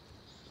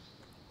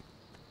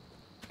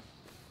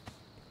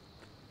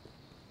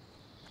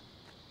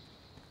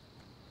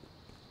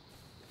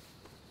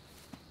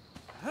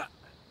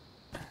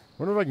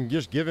 Wonder if I can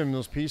just give him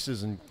those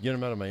pieces and get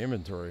them out of my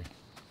inventory.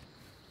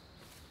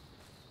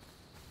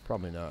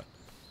 Probably not.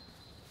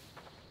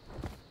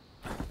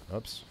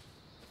 Oops.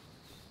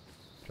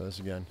 Try this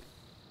again.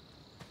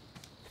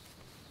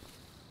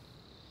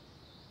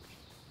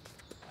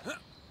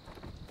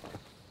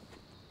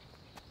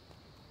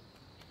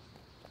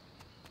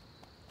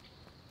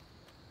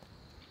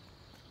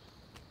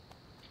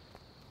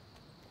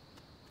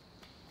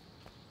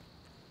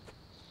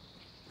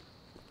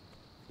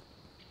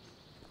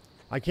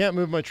 I can't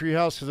move my tree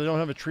house because I don't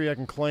have a tree I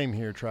can claim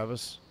here,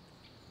 Travis.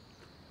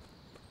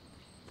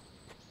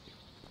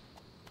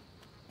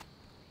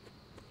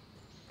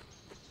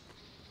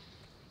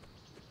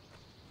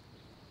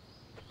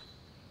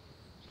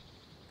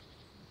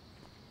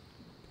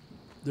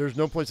 There's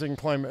no place I can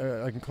climb.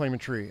 I can claim a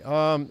tree.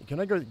 Can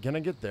I go? Can I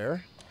get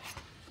there?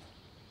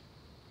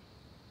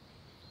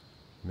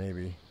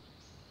 Maybe.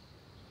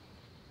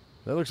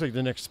 That looks like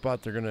the next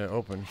spot they're gonna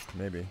open.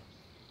 Maybe.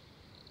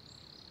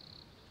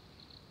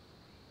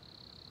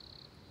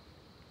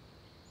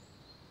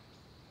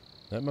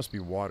 That must be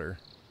water.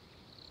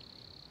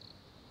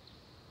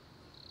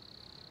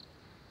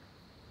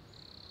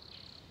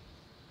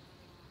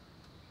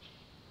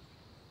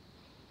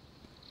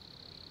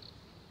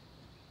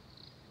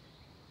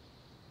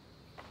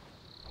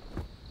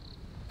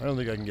 I don't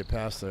think I can get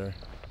past there.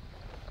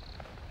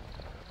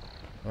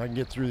 I can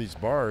get through these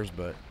bars,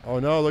 but... Oh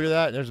no, look at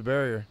that. There's a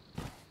barrier.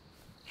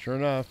 Sure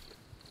enough.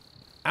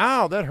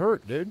 Ow, that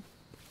hurt, dude.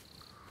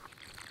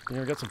 I think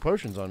I got some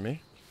potions on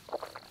me.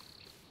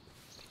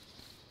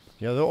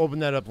 Yeah, they'll open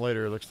that up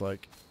later, it looks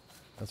like.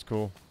 That's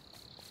cool.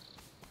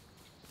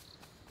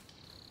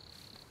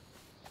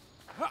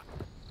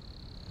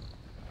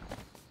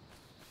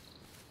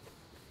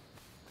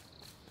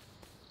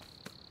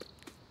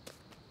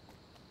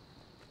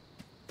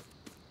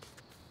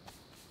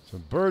 So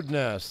bird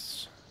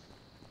nests.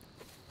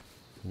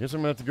 I guess I'm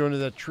gonna have to go into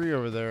that tree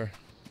over there.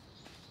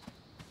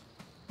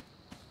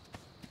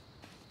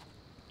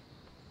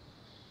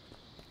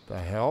 The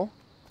hell?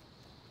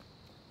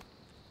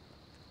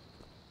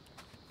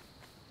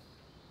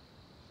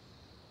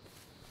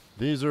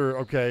 These are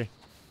okay.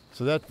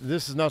 So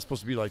this is not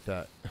supposed to be like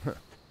that. I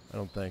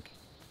don't think.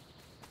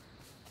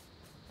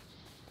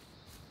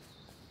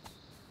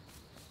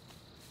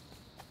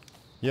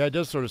 Yeah, it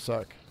does sort of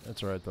suck.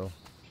 That's alright though.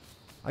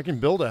 I can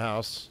build a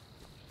house.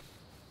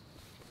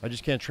 I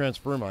just can't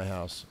transfer my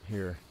house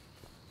here.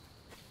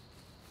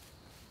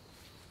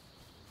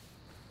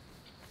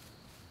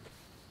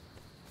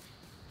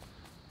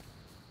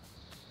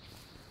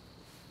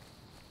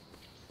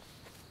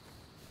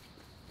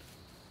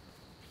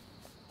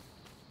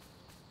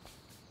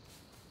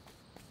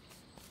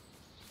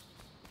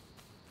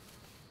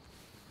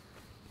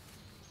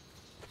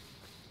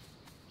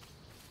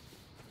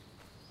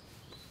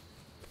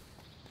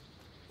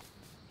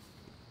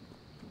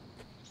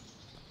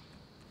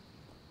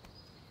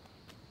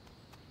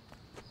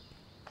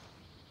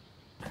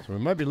 We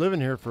might be living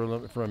here for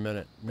a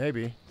minute,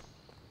 maybe.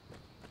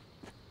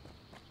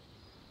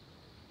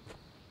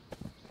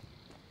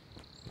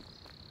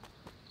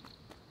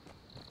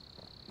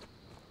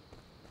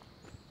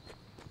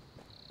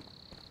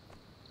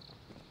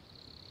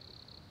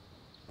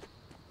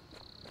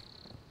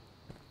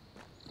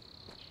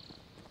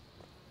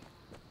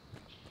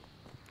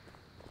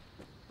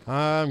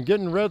 I'm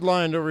getting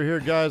redlined over here,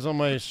 guys, on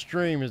my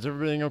stream. Is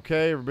everything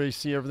okay? Everybody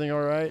see everything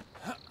all right?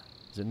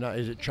 Is it not?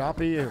 Is it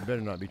choppy? It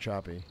better not be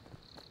choppy.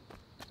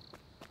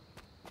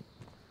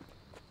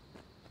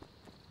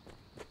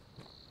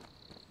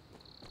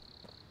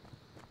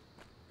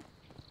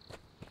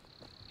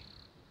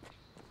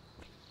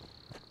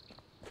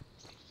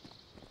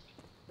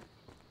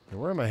 Okay,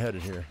 where am I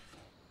headed here?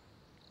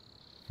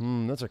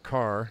 That's a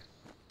car.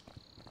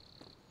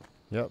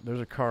 Yep,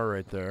 there's a car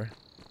right there.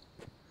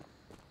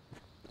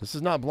 This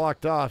is not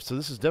blocked off, so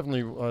this is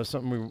definitely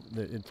something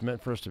that it's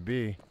meant for us to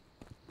be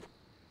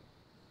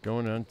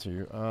going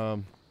into.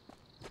 Oh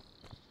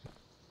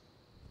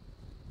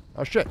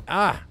shit!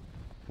 Ah,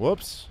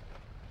 whoops.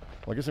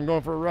 Well, I guess I'm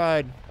going for a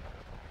ride.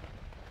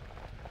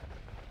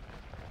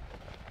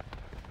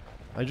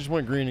 I just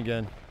went green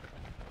again.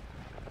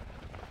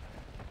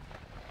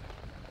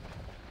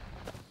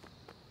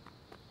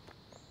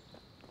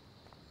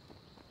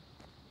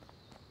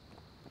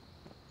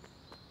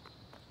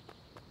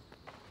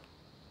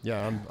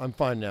 Yeah, I'm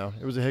fine now.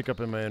 It was a hiccup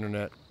in my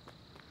internet.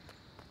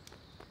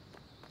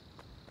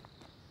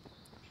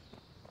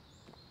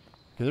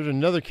 Okay, there's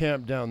another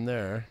camp down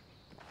there.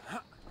 I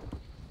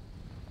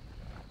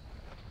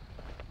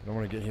don't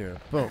want to get here.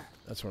 Boom.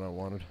 That's what I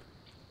wanted.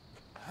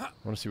 I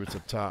want to see what's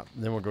up top.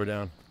 And then we'll go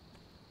down.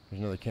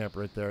 There's another camp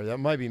right there. That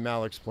might be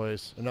Malik's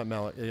place. Or not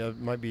Malik. Yeah,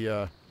 it might be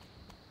the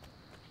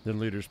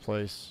leader's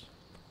place.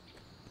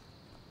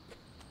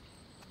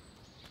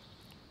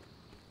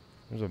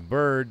 There's a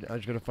bird. I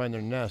just gotta find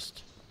their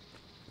nest.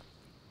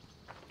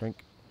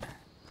 Drink.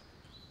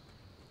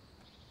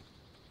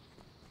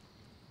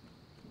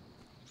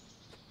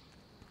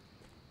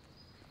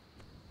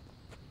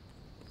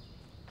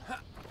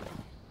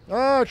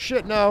 Oh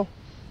shit! No.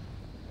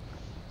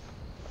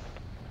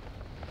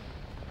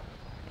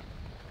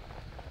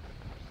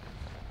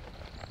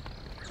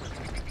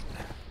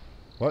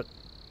 What?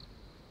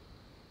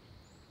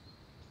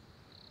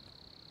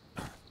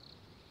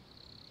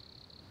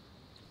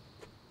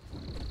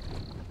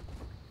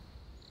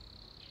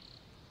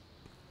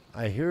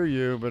 I hear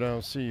you, but I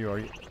don't see you. Are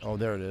you? Oh,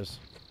 there it is.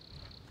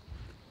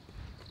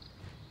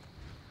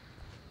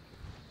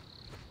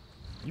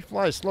 You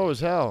fly slow as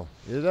hell.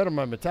 Either that or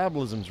my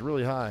metabolism's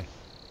really high.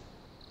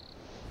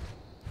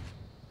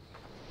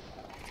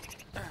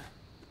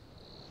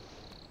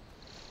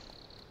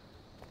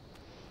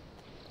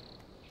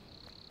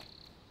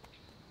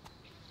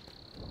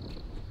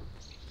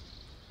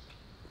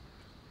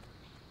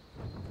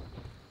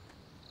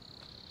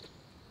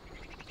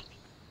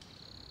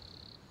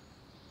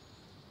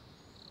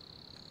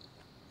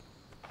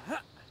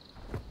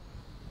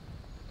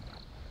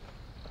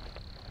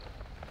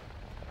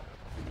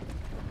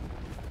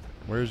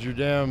 Where's your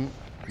damn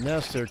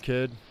nest there,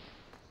 kid?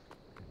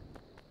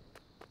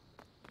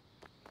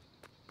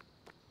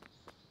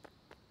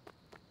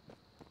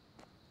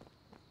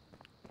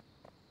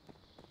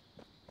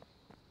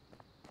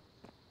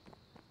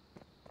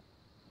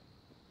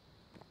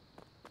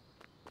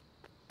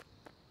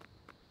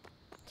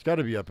 It's got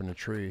to be up in a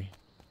tree.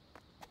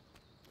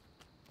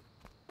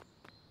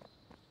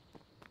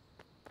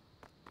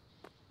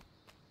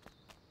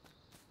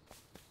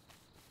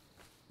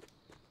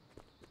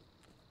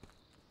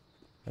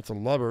 That's a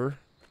lubber.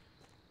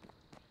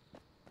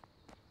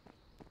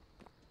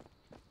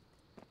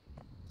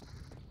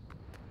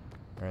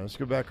 All right, let's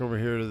go back over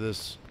here to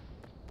this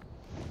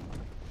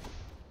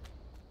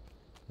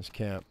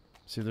camp.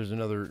 See if there's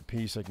another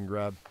piece I can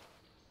grab.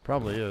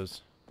 Probably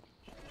is.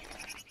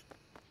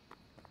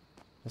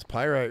 That's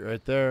pyrite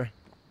right there.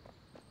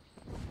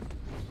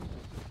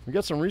 We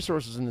got some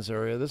resources in this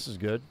area. This is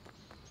good.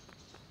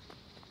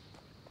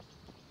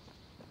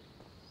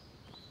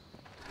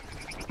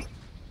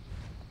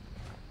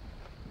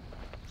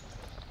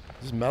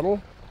 This is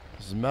metal?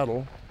 This is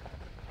metal.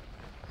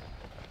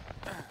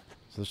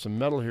 So there's some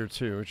metal here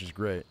too, which is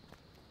great.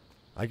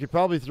 I could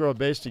probably throw a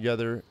base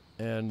together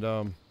and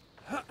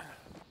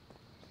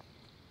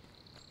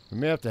we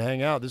may have to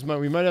hang out.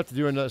 We might have to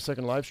do another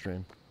second live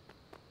stream.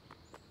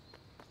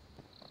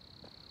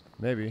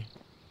 Maybe.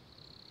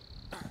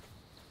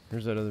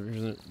 Here's that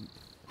other.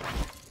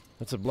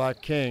 That's a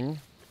black king.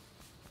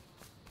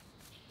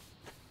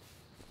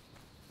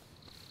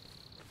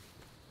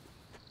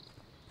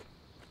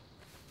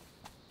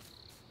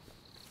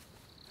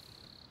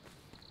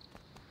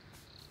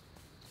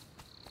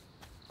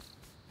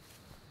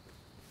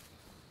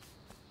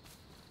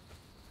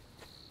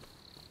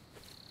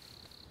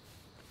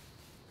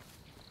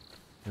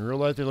 In real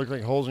life, they look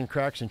like holes and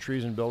cracks in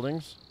trees and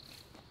buildings.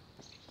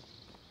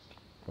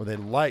 Or they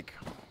like.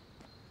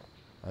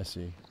 I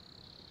see.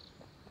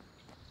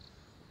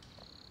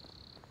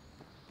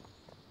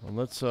 Well,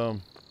 let's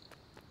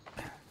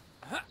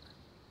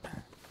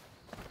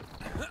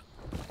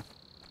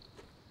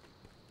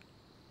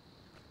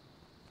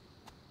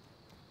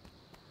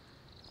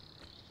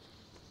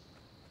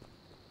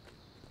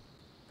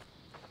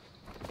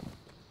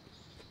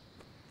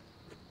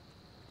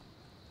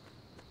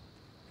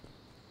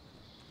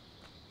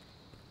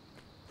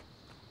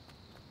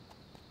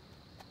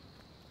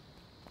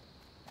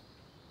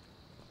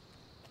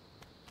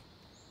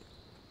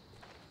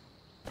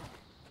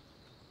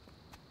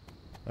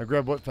I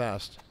grabbed what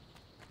fast?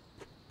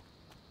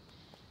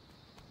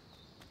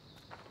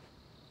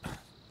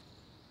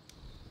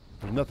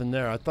 There's nothing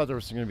there. I thought there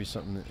was going to be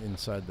something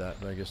inside that,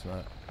 but I guess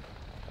not.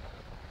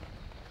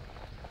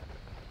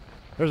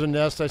 There's a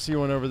nest. I see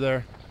one over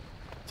there.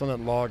 It's on that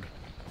log.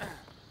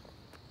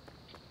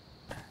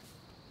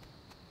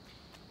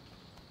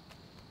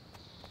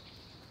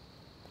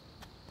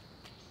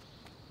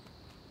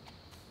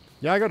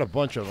 Yeah, I got a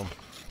bunch of them.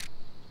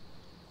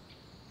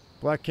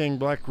 Black king,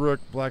 black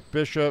rook, black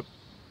bishop,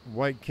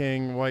 white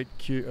king, white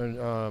q.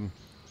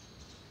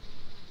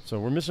 So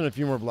we're missing a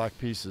few more black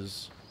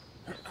pieces.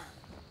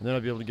 And then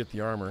I'll be able to get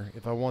the armor,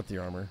 if I want the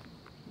armor.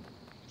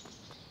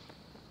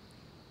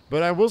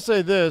 But I will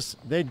say this,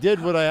 they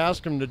did what I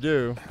asked them to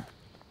do,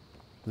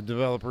 the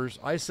developers.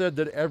 I said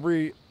that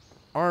every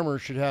armor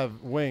should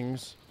have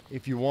wings,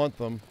 if you want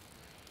them.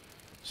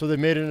 So they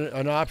made it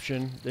an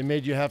option. They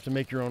made you have to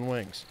make your own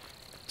wings.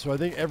 So I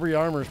think every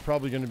armor is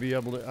probably going to be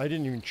able to, I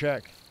didn't even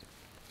check.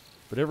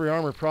 But every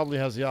armor probably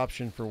has the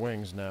option for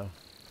wings now.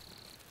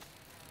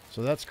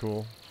 So that's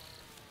cool.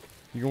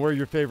 You can wear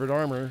your favorite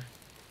armor,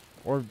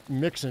 or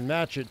mix and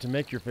match it to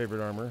make your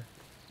favorite armor.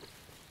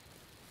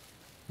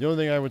 The only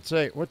thing I would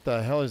say, what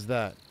the hell is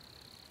that?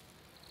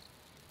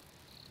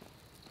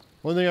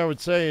 One thing I would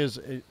say is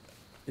it'd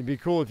be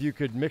cool if you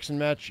could mix and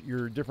match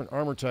your different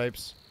armor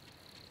types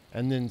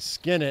and then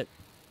skin it.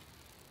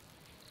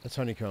 That's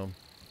honeycomb.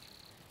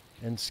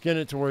 And skin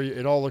it to where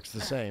it all looks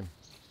the same.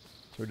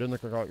 So it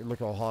doesn't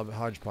look all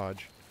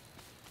hodgepodge.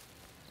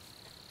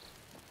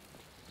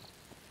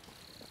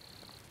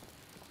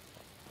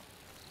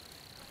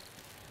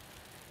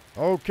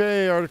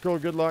 Okay, article,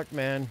 good luck,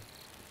 man.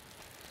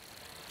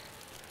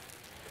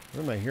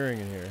 What am I hearing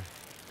in here?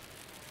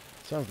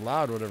 It sounds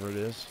loud, whatever it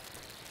is.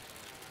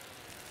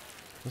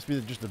 Must be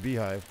just a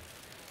beehive.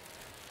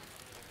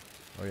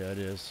 Oh yeah, it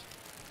is.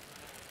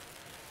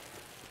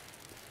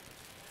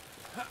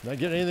 Can I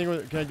get anything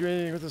with? Can I do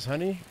anything with this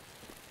honey?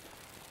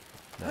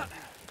 No.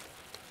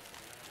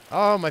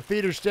 Oh, my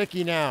feet are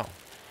sticky now.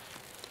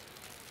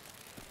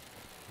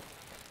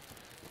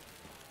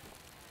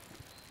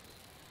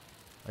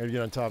 I gotta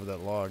get on top of that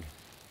log.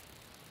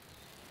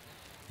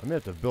 I may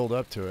have to build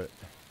up to it.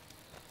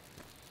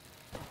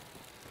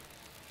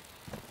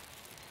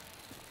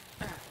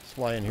 Let's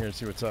fly in here and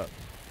see what's up.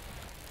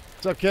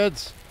 What's up,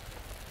 kids?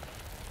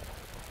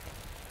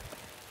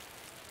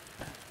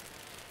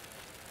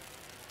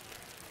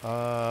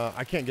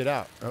 I can't get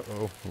out.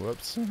 Uh-oh.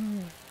 Whoops.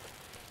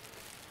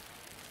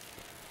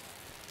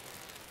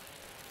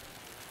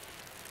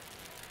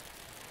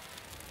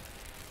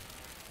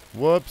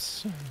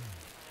 Whoops.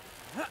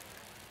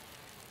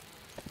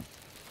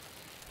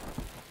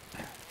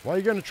 Why are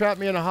you gonna trap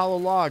me in a hollow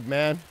log,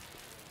 man?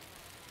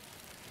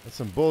 That's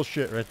some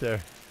bullshit right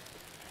there.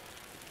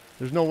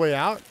 There's no way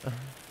out?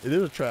 It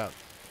is a trap.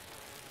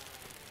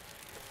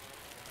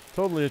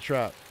 Totally a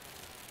trap.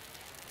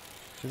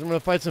 Because I'm gonna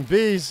fight some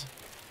bees.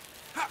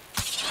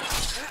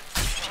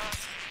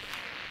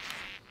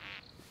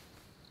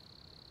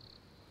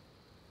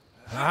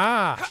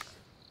 Ah!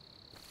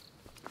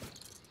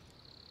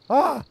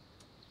 Ah!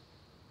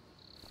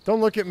 Don't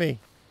look at me.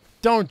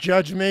 Don't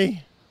judge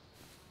me.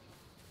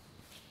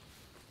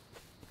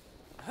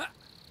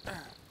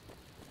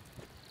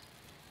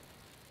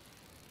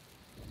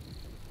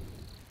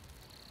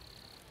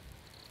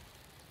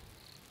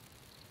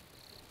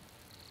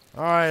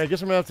 Alright, I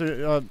guess I'm going to have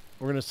to,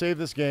 we're going to save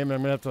this game, and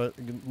I'm going to have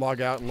to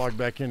log out and log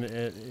back in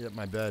at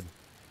my bed.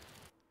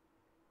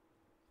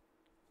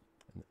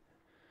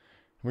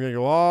 We're going to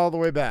go all the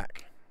way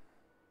back.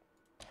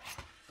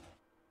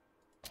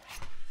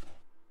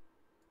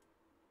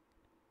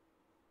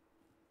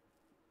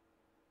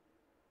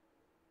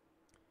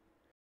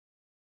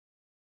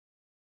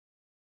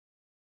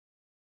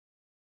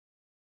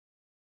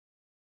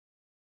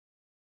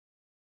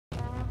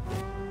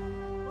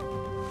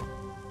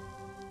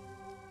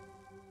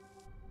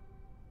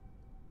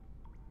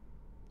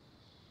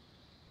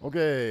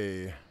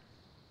 Okay,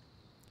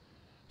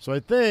 so I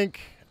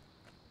think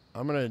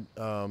I'm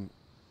gonna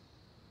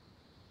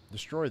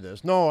destroy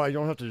this. No, I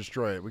don't have to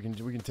destroy it. We can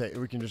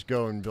just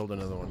go and build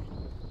another one.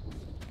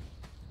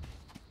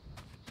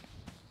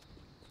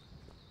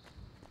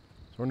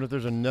 So I wonder if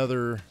there's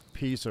another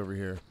piece over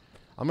here.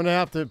 I'm gonna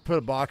have to put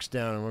a box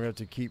down, and we're gonna have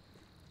to keep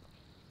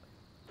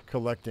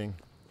collecting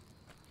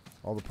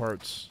all the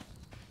parts.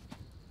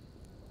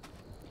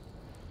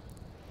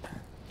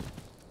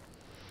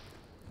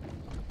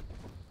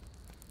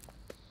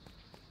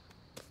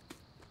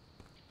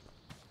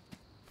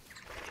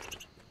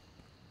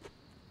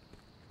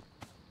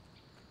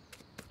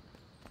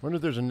 Wonder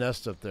if there's a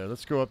nest up there.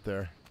 Let's go up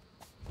there.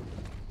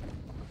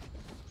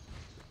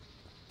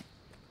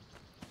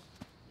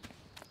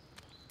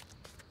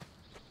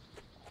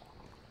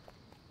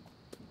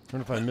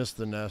 Wonder if I missed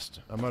the nest.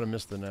 I might have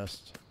missed the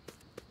nest.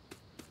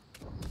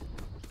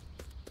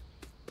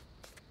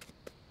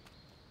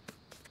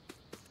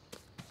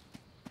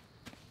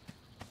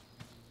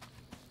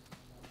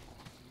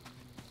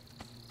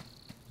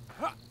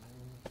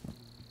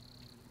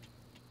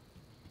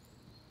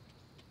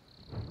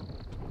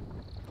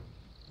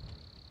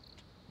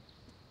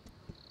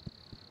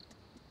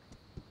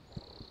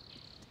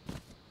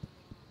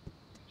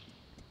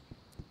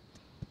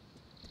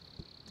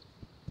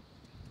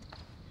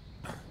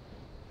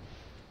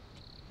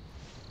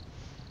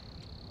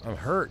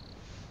 hurt.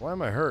 Why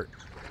am I hurt?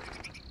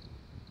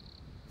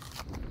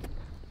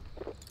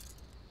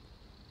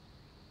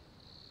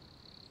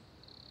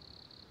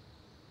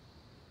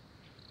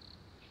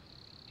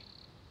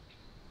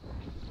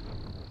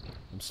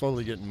 I'm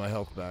slowly getting my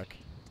health back.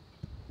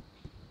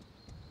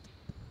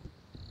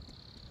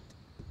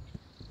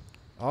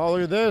 Oh,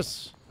 look at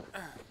this.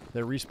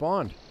 They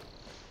respawned.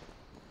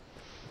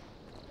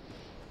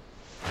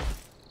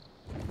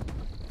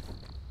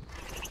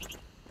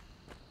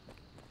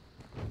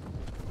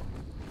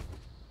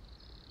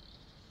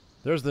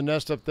 There's the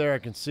nest up there. I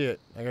can see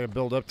it. I gotta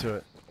build up to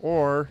it.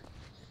 Or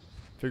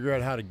figure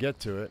out how to get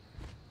to it.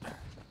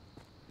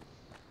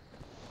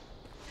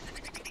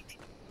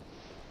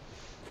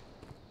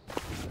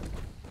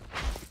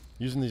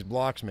 Using these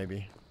blocks,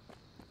 maybe.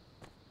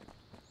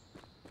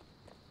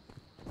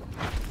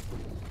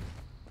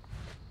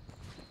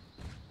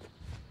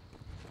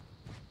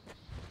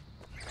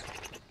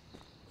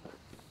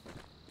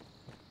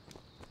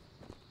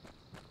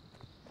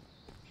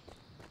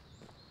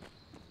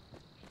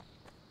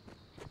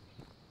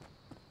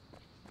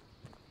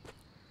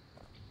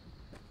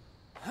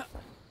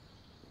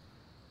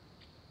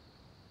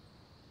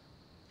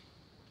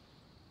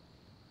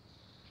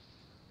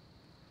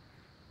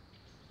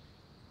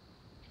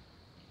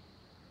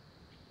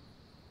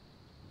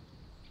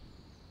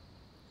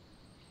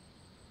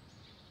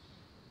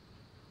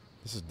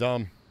 This is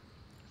dumb.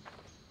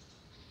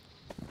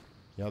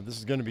 Yeah, this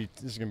is gonna be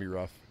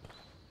rough.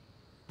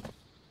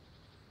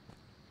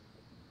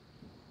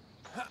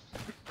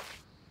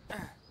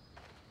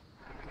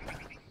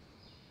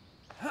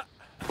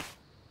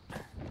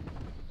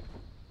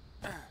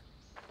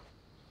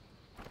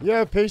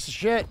 Yeah, piece of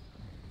shit.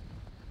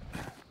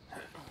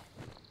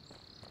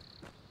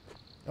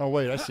 Oh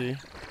wait, I see.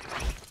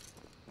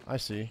 I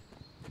see.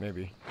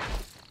 Maybe.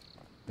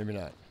 Maybe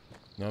not.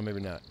 No,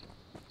 maybe not.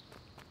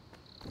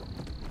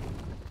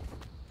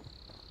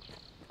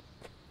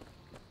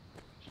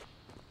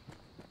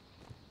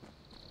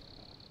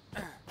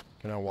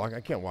 Can I walk? I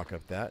can't walk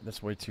up that.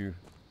 That's way too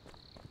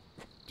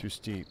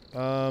steep.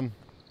 I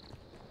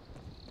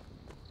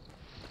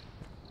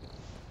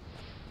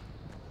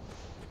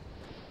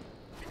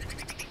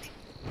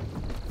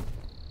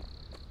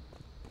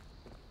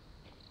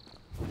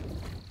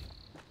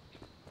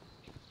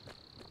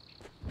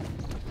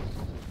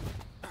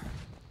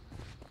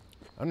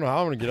don't know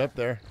how I'm gonna get up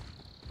there.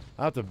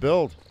 I have to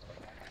build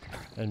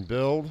and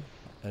build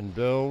and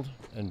build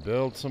and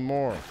build some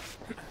more.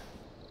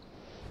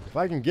 If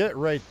I can get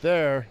right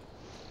there,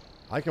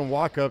 I can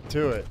walk up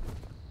to it.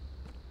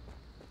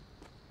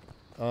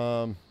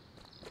 All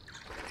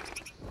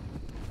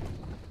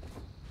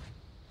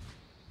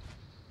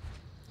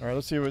right,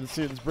 let's see.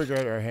 Let's break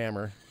out our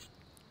hammer.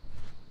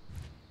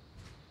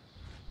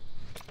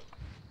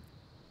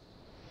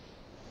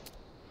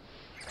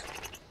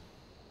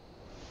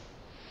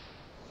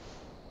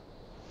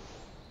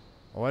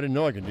 Oh, I didn't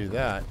know I could do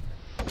that.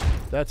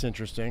 That's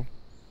interesting.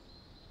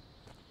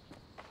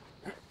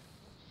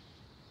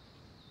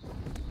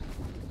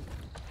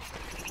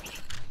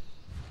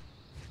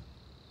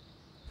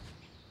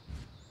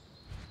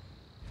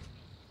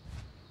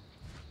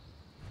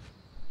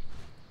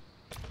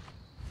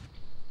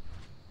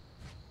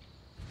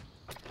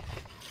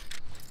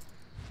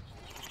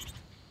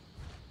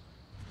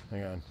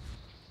 Hang on.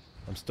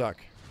 I'm stuck.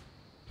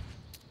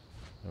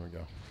 There we go.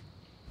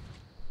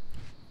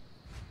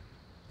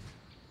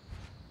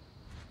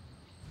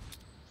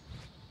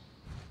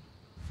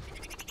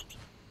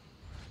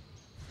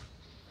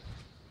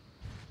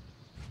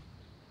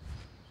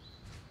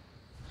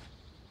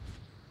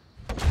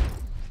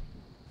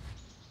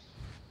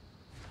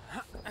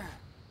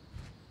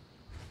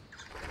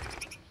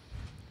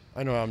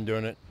 I know how I'm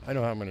doing it. I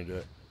know how I'm going to do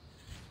it.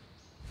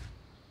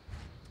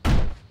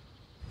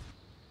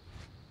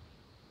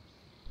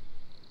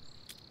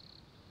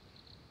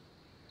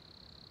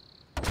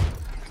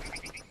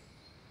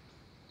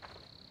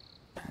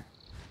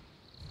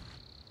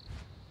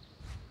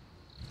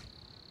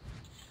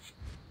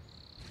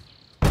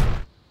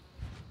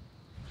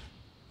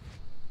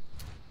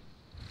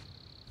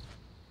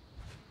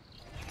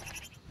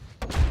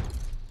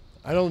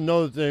 I don't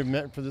know that they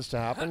meant for this to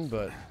happen,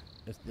 but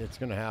it's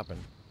going to happen.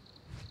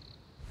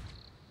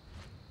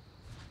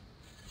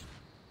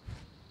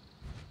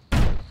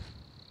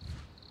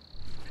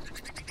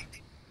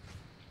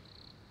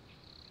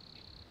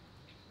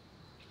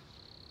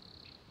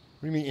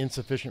 What do you mean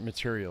insufficient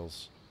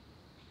materials?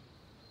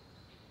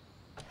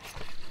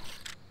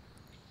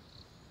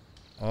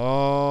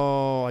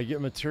 Oh, I get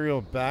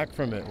material back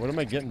from it. What am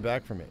I getting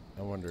back from it?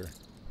 I wonder.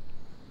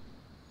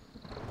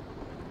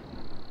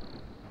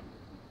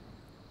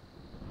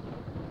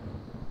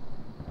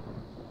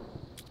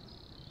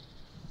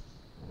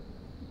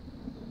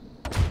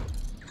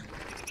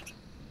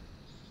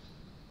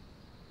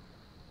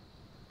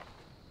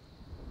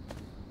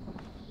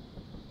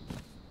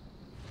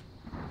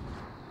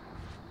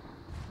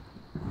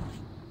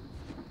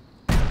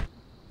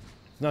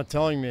 It's not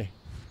telling me.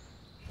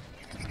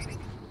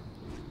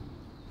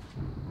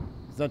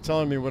 It's not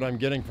telling me what I'm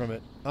getting from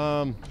it.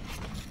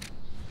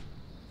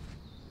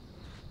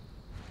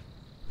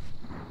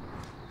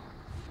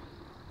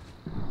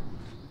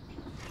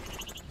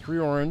 3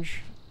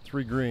 orange,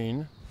 3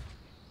 green,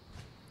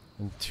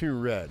 and 2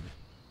 red.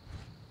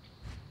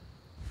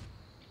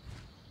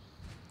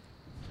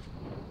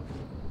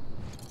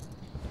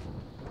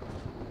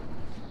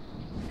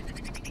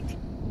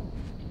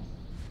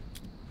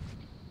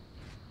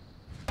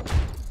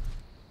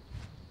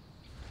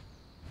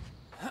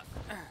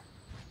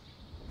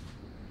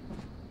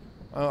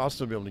 I'll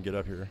still be able to get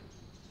up here.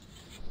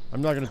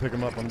 I'm not going to pick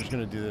them up. I'm just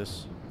going to do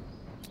this.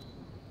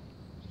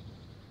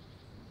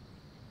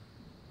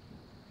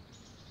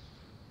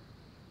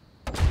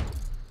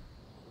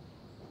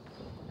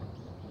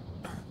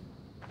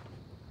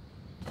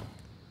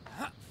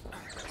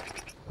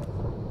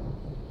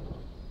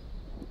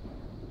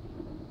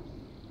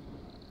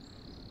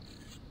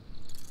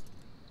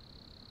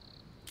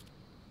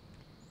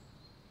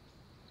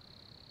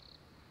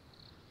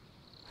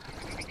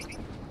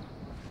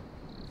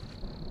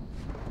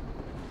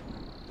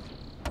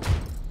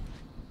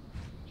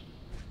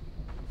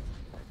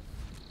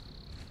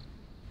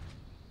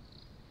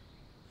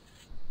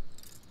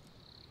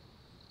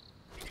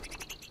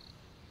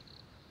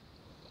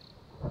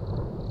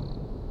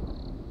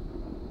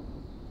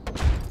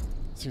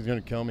 This thing's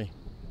gonna kill me.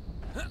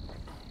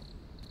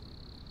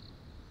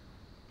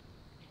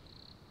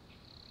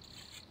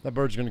 That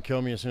bird's gonna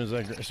kill me as soon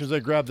as I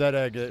grab that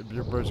egg.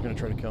 Your bird's gonna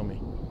try to kill me.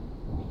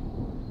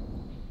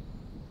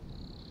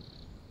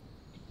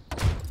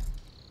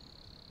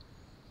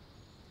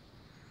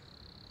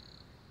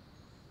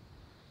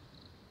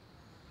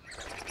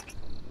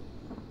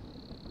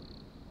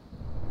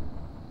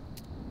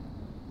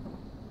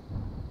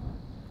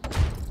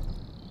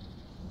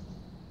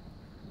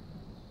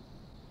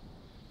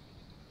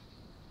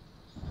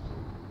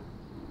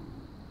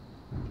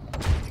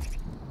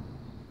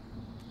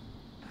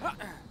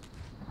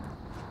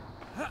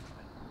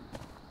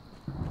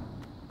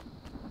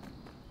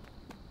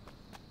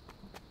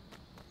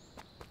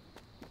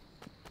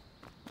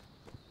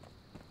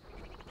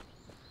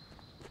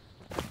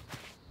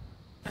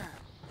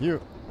 You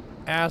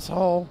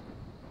asshole.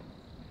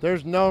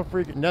 There's no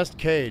freaking nest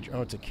cage.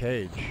 Oh, it's a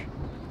cage.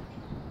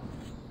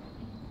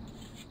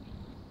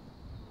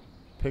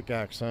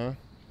 Pickaxe, huh?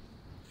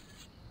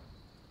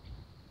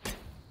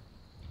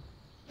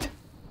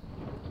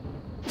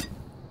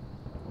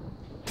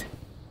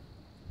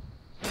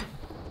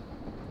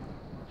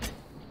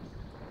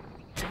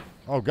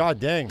 Oh, god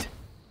dang.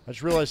 I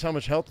just realized how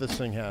much health this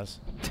thing has.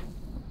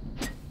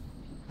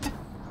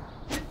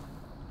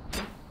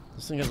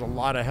 This thing has a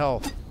lot of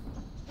health.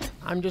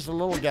 I'm just a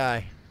little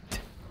guy.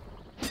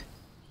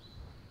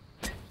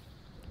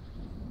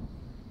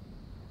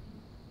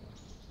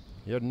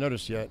 You haven't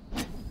noticed yet.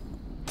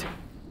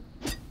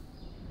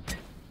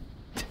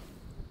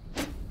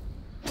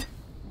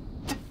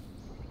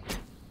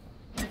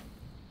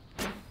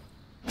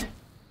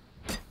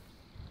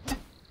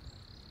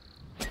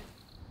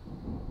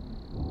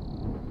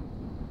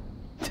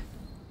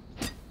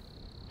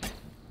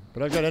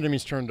 But I've got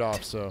enemies turned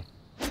off, so...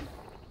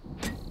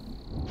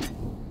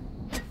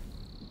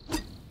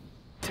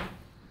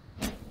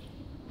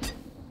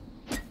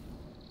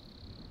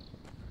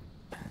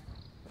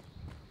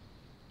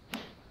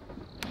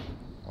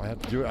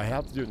 I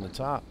have to do it in the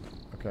top.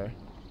 Okay.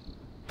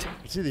 I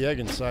can see the egg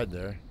inside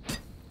there.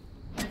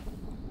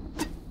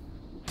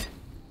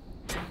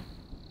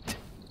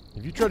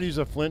 If you try to use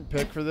a flint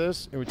pick for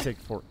this, it would take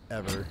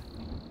forever.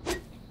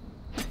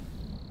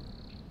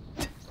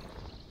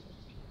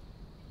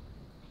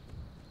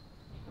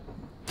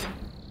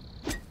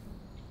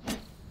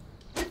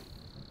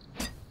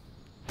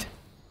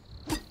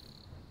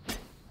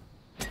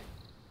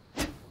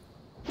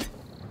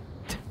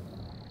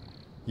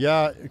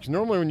 Yeah, because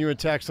normally when you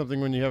attack something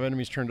when you have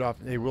enemies turned off,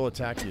 they will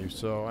attack you.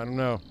 So, I don't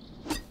know.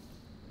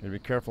 Gotta be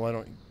careful I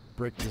don't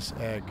break this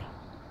egg.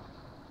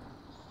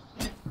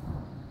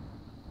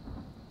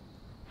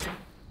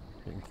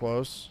 Getting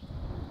close.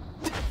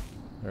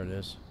 There it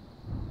is.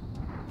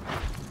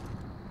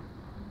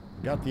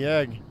 Got the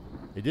egg.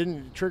 It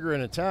didn't trigger an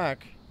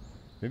attack.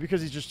 Maybe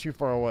because he's just too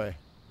far away.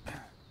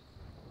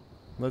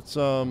 Let's,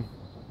 So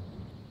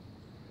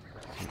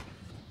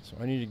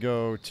I need to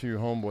go to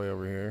homeboy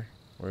over here.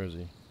 Where is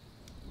he?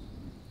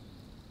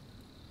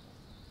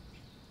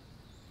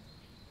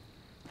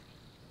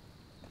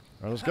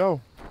 All right, let's go.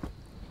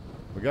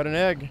 We got an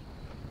egg.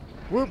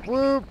 Whoop,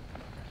 whoop.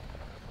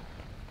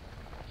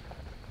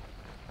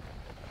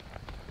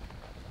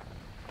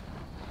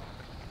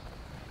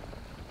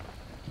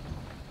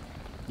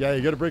 Yeah,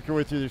 you got to break your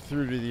way through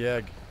to the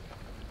egg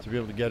to be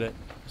able to get it.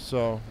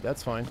 So,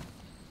 that's fine.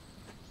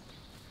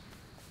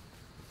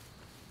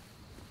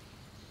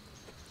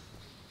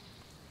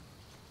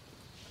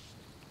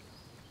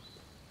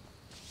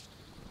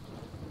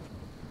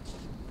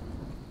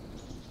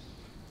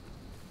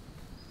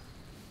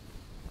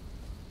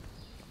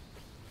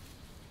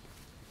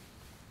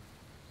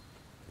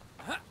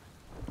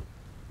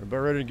 We're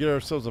about ready to get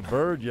ourselves a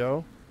bird,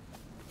 yo.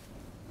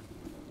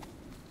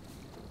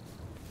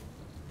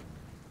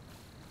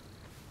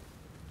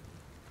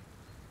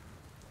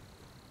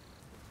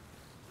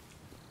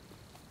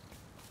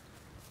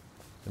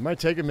 It might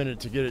take a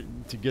minute to get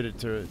it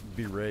to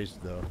be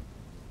raised though,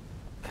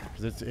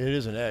 because it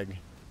is an egg.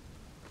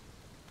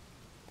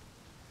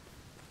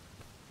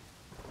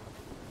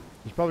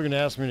 He's probably going to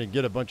ask me to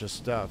get a bunch of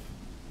stuff.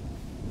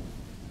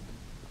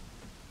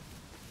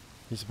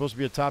 He's supposed to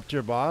be a top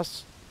tier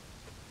boss?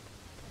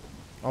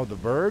 Oh, the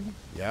bird?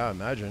 Yeah,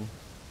 imagine.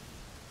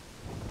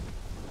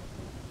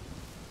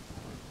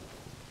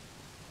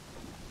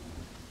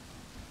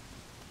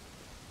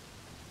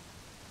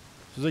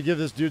 As soon as I give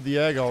this dude the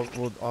egg, I'll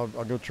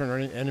go turn our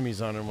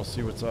enemies on him and we'll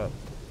see what's up.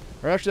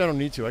 Or actually, I don't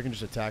need to. I can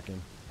just attack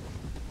him.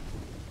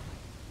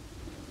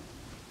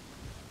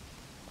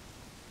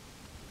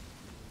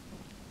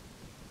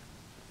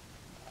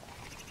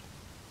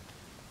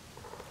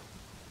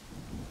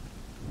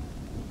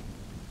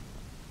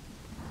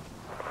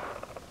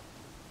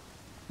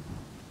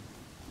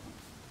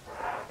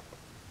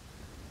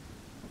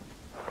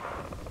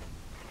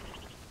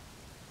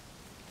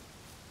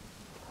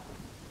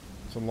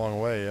 It's a long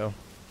way, yo.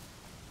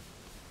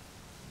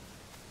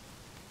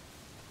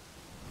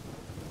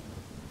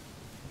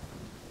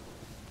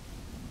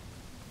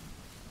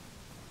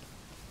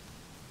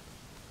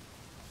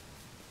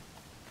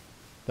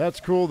 That's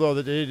cool though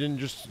that they didn't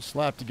just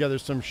slap together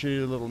some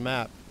shitty little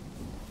map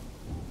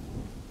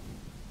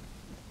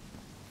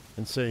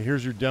and say,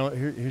 here's your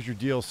here's your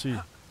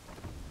DLC.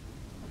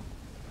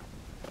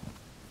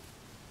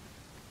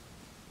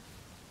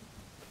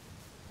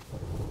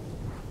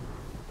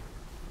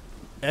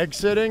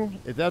 Exiting?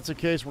 If that's the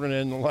case, we're gonna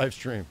end the live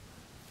stream.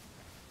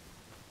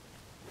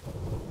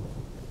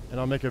 And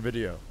I'll make a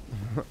video.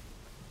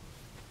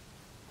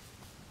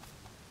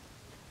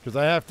 Because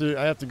I have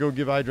to go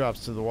give eye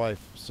drops to the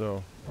wife,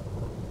 so.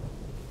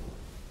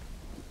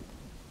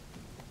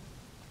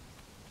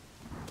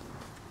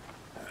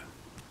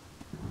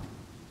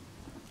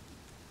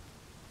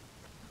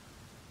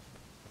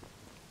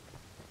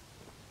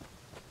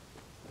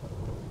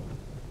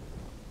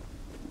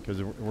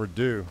 Because we're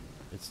due.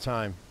 It's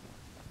time.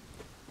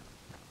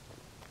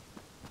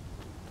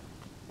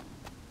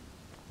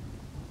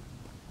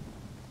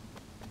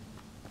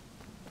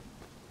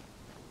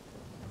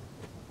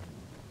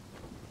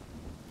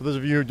 For those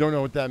of you who don't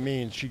know what that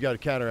means, she got a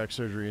cataract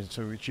surgery, and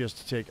so she has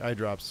to take eye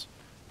drops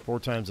 4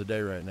 times a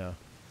day right now.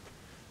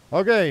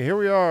 Okay, here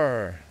we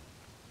are.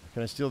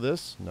 Can I steal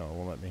this? No, it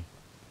won't let me.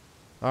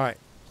 All right.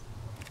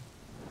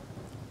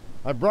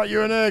 I brought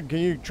you an egg. Can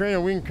you train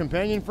a winged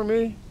companion for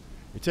me?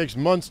 It takes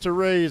months to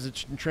raise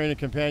and train a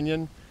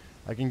companion.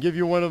 I can give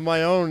you one of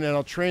my own, and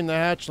I'll train the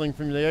hatchling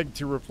from the egg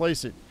to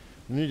replace it.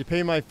 You need to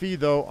pay my fee,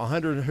 though,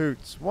 100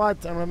 hoots.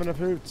 What? I don't have enough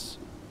hoots.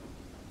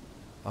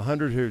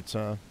 100 hoots,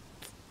 huh?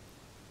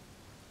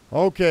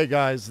 Okay,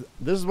 guys,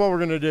 this is what we're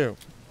going to do.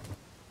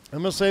 I'm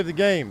going to save the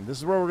game. This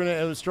is where we're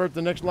going to start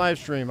the next live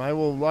stream. I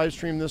will live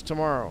stream this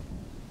tomorrow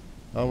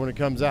when it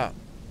comes out.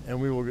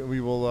 And we're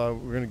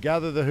going to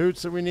gather the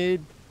hoots that we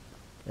need,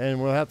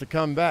 and we'll have to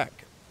come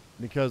back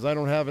because I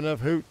don't have enough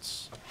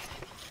hoots.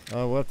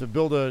 We'll have to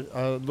build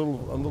a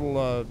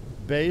little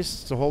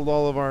base to hold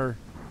all of our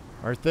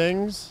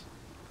things.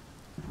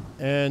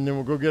 And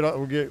then we'll get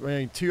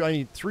I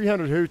need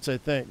 300 hoots, I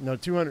think. No,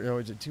 200. No,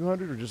 is it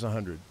 200 or just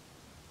 100?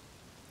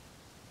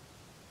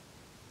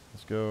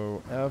 Let's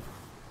go F.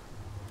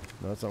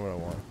 No, that's not what I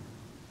want.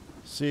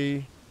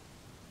 C.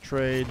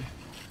 Trade.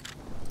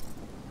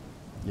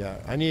 Yeah,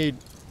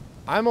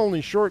 I'm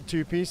only short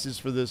 2 pieces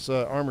for this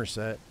armor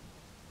set.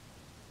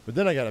 But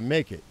then I got to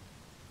make it.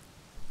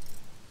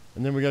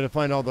 And then we got to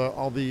find all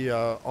the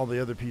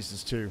other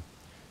pieces too.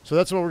 So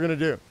that's what we're going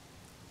to do.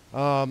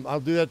 I'll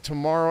do that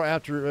tomorrow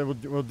after.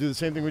 We'll do the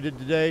same thing we did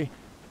today.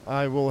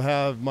 I will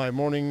have my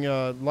morning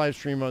live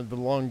stream on the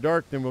Long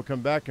Dark. Then we'll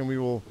come back and we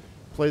will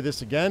play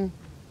this again.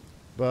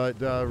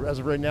 But as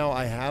of right now,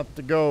 I have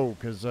to go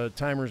because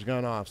timer's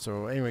gone off.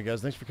 So anyway,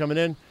 guys, thanks for coming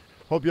in.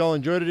 Hope you all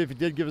enjoyed it. If you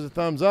did, give us a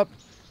thumbs up.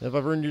 If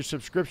I've earned your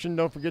subscription,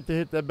 don't forget to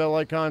hit that bell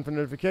icon for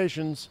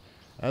notifications.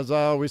 As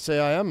I always say,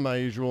 I am my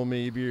usual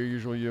me, be your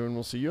usual you, and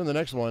we'll see you in the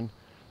next one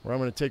where I'm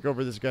going to take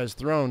over this guy's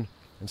throne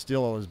and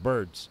steal all his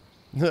birds.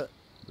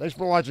 Thanks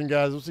for watching,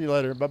 guys. We'll see you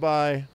later. Bye-bye.